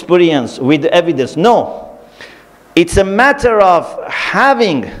 with experience, with evidence. No. It's a matter of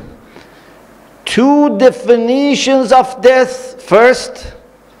having two definitions of death first,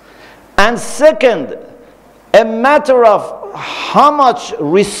 and second, a matter of how much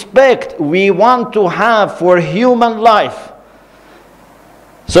respect we want to have for human life.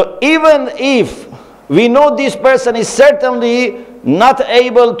 So even if we know this person is certainly not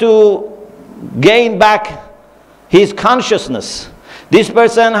able to gain back his consciousness, this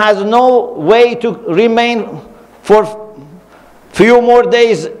person has no way to remain for few more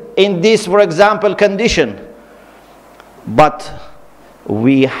days in this, for example, condition, but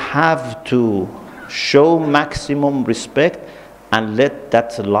we have to show maximum respect and let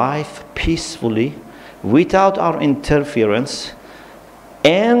that life peacefully, without our interference,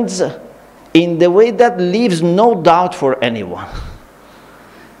 ends in the way that leaves no doubt for anyone.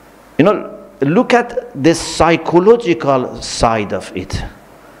 You know, look at the psychological side of it.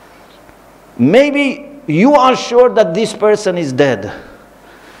 Maybe you are sure that this person is dead,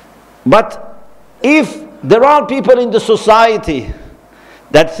 but if there are people in the society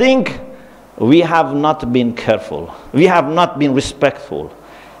that think we have not been careful, we have not been respectful,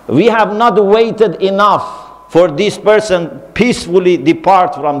 we have not waited enough for this person peacefully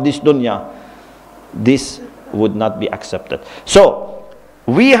depart from this dunya, this would not be accepted. So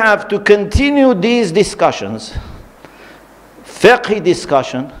we have to continue these discussions, fiqh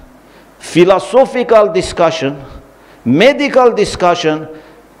discussion, philosophical discussion, medical discussion.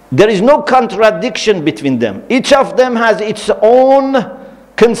 There is no contradiction between them. Each of them has its own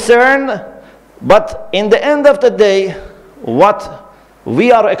concern, but in the end of the day, what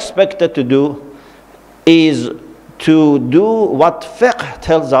we are expected to do is to do what fiqh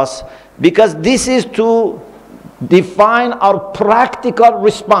tells us, because this is to define our practical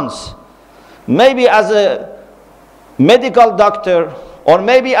response. Maybe as a medical doctor, or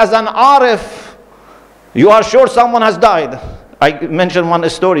maybe as an arif, you are sure someone has died. I mentioned one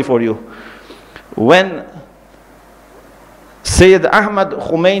story for you. When Sayyid Ahmad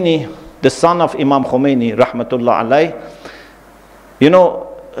Khomeini, the son of Imam Khomeini, rahmatullah alayh, you know,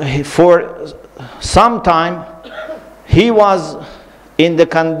 for some time he was in the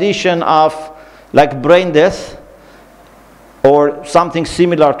condition of like brain death or something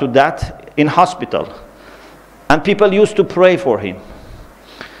similar to that in hospital, and people used to pray for him.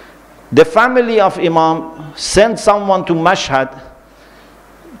 The family of Imam sent someone to Mashhad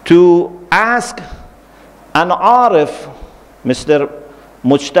to ask an arif, Mr.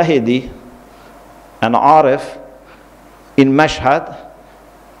 Mujtahidi, an arif in Mashhad,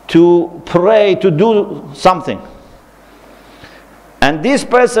 to pray, to do something. And this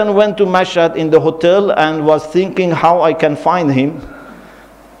person went to Mashhad in the hotel and was thinking how I can find him.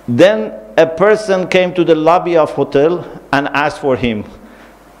 Then a person came to the lobby of hotel and asked for him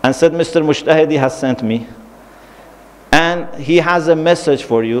and said, Mr. Mujtahidi has sent me, and he has a message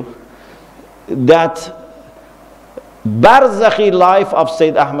for you, that barzakhi life of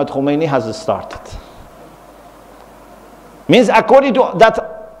Sayyid Ahmad Khomeini has started. Means according to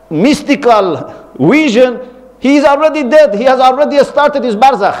that mystical vision, he is already dead, he has already started his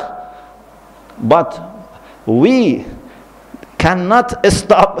barzakh. But we cannot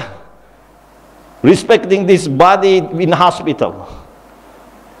stop respecting this body in hospital,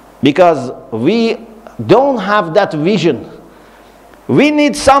 because we don't have that vision. We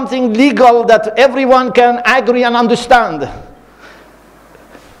need something legal that everyone can agree and understand.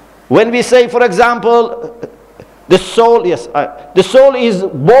 When we say, for example, the soul, yes, the soul is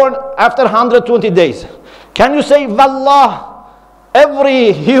born after 120 days. Can you say, Wallah,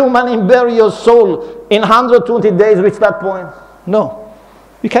 every human embryo soul in 120 days reach that point? No,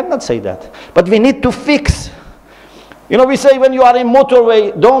 we cannot say that. But we need to fix. You know, we say when you are in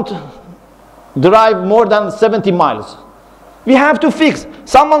motorway, don't drive more than 70 miles. We have to fix.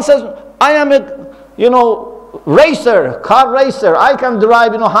 Someone says, I am a, racer, car racer. I can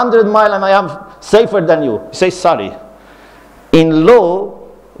drive, 100 miles and I am safer than you. You say, sorry. In law,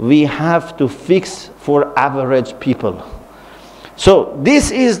 we have to fix for average people. So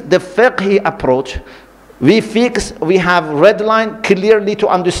this is the fiqhi approach. We fix, we have red line clearly to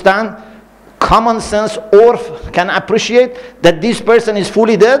understand. Common sense or can appreciate that this person is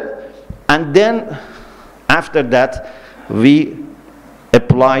fully dead. And then after that, we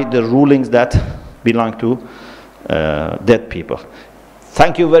apply the rulings that belong to dead people.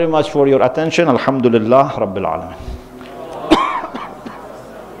 Thank you very much for your attention. Alhamdulillah Rabbil Alamin.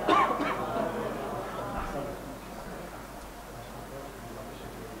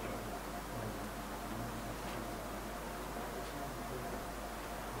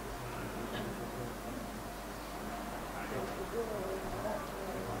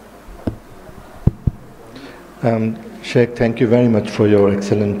 Sheikh, thank you very much for your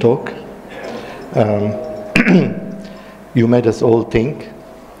excellent talk. You made us all think.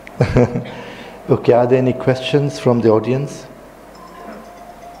 Okay, are there any questions from the audience?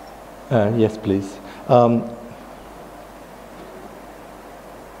 Yes, please.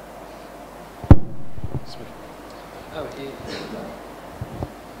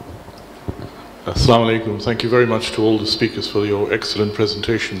 Assalamu alaikum. Thank you very much to all the speakers for your excellent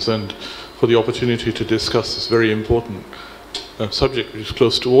presentations and for the opportunity to discuss this very important subject which is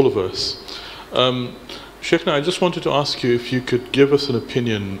close to all of us. Sheikhna, I just wanted to ask you if you could give us an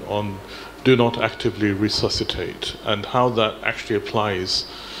opinion on do not actively resuscitate and how that actually applies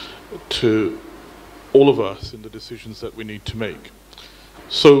to all of us in the decisions that we need to make.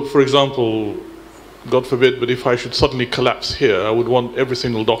 So, for example, God forbid, but if I should suddenly collapse here, I would want every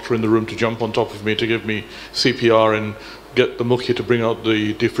single doctor in the room to jump on top of me to give me CPR and get the mukhi to bring out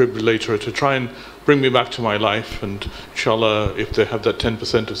the defibrillator to try and bring me back to my life. And inshallah, if they have that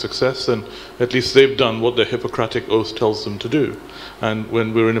 10% of success, then at least they've done what the Hippocratic Oath tells them to do. And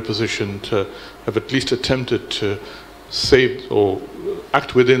when we're in a position to have at least attempted to save or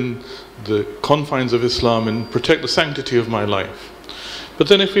act within the confines of Islam and protect the sanctity of my life. But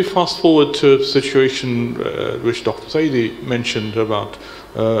then if we fast forward to a situation which Dr. Saidi mentioned about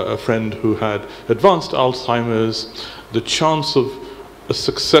a friend who had advanced Alzheimer's, the chance of a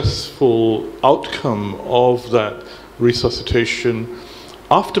successful outcome of that resuscitation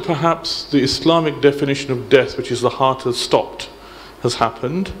after perhaps the Islamic definition of death, which is the heart has stopped, has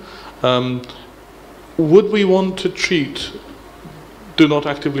happened, would we want to treat do not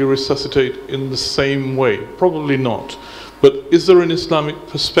actively resuscitate in the same way? Probably not. But is there an Islamic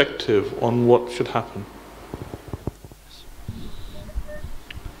perspective on what should happen?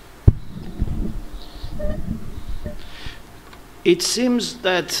 It seems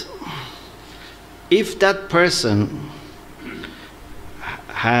that if that person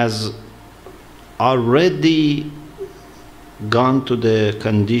has already gone to the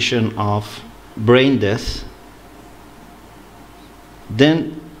condition of brain death,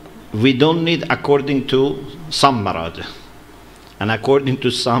 then we don't need according to some marad. And according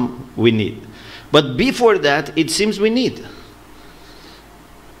to some, we need. But before that, it seems we need.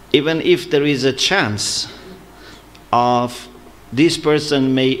 Even if there is a chance of this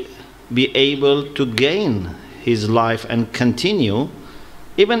person may be able to gain his life and continue,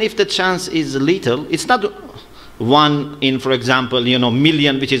 even if the chance is little, it's not 1 in, for example,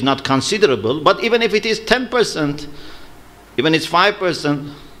 million, which is not considerable, but even if it is 10%, even it's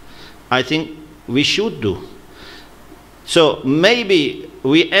 5%, I think we should do. So maybe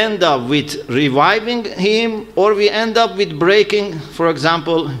we end up with reviving him, or we end up with breaking, for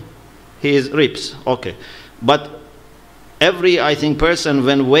example, his ribs. Okay. But every, I think, person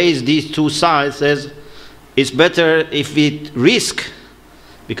when weighs these two sides says it's better if we risk,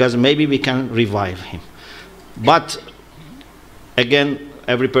 because maybe we can revive him. But again,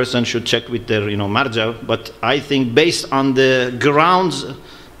 every person should check with their marja, but I think based on the grounds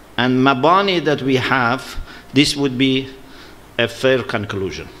and mabani that we have, this would be a fair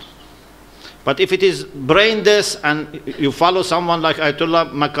conclusion. But if it is brain death and you follow someone like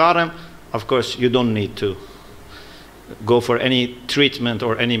Ayatollah Makarem, of course you don't need to go for any treatment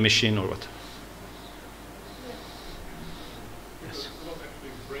or any machine or what. Yes.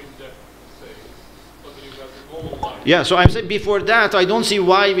 Yeah, so I'm saying before that, I don't see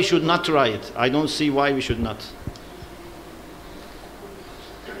why we should not try it. I don't see why we should not.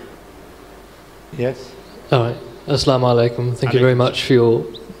 Yes. All right. Assalamu alaikum. Thank you very much for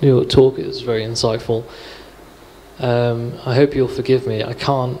your talk. It was very insightful. I hope you'll forgive me. I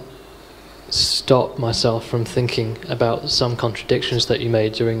can't stop myself from thinking about some contradictions that you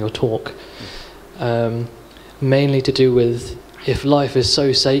made during your talk. Mainly to do with, if life is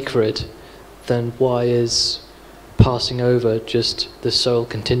so sacred, then why is passing over just the soul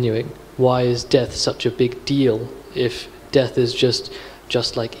continuing? Why is death such a big deal if death is just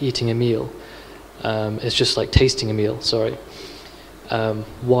like eating a meal? It's just like tasting a meal, sorry.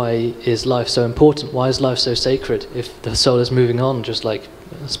 Why is life so important? Why is life so sacred if the soul is moving on, just like,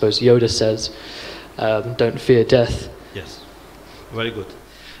 I suppose, Yoda says, don't fear death? Yes, very good.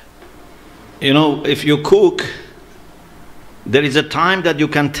 You know, if you cook, there is a time that you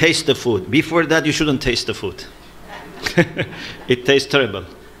can taste the food. Before that, you shouldn't taste the food. It tastes terrible.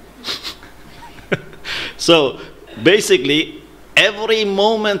 So basically, every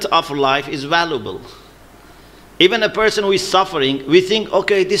moment of life is valuable. Even a person who is suffering, we think,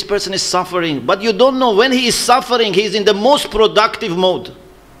 okay, this person is suffering, but you don't know when he is suffering, he is in the most productive mode.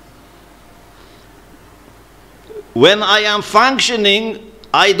 When I am functioning,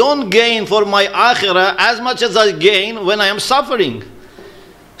 I don't gain for my akhirah as much as I gain when I am suffering.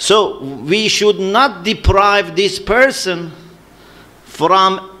 So we should not deprive this person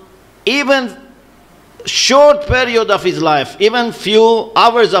from even short period of his life, even few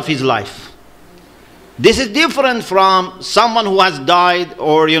hours of his life. This is different from someone who has died,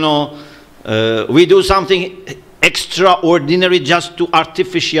 or we do something extraordinary just to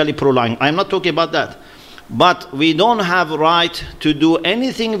artificially prolong. I'm not talking about that. But we don't have right to do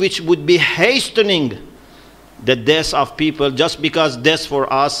anything which would be hastening the death of people, just because death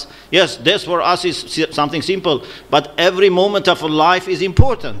for us, yes, death for us is something simple, but every moment of life is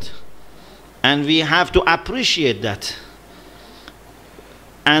important. And we have to appreciate that.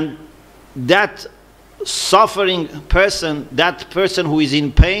 And that suffering person, that person who is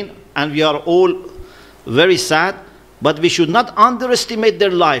in pain, and we are all very sad, but we should not underestimate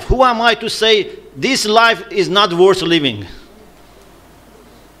their life. Who am I to say this life is not worth living?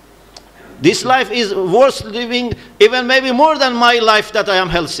 This life is worth living, even maybe more than my life that I am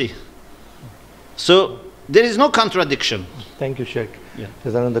healthy. So there is no contradiction. Thank you, Sheikh. Yeah.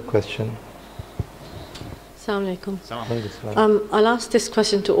 There's another question. Assalamu alaikum. I'll ask this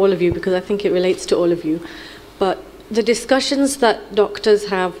question to all of you because I think it relates to all of you. But the discussions that doctors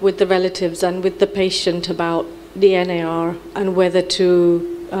have with the relatives and with the patient about the NAR and whether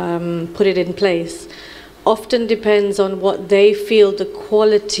to put it in place often depends on what they feel the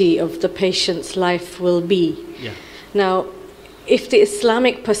quality of the patient's life will be. Yeah. Now, if the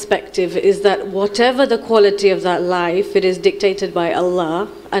Islamic perspective is that whatever the quality of that life, it is dictated by Allah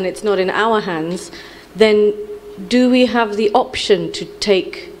and it's not in our hands, then do we have the option to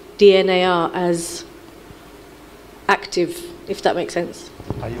take DNAR as active, if that makes sense?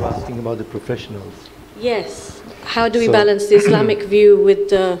 Are you asking about the professionals? Yes. How do we balance the Islamic view with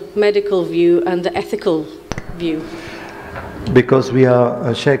the medical view and the ethical view? Because we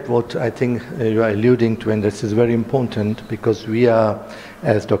are, Sheikh, what I think you are alluding to, and this is very important, because we are,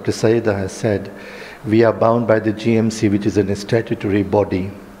 as Dr. Saida has said, we are bound by the GMC, which is a statutory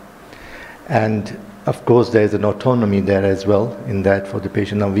body. And of course, there is an autonomy there as well in that for the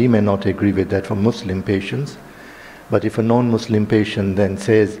patient. Now, we may not agree with that for Muslim patients, but if a non-Muslim patient then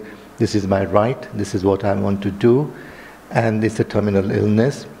says, this is my right, this is what I want to do, and it's a terminal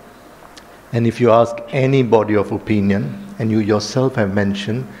illness, and if you ask any body of opinion, and you yourself have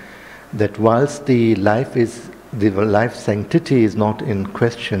mentioned that whilst the life sanctity is not in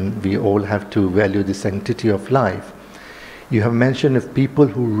question, we all have to value the sanctity of life. You have mentioned if people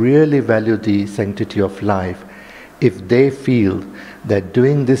who really value the sanctity of life, if they feel that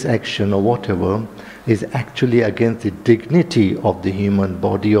doing this action or whatever is actually against the dignity of the human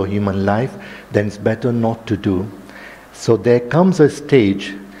body or human life, then it's better not to do. So there comes a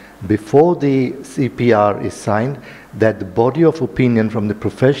stage before the CPR is signed that the body of opinion from the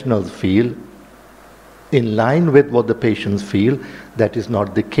professionals feel, in line with what the patients feel, that is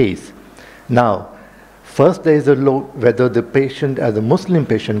not the case. Now, first there is a law whether the patient, as a Muslim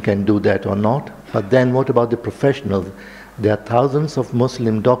patient, can do that or not, but then what about the professionals? There are thousands of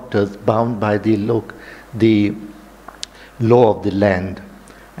Muslim doctors bound by the law of the land,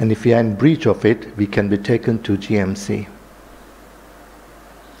 and if we are in breach of it, we can be taken to GMC.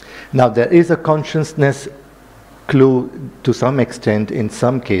 Now, there is a consciousness clue to some extent in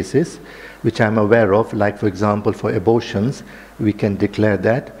some cases, which I'm aware of, like for example for abortions, we can declare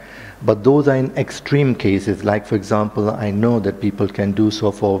that. But those are in extreme cases, like for example, I know that people can do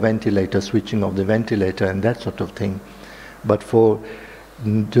so for ventilator, switching of the ventilator and that sort of thing. But for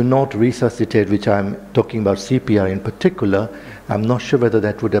do not resuscitate, which I'm talking about CPR in particular, I'm not sure whether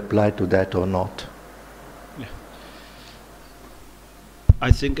that would apply to that or not.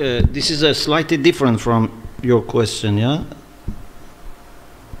 I think this is a slightly different from your question, yeah?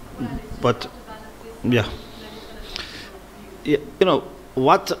 But, yeah. You know,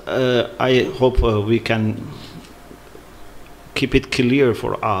 what I hope we can keep it clear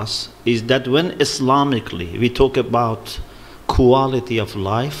for us is that when Islamically we talk about quality of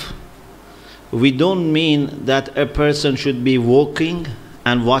life, we don't mean that a person should be walking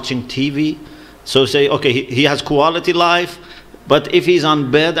and watching TV. So say, okay, he has quality life, but if he's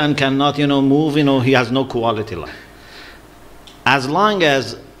on bed and cannot, move, he has no quality life. As long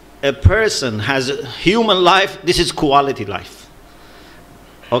as a person has a human life, this is quality life.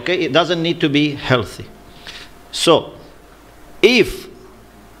 Okay, it doesn't need to be healthy. So, if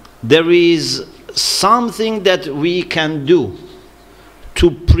there is something that we can do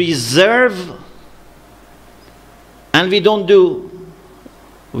to preserve, and we don't do,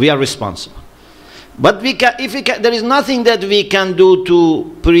 we are responsible. But there is nothing that we can do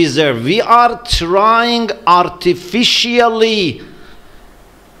to preserve. We are trying artificially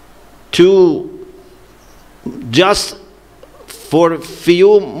to just for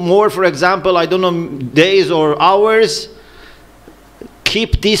few more, for example, I don't know, days or hours,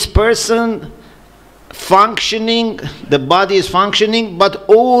 keep this person functioning, the body is functioning, but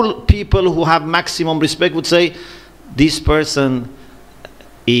all people who have maximum respect would say, this person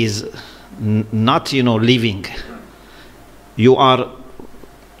is not, living. You are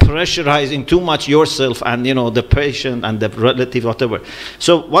pressurizing too much yourself and, the patient and the relative, whatever.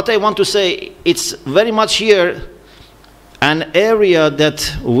 So what I want to say, it's very much here an area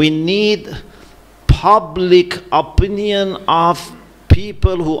that we need public opinion of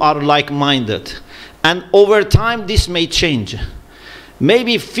people who are like-minded. And over time, this may change.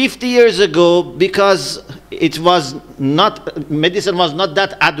 Maybe 50 years ago, because it was not, medicine was not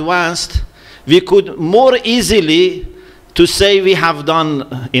that advanced, we could more easily to say we have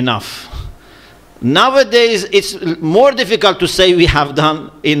done enough. Nowadays, it's more difficult to say we have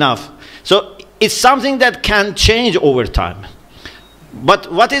done enough. So it's something that can change over time.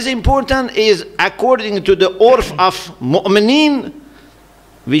 But what is important is, according to the urf of mu'mineen,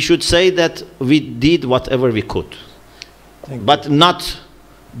 we should say that we did whatever we could. But not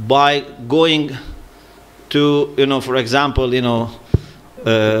by going to, for example,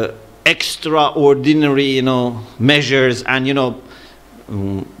 extraordinary, measures and,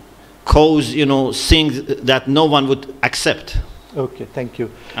 cause, things that no one would accept. Okay, thank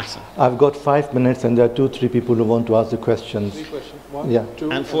you. Awesome. I've got 5 minutes and there are 2-3 people who want to ask the questions. 3 questions. 1, yeah. 2,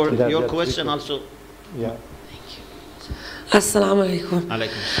 and for your question also. Yeah. Assalamu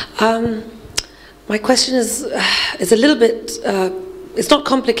alaikum. My question is a little bit, it's not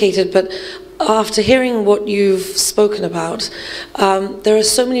complicated, but after hearing what you've spoken about, there are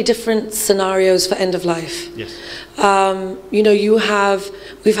so many different scenarios for end of life. Yes.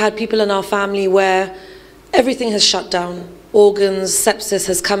 We've had people in our family where everything has shut down, organs, sepsis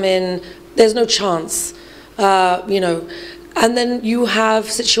has come in, there's no chance, And then you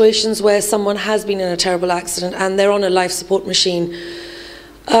have situations where someone has been in a terrible accident and they're on a life support machine.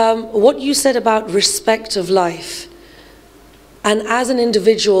 What you said about respect of life, and as an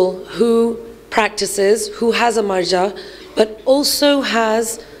individual who practices, who has a marja, but also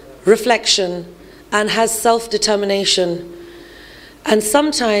has reflection and has self-determination. And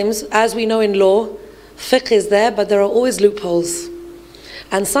sometimes, as we know in law, fiqh is there, but there are always loopholes.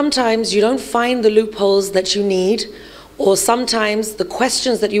 And sometimes you don't find the loopholes that you need, or sometimes the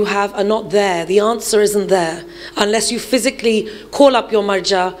questions that you have are not there, the answer isn't there, unless you physically call up your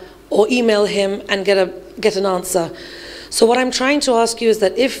marja or email him and get an answer. So what I'm trying to ask you is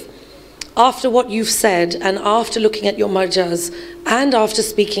that if, after what you've said, and after looking at your marjas, and after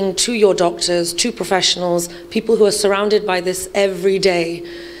speaking to your doctors, to professionals, people who are surrounded by this every day,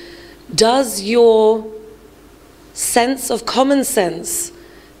 does your sense of common sense,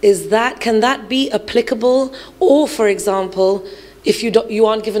 can that be applicable? Or, for example, if you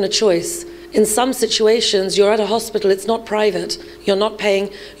aren't given a choice, in some situations you're at a hospital, it's not private, you're not paying,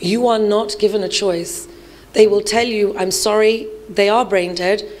 you are not given a choice. They will tell you, I'm sorry, they are brain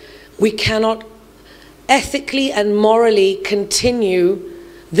dead, we cannot ethically and morally continue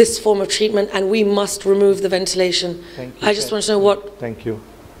this form of treatment and we must remove the ventilation. Thank you. I just want to know what... Thank you.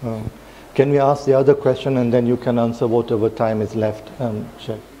 Can we ask the other question and then you can answer whatever time is left,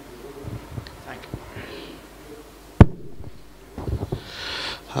 Sheikh?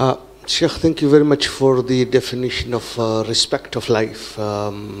 Sheikh, thank you very much for the definition of respect of life,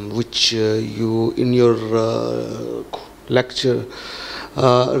 which you in your lecture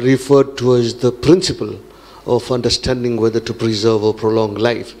referred to as the principle of understanding whether to preserve or prolong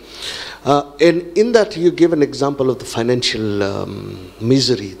life. And in that you gave an example of the financial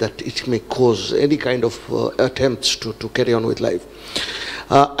misery that it may cause any kind of attempts to carry on with life.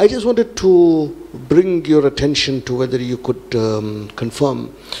 I just wanted to bring your attention to whether you could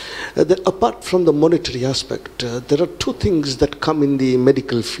confirm that apart from the monetary aspect, there are two things that come in the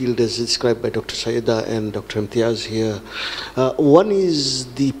medical field as described by Dr. Sayyida and Dr. Imtiaz here. One is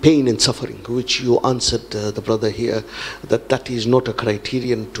the pain and suffering, which you answered the brother here, that is not a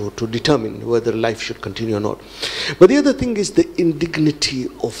criterion to determine whether life should continue or not. But the other thing is the indignity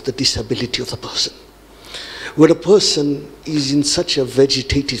of the disability of the person. where a person is in such a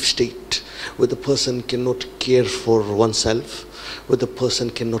vegetative state, where the person cannot care for oneself, where the person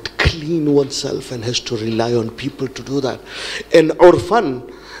cannot clean oneself and has to rely on people to do that. And orphan,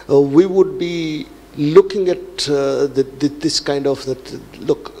 we would be looking at this kind of,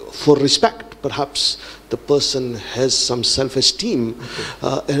 look, for respect, perhaps the person has some self-esteem,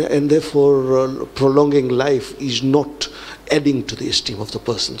 and therefore prolonging life is not adding to the esteem of the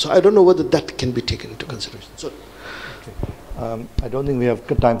person. So I don't know whether that can be taken into consideration. So, I don't think we have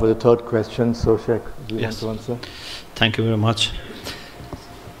time for the third question, so Sheikh, do you want to answer? Thank you very much.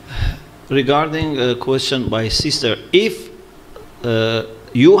 Regarding a question by sister, if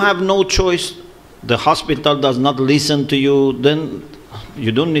you have no choice, the hospital does not listen to you, then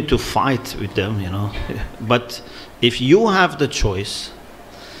you don't need to fight with them, you know. But if you have the choice,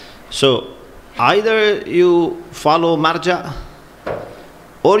 so either you follow marja,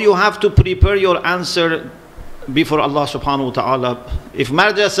 or you have to prepare your answer before Allah subhanahu wa ta'ala. If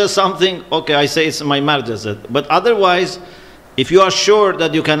marja says something, okay, I say it's my marja said. But otherwise, if you are sure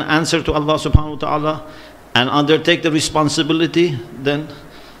that you can answer to Allah subhanahu wa ta'ala and undertake the responsibility, then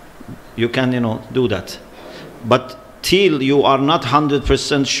you can, do that. But till you are not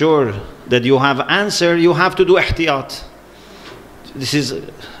 100% sure that you have answer, you have to do ihtiyat. This is,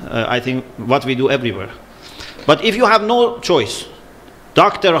 I think, what we do everywhere. But if you have no choice,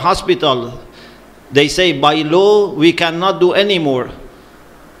 doctor, hospital, they say by law we cannot do any more.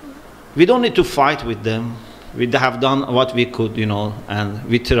 We don't need to fight with them. We have done what we could, and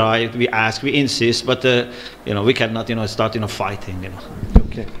we try, we ask, we insist, but we cannot, start, fighting,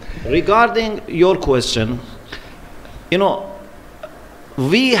 Okay. Regarding your question,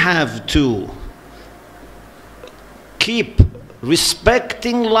 we have to keep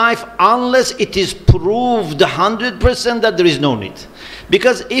respecting life unless it is proved 100% that there is no need.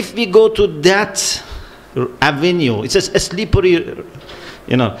 Because if we go to that avenue, it's a slippery,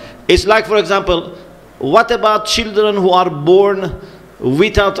 it's like, for example, what about children who are born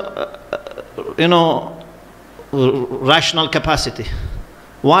without, rational capacity?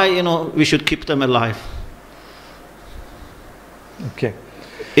 Why, we should keep them alive? Okay.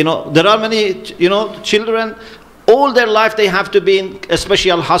 There are many, children, all their life they have to be in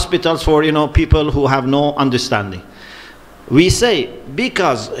special hospitals for, people who have no understanding. We say,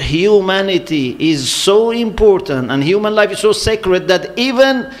 because humanity is so important and human life is so sacred that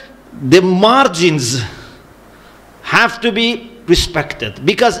even the margins have to be respected.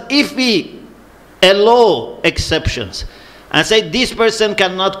 Because if we allow exceptions and say this person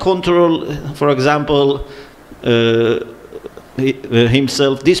cannot control, for example,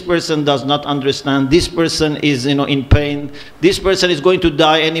 himself, this person does not understand, this person is in pain, this person is going to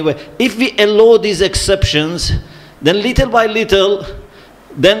die anyway. If we allow these exceptions, then little by little,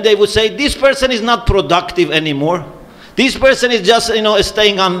 then they would say this person is not productive anymore. This person is just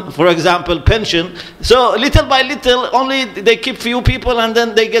staying on, for example, pension. So little by little, only they keep few people and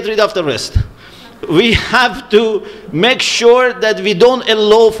then they get rid of the rest. We have to make sure that we don't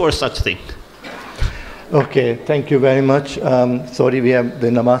allow for such thing. Okay, thank you very much. Sorry,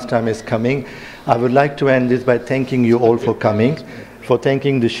 the namaz time is coming. I would like to end this by thanking you all for coming, for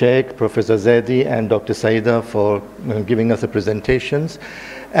thanking the Sheikh, Professor Zaidi and Dr. Saida for giving us the presentations,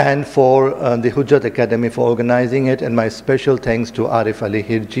 and for the Hujjat Academy for organizing it, and my special thanks to Arif Ali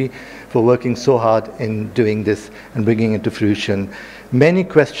Hirji for working so hard in doing this and bringing it to fruition. Many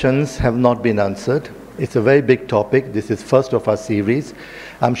questions have not been answered. It's a very big topic. This is first of our series.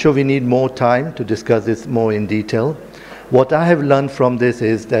 I'm sure we need more time to discuss this more in detail. What I have learned from this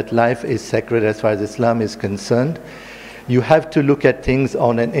is that life is sacred as far as Islam is concerned. You have to look at things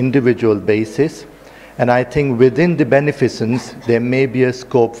on an individual basis. And I think within the beneficence, there may be a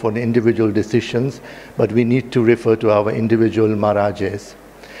scope for the individual decisions, but we need to refer to our individual marajes.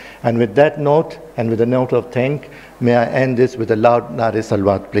 And with that note, and with a note of thank, may I end this with a loud Nare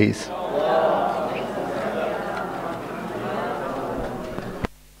Salawat, please.